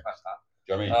rest of the game. That's that.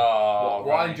 Do you know what I mean? Oh,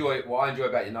 What I right. enjoy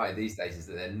about United these days is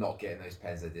that they're not getting those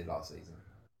pens they did last season.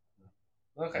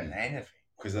 Look at anything.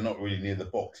 Because they're not really near the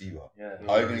box either. Yeah.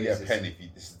 How are you going to get a pen if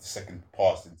this is the second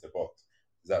pass into the box?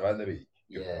 Is that right, Levy?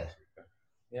 Yeah.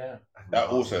 Yeah. That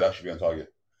should be on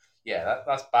target. Yeah,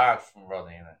 that's bad from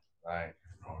Ronnie, isn't it? Like,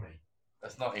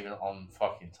 that's not even on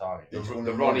fucking target. Yeah.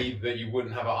 The Ronnie that you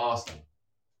wouldn't have at Arsenal.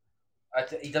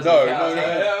 He doesn't No, look out of team.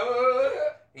 no.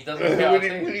 He doesn't look out of we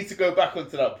team. need to go back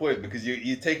onto that point because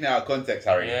you're taking it out of context,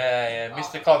 Harry. Yeah.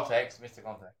 Mr. Context.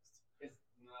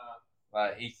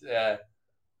 Like, he's,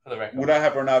 for the record. Would I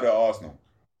have Ronaldo at Arsenal?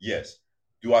 Yes.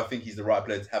 Do I think he's the right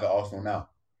player to have at Arsenal now?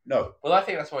 No. Well, I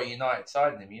think that's why United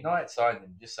signed him. United signed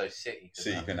him just so City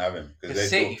can have him. Because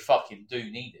City fucking do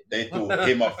need him. They thought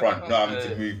him up front, not having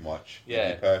to move much. Yeah.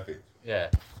 He'd be perfect. Yeah.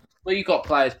 Well, you got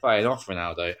players playing off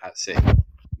Ronaldo at City.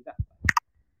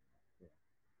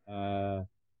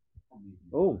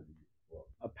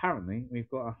 Apparently we've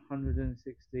got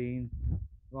 116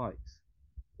 likes.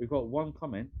 We've got one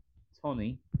comment.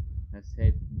 Tony has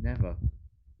said never.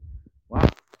 Wow.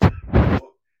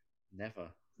 Never.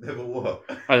 Never what?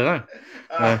 I don't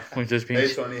know. We've just been...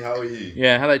 Hey Tony, how are you?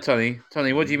 Yeah, hello Tony.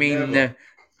 Tony, what do you mean?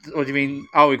 What do you mean?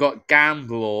 Oh, we got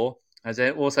Gambler has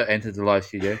also entered the live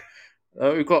studio.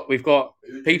 We've got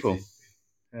people.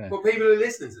 Yeah. Well, people are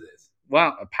listening to this.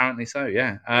 Well, apparently so.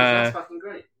 Yeah. That's fucking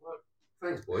great. Well,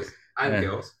 thanks, boys and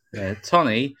girls. Yeah.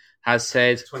 Tony has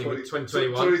said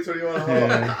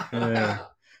 2021.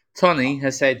 Tony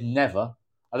has said never.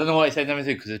 I don't know what he said never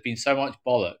to because there's been so much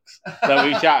bollocks that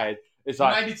we chatted. It's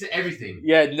like maybe to everything.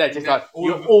 Yeah, just like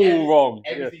you're all wrong.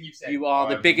 Everything you've said. You are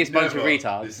the biggest bunch of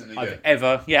retards I've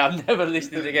ever. Yeah, I'm never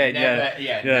listening again.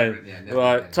 Never.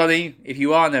 Right, Tony, if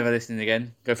you are never listening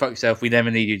again, go fuck yourself. We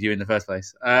never needed you in the first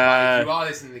place. If you are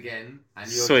listening again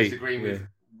and you're disagreeing with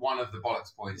one of the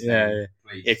bollocks points, then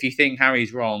please. If you think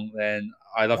Harry's wrong, then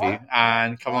I love you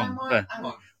and come on. Hang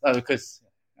on. No, because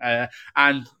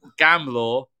and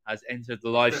Gambler has entered the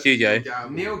live studio.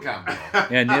 Neil Gamble.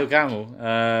 Yeah, Neil Gamble.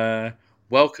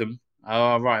 Welcome.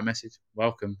 I'll write a message.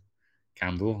 Welcome,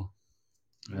 Gamble.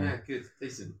 Yeah, good.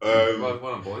 Decent. Well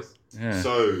done, boys. Yeah.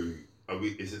 So,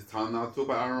 is it time now to talk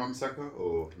about Aaron Wan-Bissaka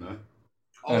or no?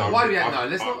 Why do we have no?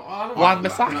 Let's not.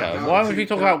 Wan-Bissaka? Why would we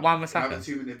talk about Wan-Bissaka? Have a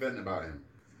 2-minute event about him.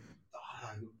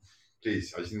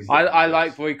 Please, I just need to I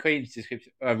like Roy Keane's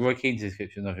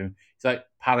description of him. It's like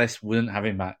Palace wouldn't have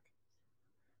him back.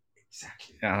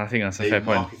 Exactly. Yeah, I think that's a fair point.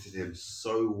 They marketed him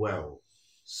so well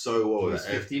that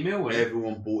 50 mil.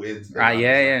 Everyone bought into the hype.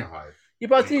 Yeah,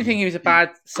 but I didn't think he was a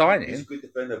bad signing. He's a good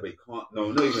defender, but he can't.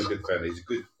 No, not even a good defender. He's a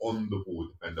good on the ball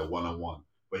defender, 1-on-1.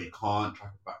 But he can't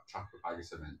track a bag of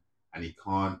cement, and he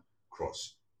can't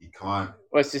cross. He can't.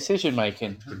 Well, it's decision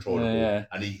making. Control the ball,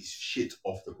 and he's shit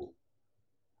off the ball.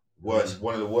 One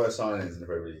of the worst signings in the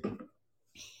Premier League.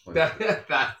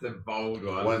 That's a bold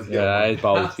one. That is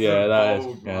bold.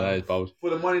 That is bold.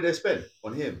 For the money they spent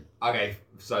on him. Okay,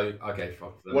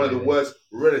 one of the worst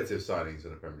relative signings in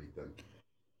the Premier League. Then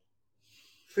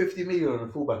 50 million on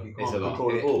a fullback. He can't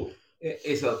control the ball.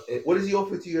 What does he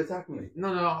offer to you attacking?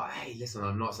 No. Hey, listen,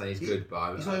 I'm not saying he's good,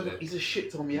 but he's a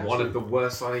shit Tommy Asu. One of the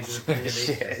worst signings in the Premier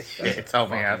League. Shit,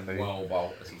 Tommy Asu. Well,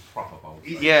 bold. He's proper bold.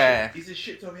 He's a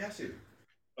shit Tommy Asu.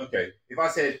 Okay, if I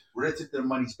said relative to the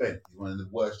money spent, he's one of the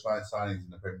worst signings in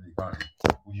the Premier League currently,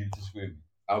 would you disagree with me?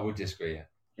 I would disagree, yeah.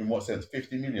 In what sense?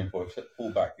 50 million for a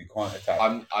fullback who can't attack.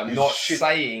 I'm not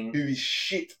saying... Who is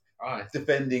shit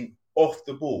defending off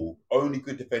the ball, only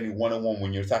good defending 1-on-1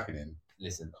 when you're attacking him.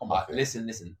 Listen. I'm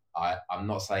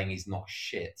not saying he's not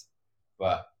shit,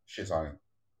 but... Shit signing.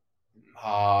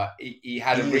 He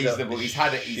had a reasonable... He's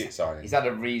had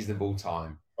a reasonable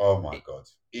time. Oh my God,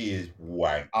 he is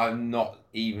wank. I'm not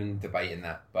even debating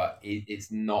that, but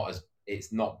it's not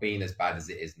been as bad as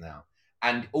it is now.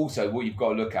 And also, what you've got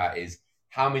to look at is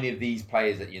how many of these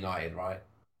players at United, right?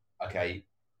 Okay,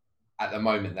 at the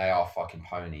moment they are fucking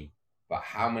pony, but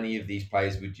how many of these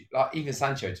players would you like? Even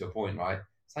Sancho to a point, right?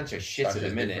 Sancho shit at the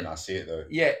minute. I see it though.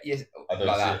 Yeah, yes, I don't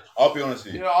like see that. It. I'll be honest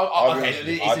with you.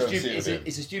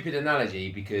 It's a stupid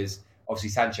analogy because obviously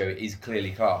Sancho is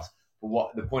clearly class. But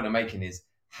what the point I'm making is,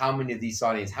 how many of these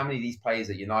signings, how many of these players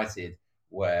at United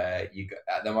where you go,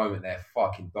 at the moment they're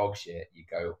fucking dog shit, you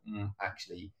go,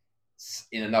 actually,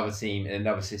 in another team, in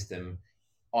another system,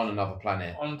 on another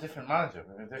planet. On a different manager.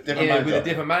 With a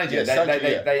different manager.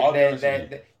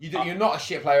 You're not a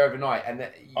shit player overnight.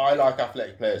 I like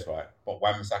athletic players, right? But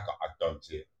Wan-Bissaka, I don't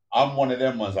see it. I'm one of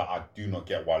them ones that I do not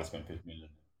get why they spent 50 million.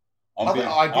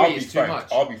 I agree, it's too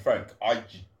much. I'll be frank. I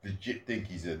legit think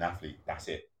he's an athlete. That's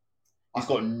it. He's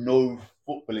got no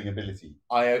footballing ability.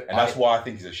 That's why I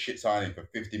think he's a shit signing for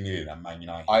 50 million at Man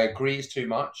United. I agree it's too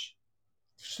much.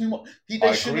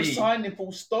 They should have signed him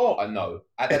full stop. I know.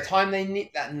 At the time they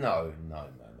need that. No.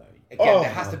 Again, there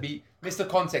has to be. Mr.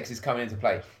 Context is coming into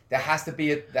play. There has to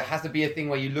be a thing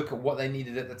where you look at what they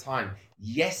needed at the time.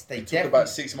 Yes, they took about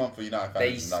 6 months for United fans.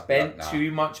 They spent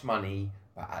too much money,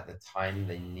 but at the time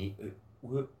they need.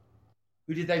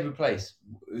 Who did they replace?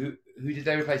 Who did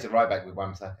they replace at right back with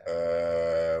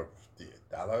Wan-Bissaka?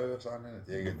 Dallo or something?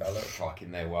 Diego Dallo.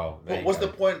 Fucking they well. But what's the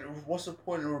point? What's the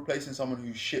point of replacing someone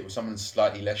who's shit with someone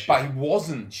slightly less shit? But he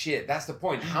wasn't shit. That's the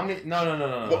point. How many?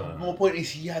 No. But my point is,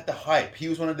 he had the hype. He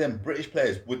was one of them British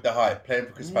players with the hype, playing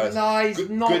for Crystal Palace. No, he's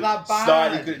not that bad.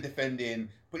 Slightly good at defending,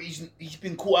 but he's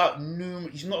been caught out.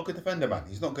 He's not a good defender, man.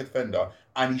 He's not a good defender,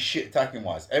 and he's shit attacking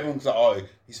wise. Everyone's like, oh,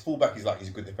 his fullback is like he's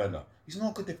a good defender. He's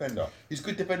not a good defender. He's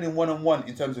good defending 1-on-1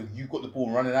 in terms of you got the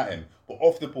ball running at him, but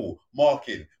off the ball,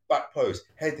 marking, back post,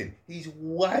 heading. He's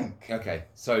wank. Okay,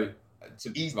 so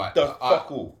he's right, the fuck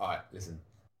all. All right, listen.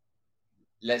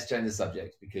 Let's change the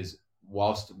subject because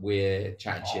whilst we're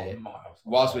chatting shit,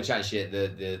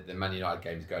 the Man United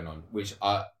game is going on. Which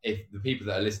if the people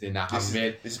that are listening now haven't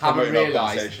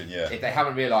realised, if they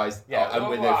haven't realised,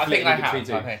 I think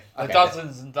they have.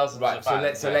 Dozens and dozens.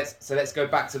 Right. So let's go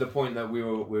back to the point that we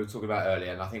were talking about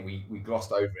earlier, and I think we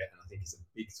glossed over it, and I think it's a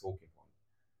big talking point.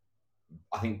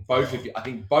 I think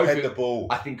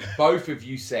both of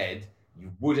you said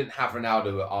you wouldn't have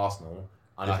Ronaldo at Arsenal.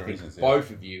 And I think both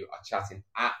of you are chatting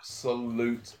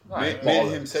absolute bollocks. Me and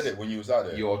him said it when you was out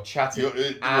there. You're chatting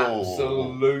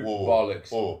absolute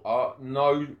bollocks.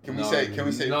 No. Can we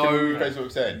rephrase what we're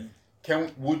saying?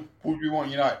 Would we want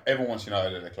United? Everyone wants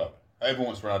United at the club. Everyone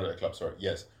wants Ronaldo at the club. Sorry,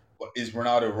 yes. But is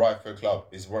Ronaldo right for a club?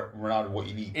 Is Ronaldo what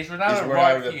you need? Is Ronaldo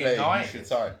right for United? You should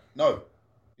sign. No,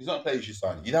 he's not a player you should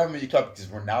sign. You'd have him at your club because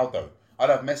Ronaldo. I'd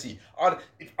have Messi. I'd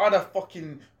have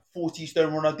fucking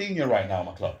 40-stone Ronaldinho right now in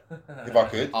my club, if I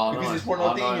could, because it's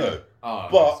Ronaldinho.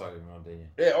 Ronaldinho.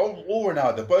 Yeah, or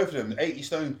Ronaldo, both of them, 80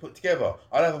 stone put together.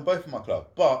 I'd have them both in my club,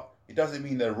 but it doesn't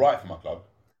mean they're right for my club.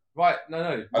 Right,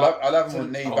 no. I'll have them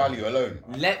on name value alone.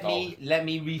 Let me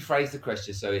rephrase the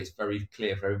question so it's very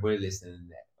clear for everybody listening.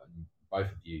 And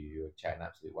both of you are chatting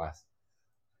absolute wass.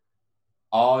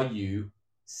 Are you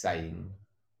saying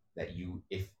that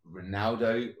if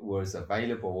Ronaldo was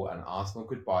available and Arsenal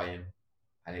could buy him,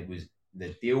 and the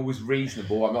deal was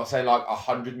reasonable, I'm not saying like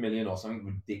 100 million or something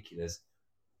ridiculous,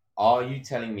 are you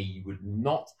telling me you would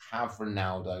not have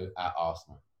Ronaldo at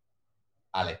Arsenal?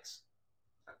 Alex?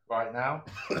 Right now?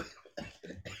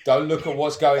 Don't look at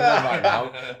what's going on right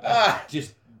now.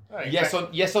 Just yes or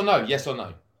no?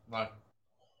 No.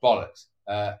 Bollocks.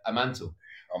 Amantul?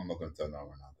 I'm not going to turn down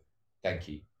Ronaldo. Thank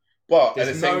you. But at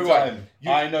the same time,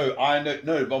 I know.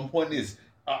 No, but my point is,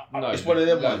 it's one of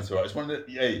them ones, right? It's one of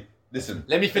the... Hey, listen.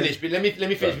 Let me finish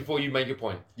before you make your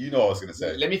point. You know what I was going to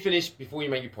say. Let me finish before you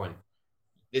make your point.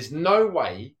 There's no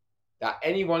way that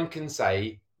anyone can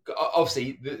say...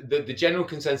 Obviously, the general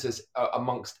consensus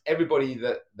amongst everybody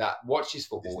that watches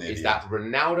football is that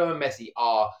Ronaldo and Messi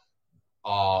are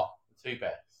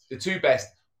the two best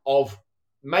of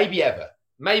maybe ever.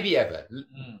 Maybe ever.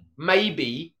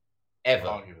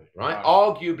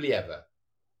 Arguably ever.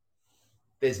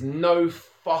 There's no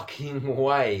fucking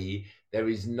way. There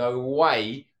is no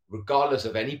way, regardless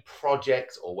of any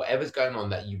project or whatever's going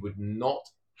on, that you would not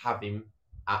have him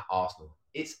at Arsenal.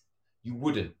 You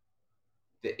wouldn't.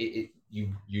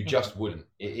 You just wouldn't.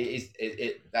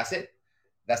 That's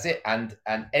it. And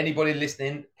anybody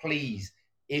listening, please,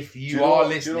 if you are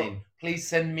listening, please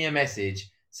send me a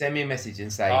message. Send me a message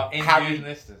and say,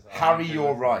 Harry,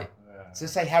 you're right. Yeah. So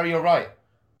say, Harry, you're right.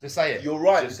 Just say it. You're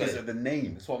right because of the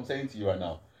name. That's what I'm saying to you right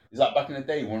now. It's like back in the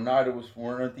day when Ronaldinho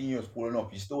was falling off,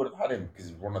 you still would have had him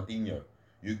because it's Ronaldinho.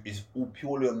 It's all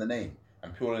purely on the name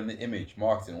and purely on the image,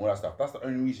 marketing, all that stuff. That's the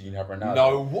only reason you'd have Ronaldo.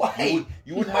 No way.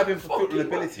 You wouldn't have him for football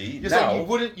ability. You're saying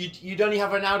you'd only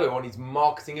have Ronaldo on his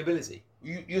marketing ability.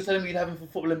 You're telling me you'd have him for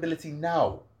football ability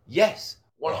now? Yes,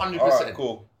 100%. All right,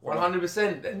 cool.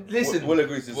 100%. Listen, we'll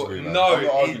agree to disagree. No, I'm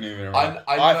not arguing around.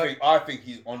 I think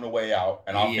he's on the way out,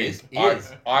 and I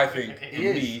think for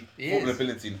me, football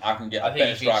ability, I can get a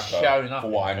better striker for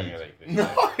what I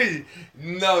need.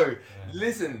 No.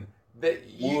 Listen,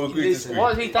 we'll agree to disagree.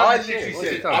 What has he done? I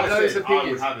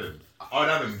would have him. I would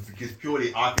have him because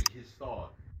purely I think his star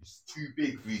is too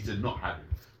big for you to not have him.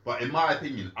 But in my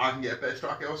opinion, I can get a better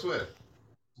striker elsewhere.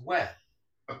 Where?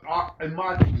 In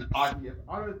my opinion, I don't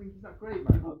think he's that great,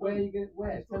 man. Where are you going?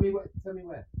 Where? Tell me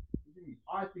where.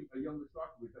 I think a younger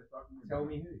striker with better striker. Tell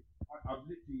me who. I'd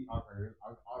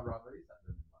rather Isak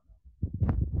than him right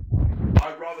now.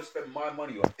 I'd rather spend my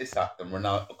money on Isak than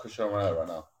Cristiano Ronaldo right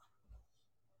now.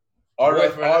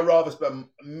 I'd rather spend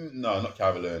not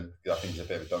Calvert-Lewin because I think he's a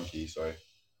bit of a donkey. Sorry,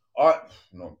 probably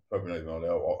not even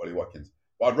Ollie Watkins.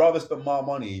 But I'd rather spend my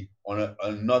money on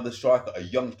another striker, a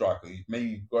young striker who's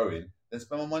maybe growing, than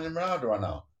spend my money on Ronaldo right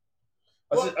now.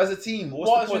 As a team,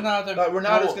 what's the point?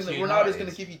 Ronaldo's going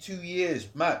to give you 2 years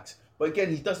max. But again,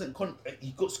 he doesn't.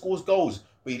 He scores goals.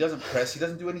 but he doesn't press. He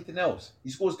doesn't do anything else. He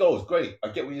scores goals. Great. I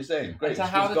get what you're saying. Great. So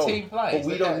how the team plays.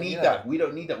 But we don't need that. We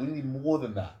don't need that. We need more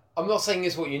than that. I'm not saying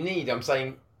it's what you need. I'm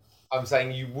saying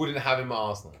you wouldn't have him at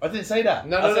Arsenal. I didn't say that.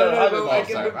 No. I'm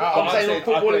saying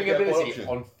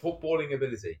on footballing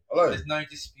ability. There's no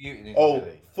disputing his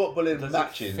ability. Footballing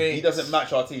matching. He doesn't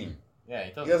match our team. Yeah,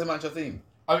 he doesn't. He doesn't match our team.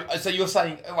 So you're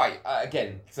saying,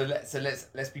 again. So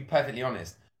let's be perfectly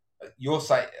honest. You're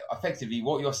saying effectively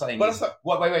what you're saying is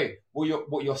wait.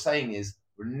 What you're saying is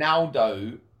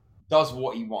Ronaldo does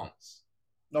what he wants.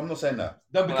 No, I'm not saying that.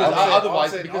 No, because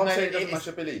otherwise, it doesn't match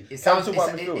ability. It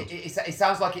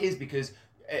sounds like it is because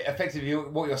effectively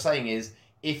what you're saying is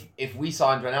if we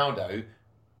signed Ronaldo,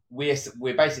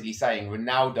 we're basically saying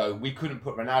Ronaldo. We couldn't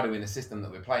put Ronaldo in the system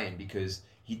that we're playing because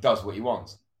he does what he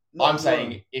wants. I'm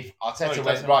saying if Arteta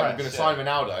went right, we're going to sign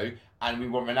Ronaldo and we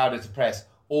want Ronaldo to press,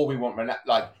 or we want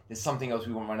there's something else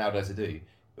we want Ronaldo to do.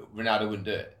 Ronaldo wouldn't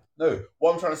do it. No,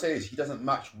 what I'm trying to say is he doesn't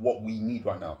match what we need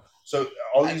right now. So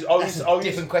that's a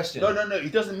different question. No. He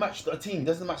doesn't match the team. He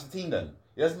doesn't match the team. Then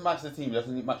he doesn't match the team. He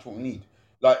doesn't match what we need.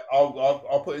 Like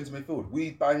I'll put it into midfield.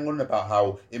 We bang on about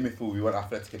how in midfield we want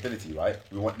athletic ability, right?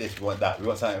 We want this. We want that. We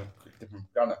want something different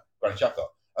from Granit Xhaka.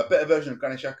 A better version of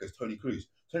Granit Xhaka is Toni Kroos.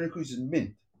 Toni Kroos is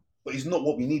mint, but he's not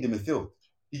what we need in midfield.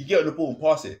 He can get on the ball and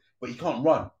pass it, but he can't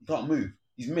run. He can't move.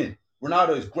 He's mint.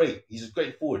 Ronaldo is great. He's a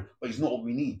great forward, but he's not what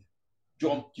we need. Do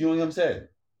you know what I'm saying?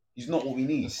 He's not what we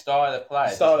need. The style of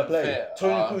play.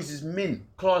 Toni Kroos is mint,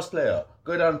 class player.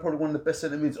 Go down, probably one of the best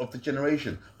centre mids of the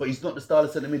generation. But he's not the style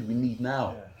of centre mid we need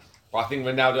now. Yeah. But I think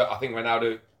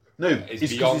Ronaldo. No,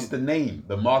 it's because it's the name,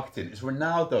 the marketing. It's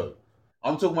Ronaldo.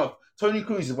 I'm talking about Toni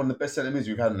Kroos is one of the best centre mids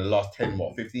we've had in the last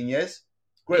 15 years.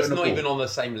 Great. It's not even on the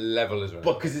same level as Ronaldo.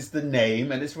 But because it's the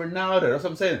name and it's Ronaldo. That's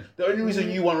what I'm saying. The only reason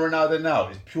you want Ronaldo now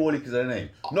is purely because of the name.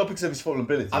 Not because of his football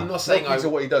ability. I'm not saying because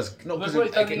of what he does. Not because of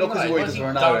what he does for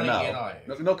Ronaldo now.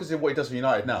 Not because of what he does for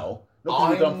United now.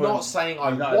 I'm not saying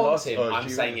I want him. I'm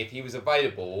saying if he was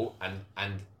available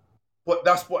and but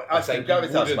that's what I think.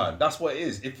 Gravitas, man. That's what it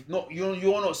is. If not,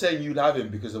 you're not saying you'd have him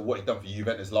because of what he done for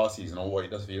Juventus last season or what he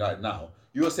does for United now.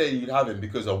 You're saying you'd have him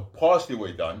because of partially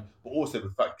what he done, but also the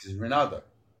fact because he's Ronaldo.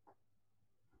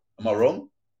 Am I wrong?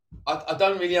 I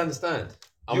don't really understand.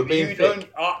 In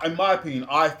my opinion,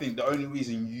 I think the only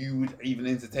reason you would even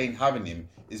entertain having him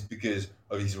is because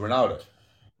of his Ronaldo.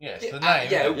 Yeah, it's the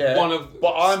name. One of.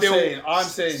 But I'm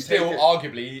saying, still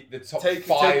arguably the top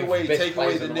five. Take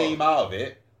away the name out of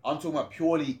it. I'm talking about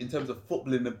purely in terms of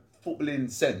footballing, the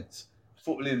footballing sense,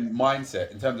 footballing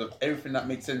mindset, in terms of everything that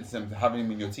makes sense to him to having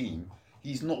him in your team.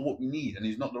 He's not what we need, and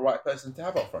he's not the right person to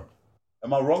have up front.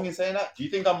 Am I wrong in saying that? Do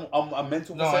you think I'm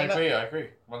mental for saying that? No, I agree.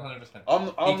 100%. I'm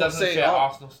not saying fit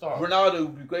Arsenal style. Ronaldo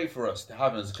would be great for us to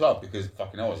have as a club because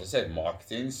fucking hell, as I said,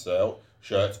 marketing, sell,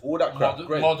 shirts, all that crap.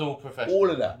 Great. Model professional. All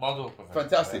of that. Model professional.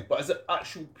 Fantastic. But as an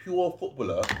actual pure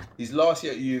footballer, his last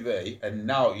year at UVA and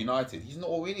now at United, he's not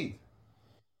what we need.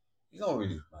 He's not what we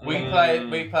need.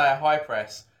 Man. We play a high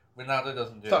press. Ronaldo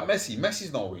doesn't do it. It's like Messi.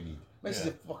 Messi's not what we need. Messi's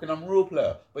a fucking unreal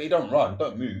player, but he don't run,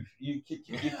 don't move. You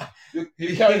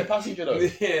carry the passenger though.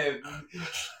 Yeah,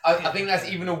 I think that's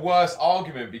even a worse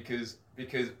argument because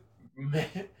You're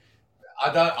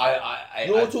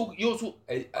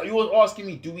asking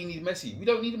me, do we need Messi? We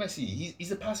don't need Messi.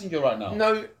 He's a passenger right now.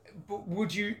 No, but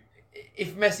would you,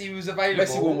 if Messi was available?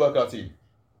 Messi won't work our team.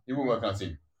 He won't work our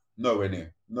team. Nowhere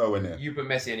near. You put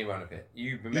Messi anywhere on the pitch.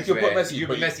 You put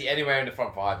Messi anywhere in the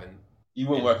front five, and he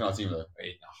won't work on our team though.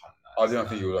 I don't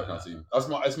think he will work on our team.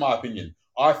 That's my opinion.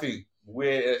 I think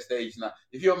we're at a stage now.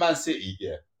 If you're Man City,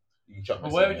 you can chuck Messi.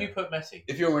 But where would you put Messi?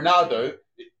 If you're Ronaldo,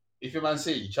 if you're Man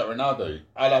City, you chuck Ronaldo.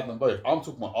 I'll have them both. I'm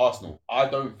talking about Arsenal. I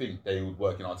don't think they would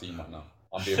work in our team right now.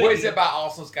 What is it about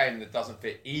Arsenal's game that doesn't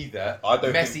fit either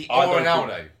Messi or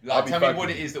Ronaldo? Tell me what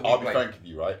it is that we play. I'll be frank with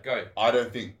you, right? Go. I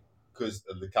don't think, because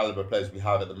of the caliber of players we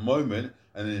have at the moment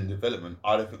and in development,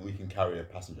 I don't think we can carry a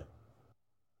passenger.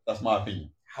 That's my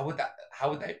opinion. How would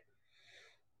they?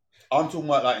 I'm talking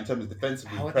about like in terms of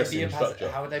defensively pressing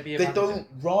structure. How would they be? They don't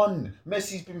run.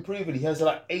 Messi's been proven he has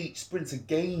like 8 sprints a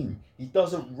game. He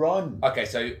doesn't run. Okay,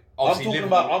 so I'm talking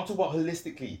about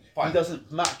holistically. Fine. He doesn't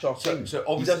match our team. So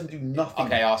he doesn't do nothing.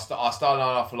 Okay, our style and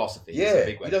our philosophy. Yeah, is a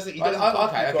big way. He doesn't.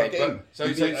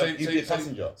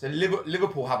 So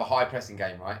Liverpool have a high pressing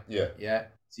game, right? Yeah. Yeah.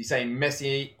 So you're saying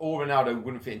Messi or Ronaldo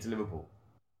wouldn't fit into Liverpool?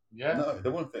 Yeah. No, they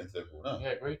wouldn't fit into Liverpool. No. Yeah,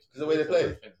 agreed. Because the way they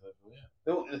play.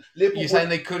 Liverpool You're saying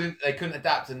they couldn't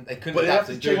adapt and they couldn't But they adapt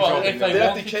have and to do a change- job. if they They have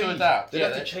wanted to to change. adapt, They yeah,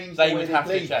 have to change they the way would they have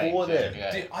play to change for them.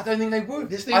 Yeah. Dude, I don't think they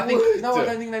would. Yes, they I think would. no, I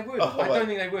don't think they would. Oh, I don't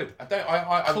think they would. I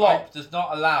don't. Klopp does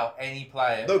not allow any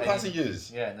player. No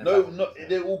passengers. Yeah, No, passengers.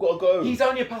 they all got to go. He's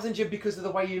only a passenger because of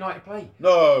the way United play.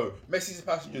 No, Messi's a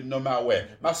passenger no matter where.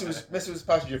 Messi was a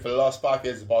passenger for the last 5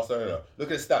 years of Barcelona.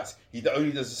 Look at the stats. He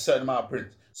only does a certain amount of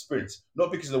sprints.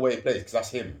 Not because of the way he plays, because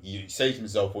that's him. He saves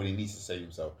himself when he needs to save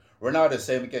himself. Ronaldo,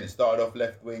 same again. He started off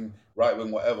left wing, right wing,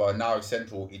 whatever. And now he's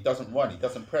central. He doesn't run. He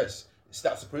doesn't press.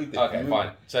 Stats approved it. Okay,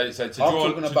 fine. So to I'm draw,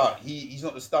 talking about he's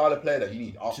not the style of player that you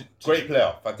need. Great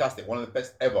player, fantastic, one of the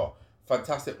best ever,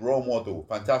 fantastic role model,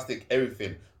 fantastic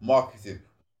everything, marketing,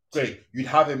 great. You'd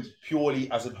have him purely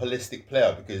as a holistic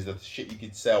player because of the shit you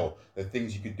could sell, the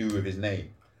things you could do with his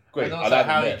name. Great, I like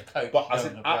him there. But as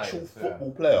an actual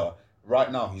football player,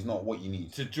 right now he's not what you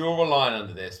need. To draw a line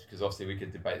under this, because obviously we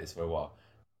could debate this for a while.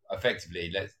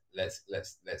 Effectively, let's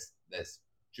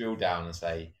drill down and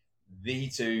say the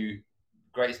two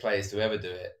greatest players to ever do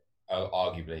it,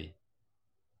 arguably,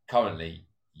 currently,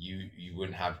 you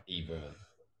wouldn't have either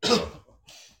of them.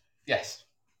 Yes.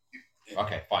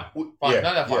 Okay, fine. Fine. Yeah,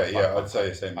 no, fine, fine, I'd say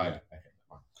the same. Okay,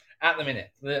 fine. At the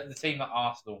minute, the team that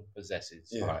Arsenal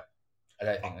possesses, Right. I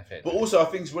don't think they fit. But also, I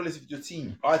think it's relative to your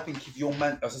team. I think if you're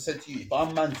as I said to you, if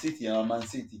I'm Man City and I'm a Man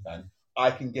City fan,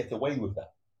 I can get away with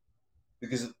that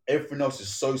because everything else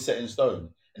is so set in stone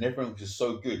and everything else is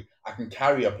so good. I can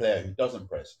carry a player who doesn't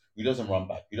press, who doesn't run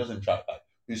back, who doesn't track back,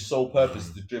 whose sole purpose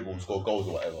is to dribble and score goals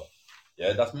or whatever.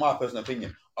 Yeah, that's my personal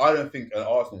opinion. I don't think an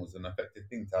Arsenal was an effective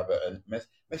thing to have a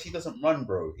Messi doesn't run,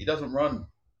 bro. He doesn't run.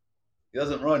 He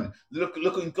doesn't run. Look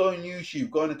and go on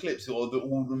YouTube, go on the clips or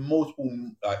all the multiple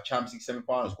Champions League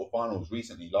semi-finals, quarter-finals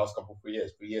recently, last couple 3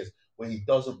 years, where he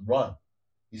doesn't run.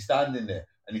 He's standing there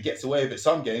and he gets away with it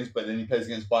some games, but then he plays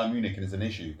against Bayern Munich and it's an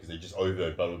issue because they just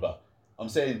overload, blah, blah, blah. I'm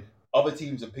saying other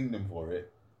teams have pinged him for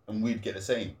it and we'd get the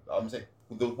same. I'm saying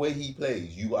the way he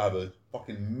plays, you have a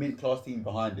fucking mid-class team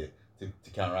behind it to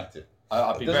counteract it.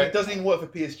 It doesn't even work for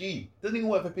PSG.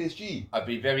 I'd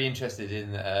be very interested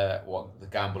in what the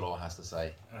Gambler has to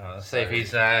say. Let's see if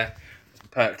he's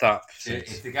perked up.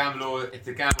 If the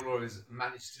Gambler has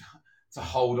managed to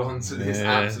hold on to this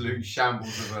absolute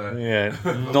shambles of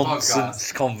a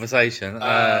nonsense conversation.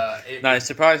 No,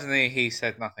 surprisingly, he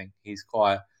said nothing. He's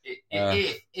quiet.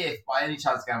 If by any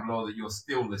chance, Gambler, that you're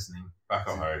still listening back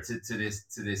on to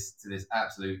this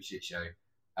absolute shit show,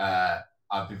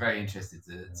 I'd be very interested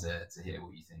to hear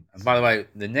what you think. And by the way,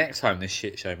 the next time this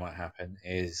shit show might happen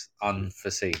is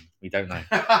unforeseen. We don't know.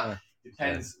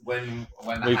 Depends when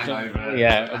the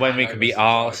hangover. When we can be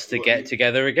asked to get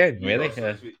together again. Really.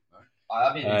 That'd be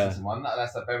an interesting one.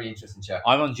 That's a very interesting chat.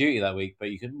 I'm on duty that week, but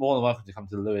you can more than welcome to come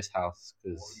to the Lewis house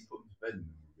because.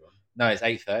 No, it's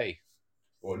 8:30.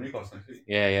 Well, Newcastle next week.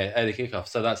 Yeah, early kickoff.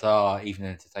 So that's our evening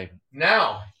entertainment.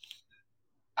 Now,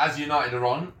 as United are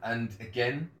on, and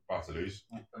again, about to lose.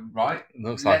 Right.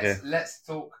 Looks like it. Let's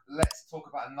talk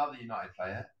about another United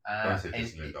player.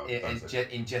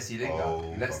 In Jesse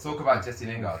Lingard. Let's talk about Jesse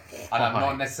Lingard. And I'm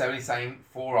not necessarily saying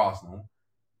for Arsenal,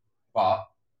 but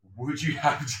would you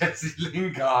have Jesse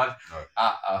Lingard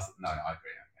at us? No, I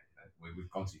agree. Okay. We've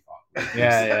gone too far.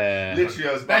 Yeah. Literally,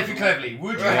 I was Nathan Cleverley.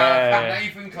 Would you have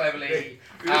Nathan Cleverley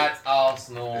at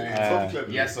Arsenal?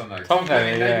 Yes or no? Tom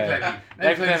Cleverley.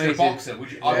 Nathan Cleverley's a boxer.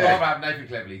 I'd rather have Nathan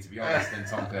Cleverley, to be honest, than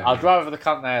Tom Cleverley. I'd rather the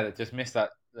cunt there that just missed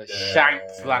that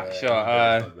shanked black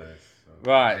shot.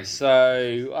 Right,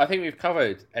 so I think we've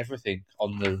covered everything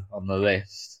on the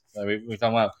list. So we've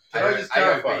done well. Can I just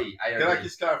clarify?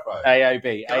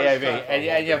 AOB.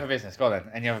 Any other business? Go on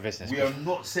then. Any other business? We are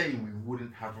not saying we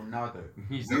wouldn't have Ronaldo.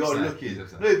 We are looking.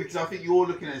 No, because I think you're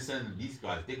looking at saying these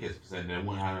guys, dickheads, for saying they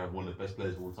want to have one of the best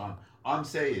players of all time. I'm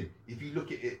saying if you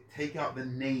look at it, take out the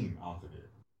name out of it.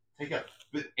 Take out.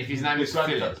 If his name was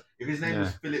Philip. If his name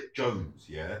was Philip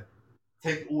Jones,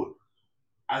 take all.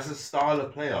 As a style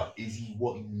of player, is he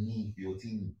what you need for your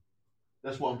team?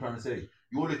 That's what I'm trying to say.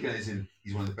 You're looking at it as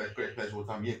he's one of the great players of all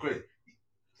time. Yeah, great.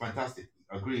 Fantastic.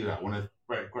 I agree with that. One of the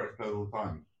great players of all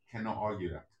time. Cannot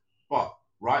argue that. But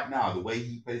right now, the way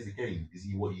he plays the game, is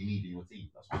he what you need in your team?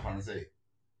 That's what I'm trying to say.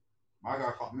 My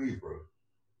guy can't move, bro.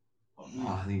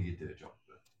 I think he did a job.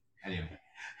 But anyway.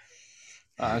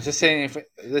 I was just saying if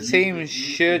the team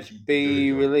should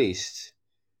be released.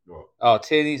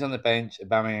 Tierney's on the bench.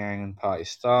 Aubameyang and Partey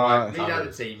start. Right, read out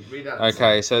the team.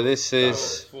 Okay, so this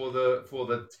is for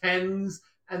the tens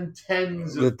and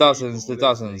tens. The dozens.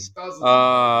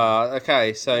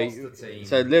 Okay, so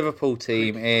Liverpool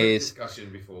team is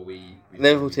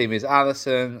Liverpool team is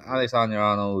Alisson,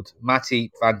 Alexander-Arnold,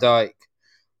 Matip, Van Dijk,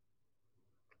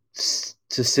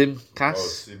 to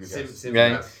Simcas. Simcas.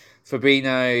 Yeah.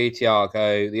 Fabinho,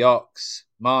 Thiago, the Ox,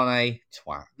 Mane,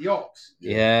 Twat. The Ox.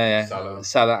 Yeah.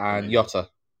 Salah and Jota.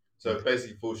 So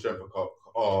basically full strength apart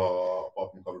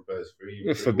from a couple of players.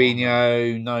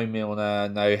 Fabinho, no Milner,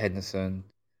 no Henderson.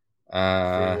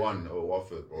 3-1 or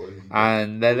Watford, bro.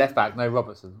 And their left back, no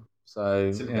Robertson.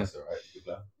 So Simcas, right? Good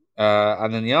player.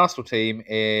 And then the Arsenal team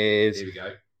is Here we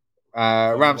go.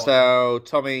 Ramsdale,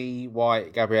 Tommy,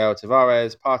 White, Gabriel,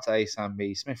 Tavares, Partey,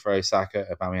 Sambi, Smith Rowe, Saka,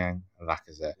 Aubameyang,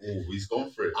 Lacazette. Oh, he's gone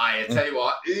for it. I tell you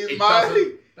what,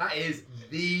 that is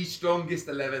the strongest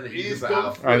 11 that you can put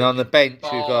out. And on the bench,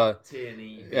 we've got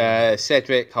Tierney,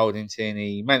 Cedric, Holding,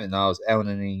 Tierney, Maitland-Niles,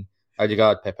 Elneny,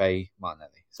 Odegaard, Pepe, Martinelli.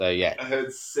 So yeah, I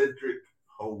heard Cedric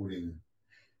Holding.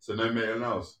 So no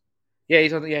Maitland-Niles. Yeah,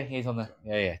 he's on. He's on there.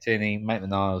 Yeah. Tierney,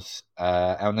 Maitland-Niles,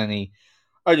 Elneny,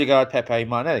 Odegaard, Pepe,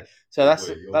 Martinelli. So that's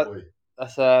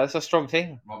a strong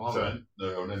team. Turn. No,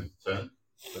 Elneny. Turn.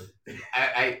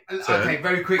 Okay,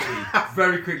 very quickly before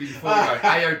we go.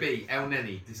 AOB,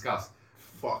 Elneny, discuss.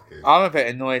 Fuck it. I'm a bit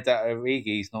annoyed that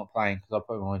Origi's not playing because I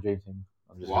put him on my dream team.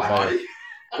 Why?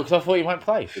 Because I thought he won't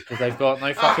play because they've got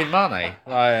no fucking money.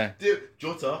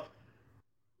 Jota.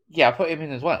 Yeah, I put him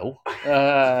in as well.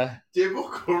 That's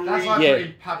like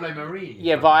putting Pablo Marini.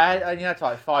 Yeah, but I only had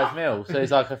like 5 mil, so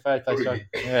it's like a third place.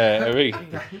 Yeah,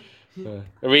 Origi.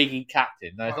 Origi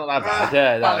captain. No, it's not that bad.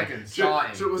 Yeah, Balogun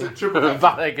starting. Was it triple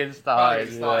Balogun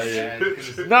starting.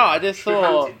 No, I just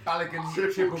thought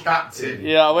Balogun triple captain.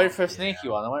 Yeah, I went for a sneaky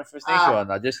one. I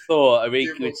just thought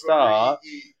Origi would start.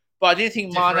 But I didn't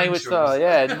think Mane would start.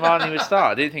 Yeah, Mane would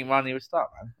start. I didn't think Mane would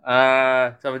start,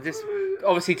 man. So I'm just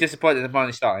obviously disappointed that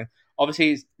Mane starting.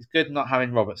 Obviously, it's good not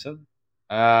having Robertson.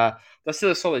 That's still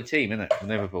a solid team, isn't it, from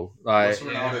Liverpool? What's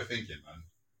Ronaldo thinking, man?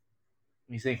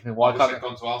 He's thinking, why can't I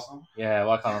gone to Arsenal? Yeah,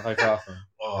 why can't I play for Arsenal?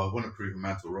 I want to prove a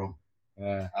mantle wrong.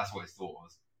 Yeah, that's what his thought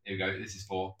was. Here we go. This is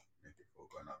 4.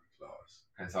 Going up in class.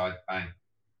 Inside, bang.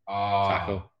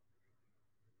 Tackle.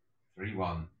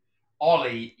 3-1.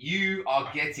 Ollie, you are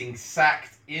getting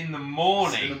sacked in the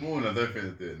morning. In the morning, I don't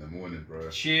think they do it in the morning, bro.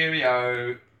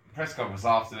 Cheerio. Press conference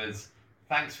afterwards.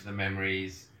 Thanks for the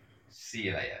memories. See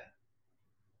you later.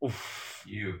 Oof.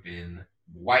 You have been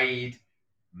weighed,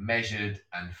 measured,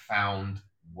 and found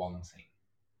wanting.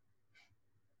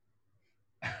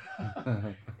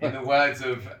 In the words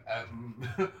of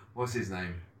what's his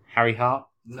name? Harry Hart?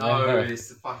 No, it's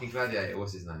the fucking gladiator.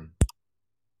 What's his name?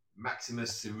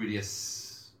 Maximus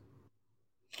Aurelius.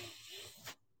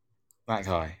 That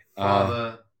guy.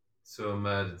 Father to a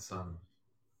murdered son,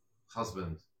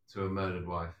 husband to a murdered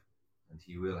wife, and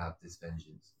he will have this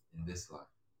vengeance in this life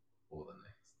or the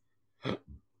next.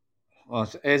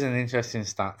 Well, here's an interesting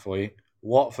stat for you.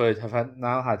 Watford have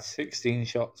now had 16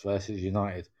 shots versus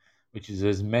United, which is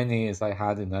as many as they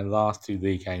had in their last 2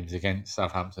 league games against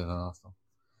Southampton and Arsenal.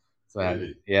 So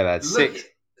really? Yeah, they had 6.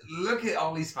 Look at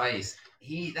Ollie's face.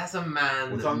 That's a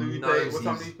man. What time do you play? What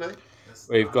time do you play?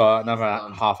 We've got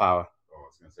another half hour. Oh, I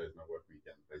was going to say it's not worth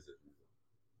weekend.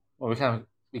 Well,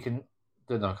 we can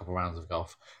do another couple of rounds of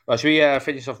golf. Right, should we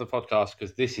finish off the podcast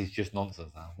because this is just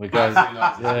nonsense now. We're going.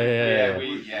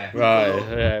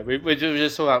 We're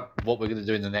just talking about what we're going to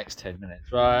do in the next 10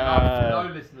 minutes. Right.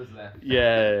 No listeners left.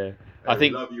 Yeah. I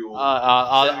think. Love you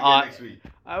all. Next week.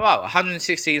 Well,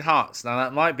 116 hearts. Now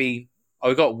that might be. Oh,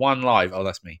 we got 1 live. Oh,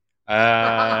 that's me.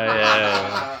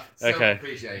 Yeah. Okay.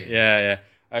 Appreciate it. Yeah.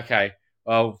 Okay.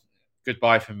 Well,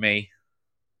 goodbye from me.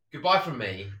 Goodbye from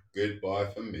me. Goodbye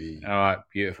from me. All right.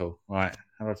 Beautiful. Right.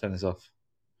 How do I turn this off?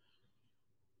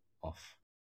 Off.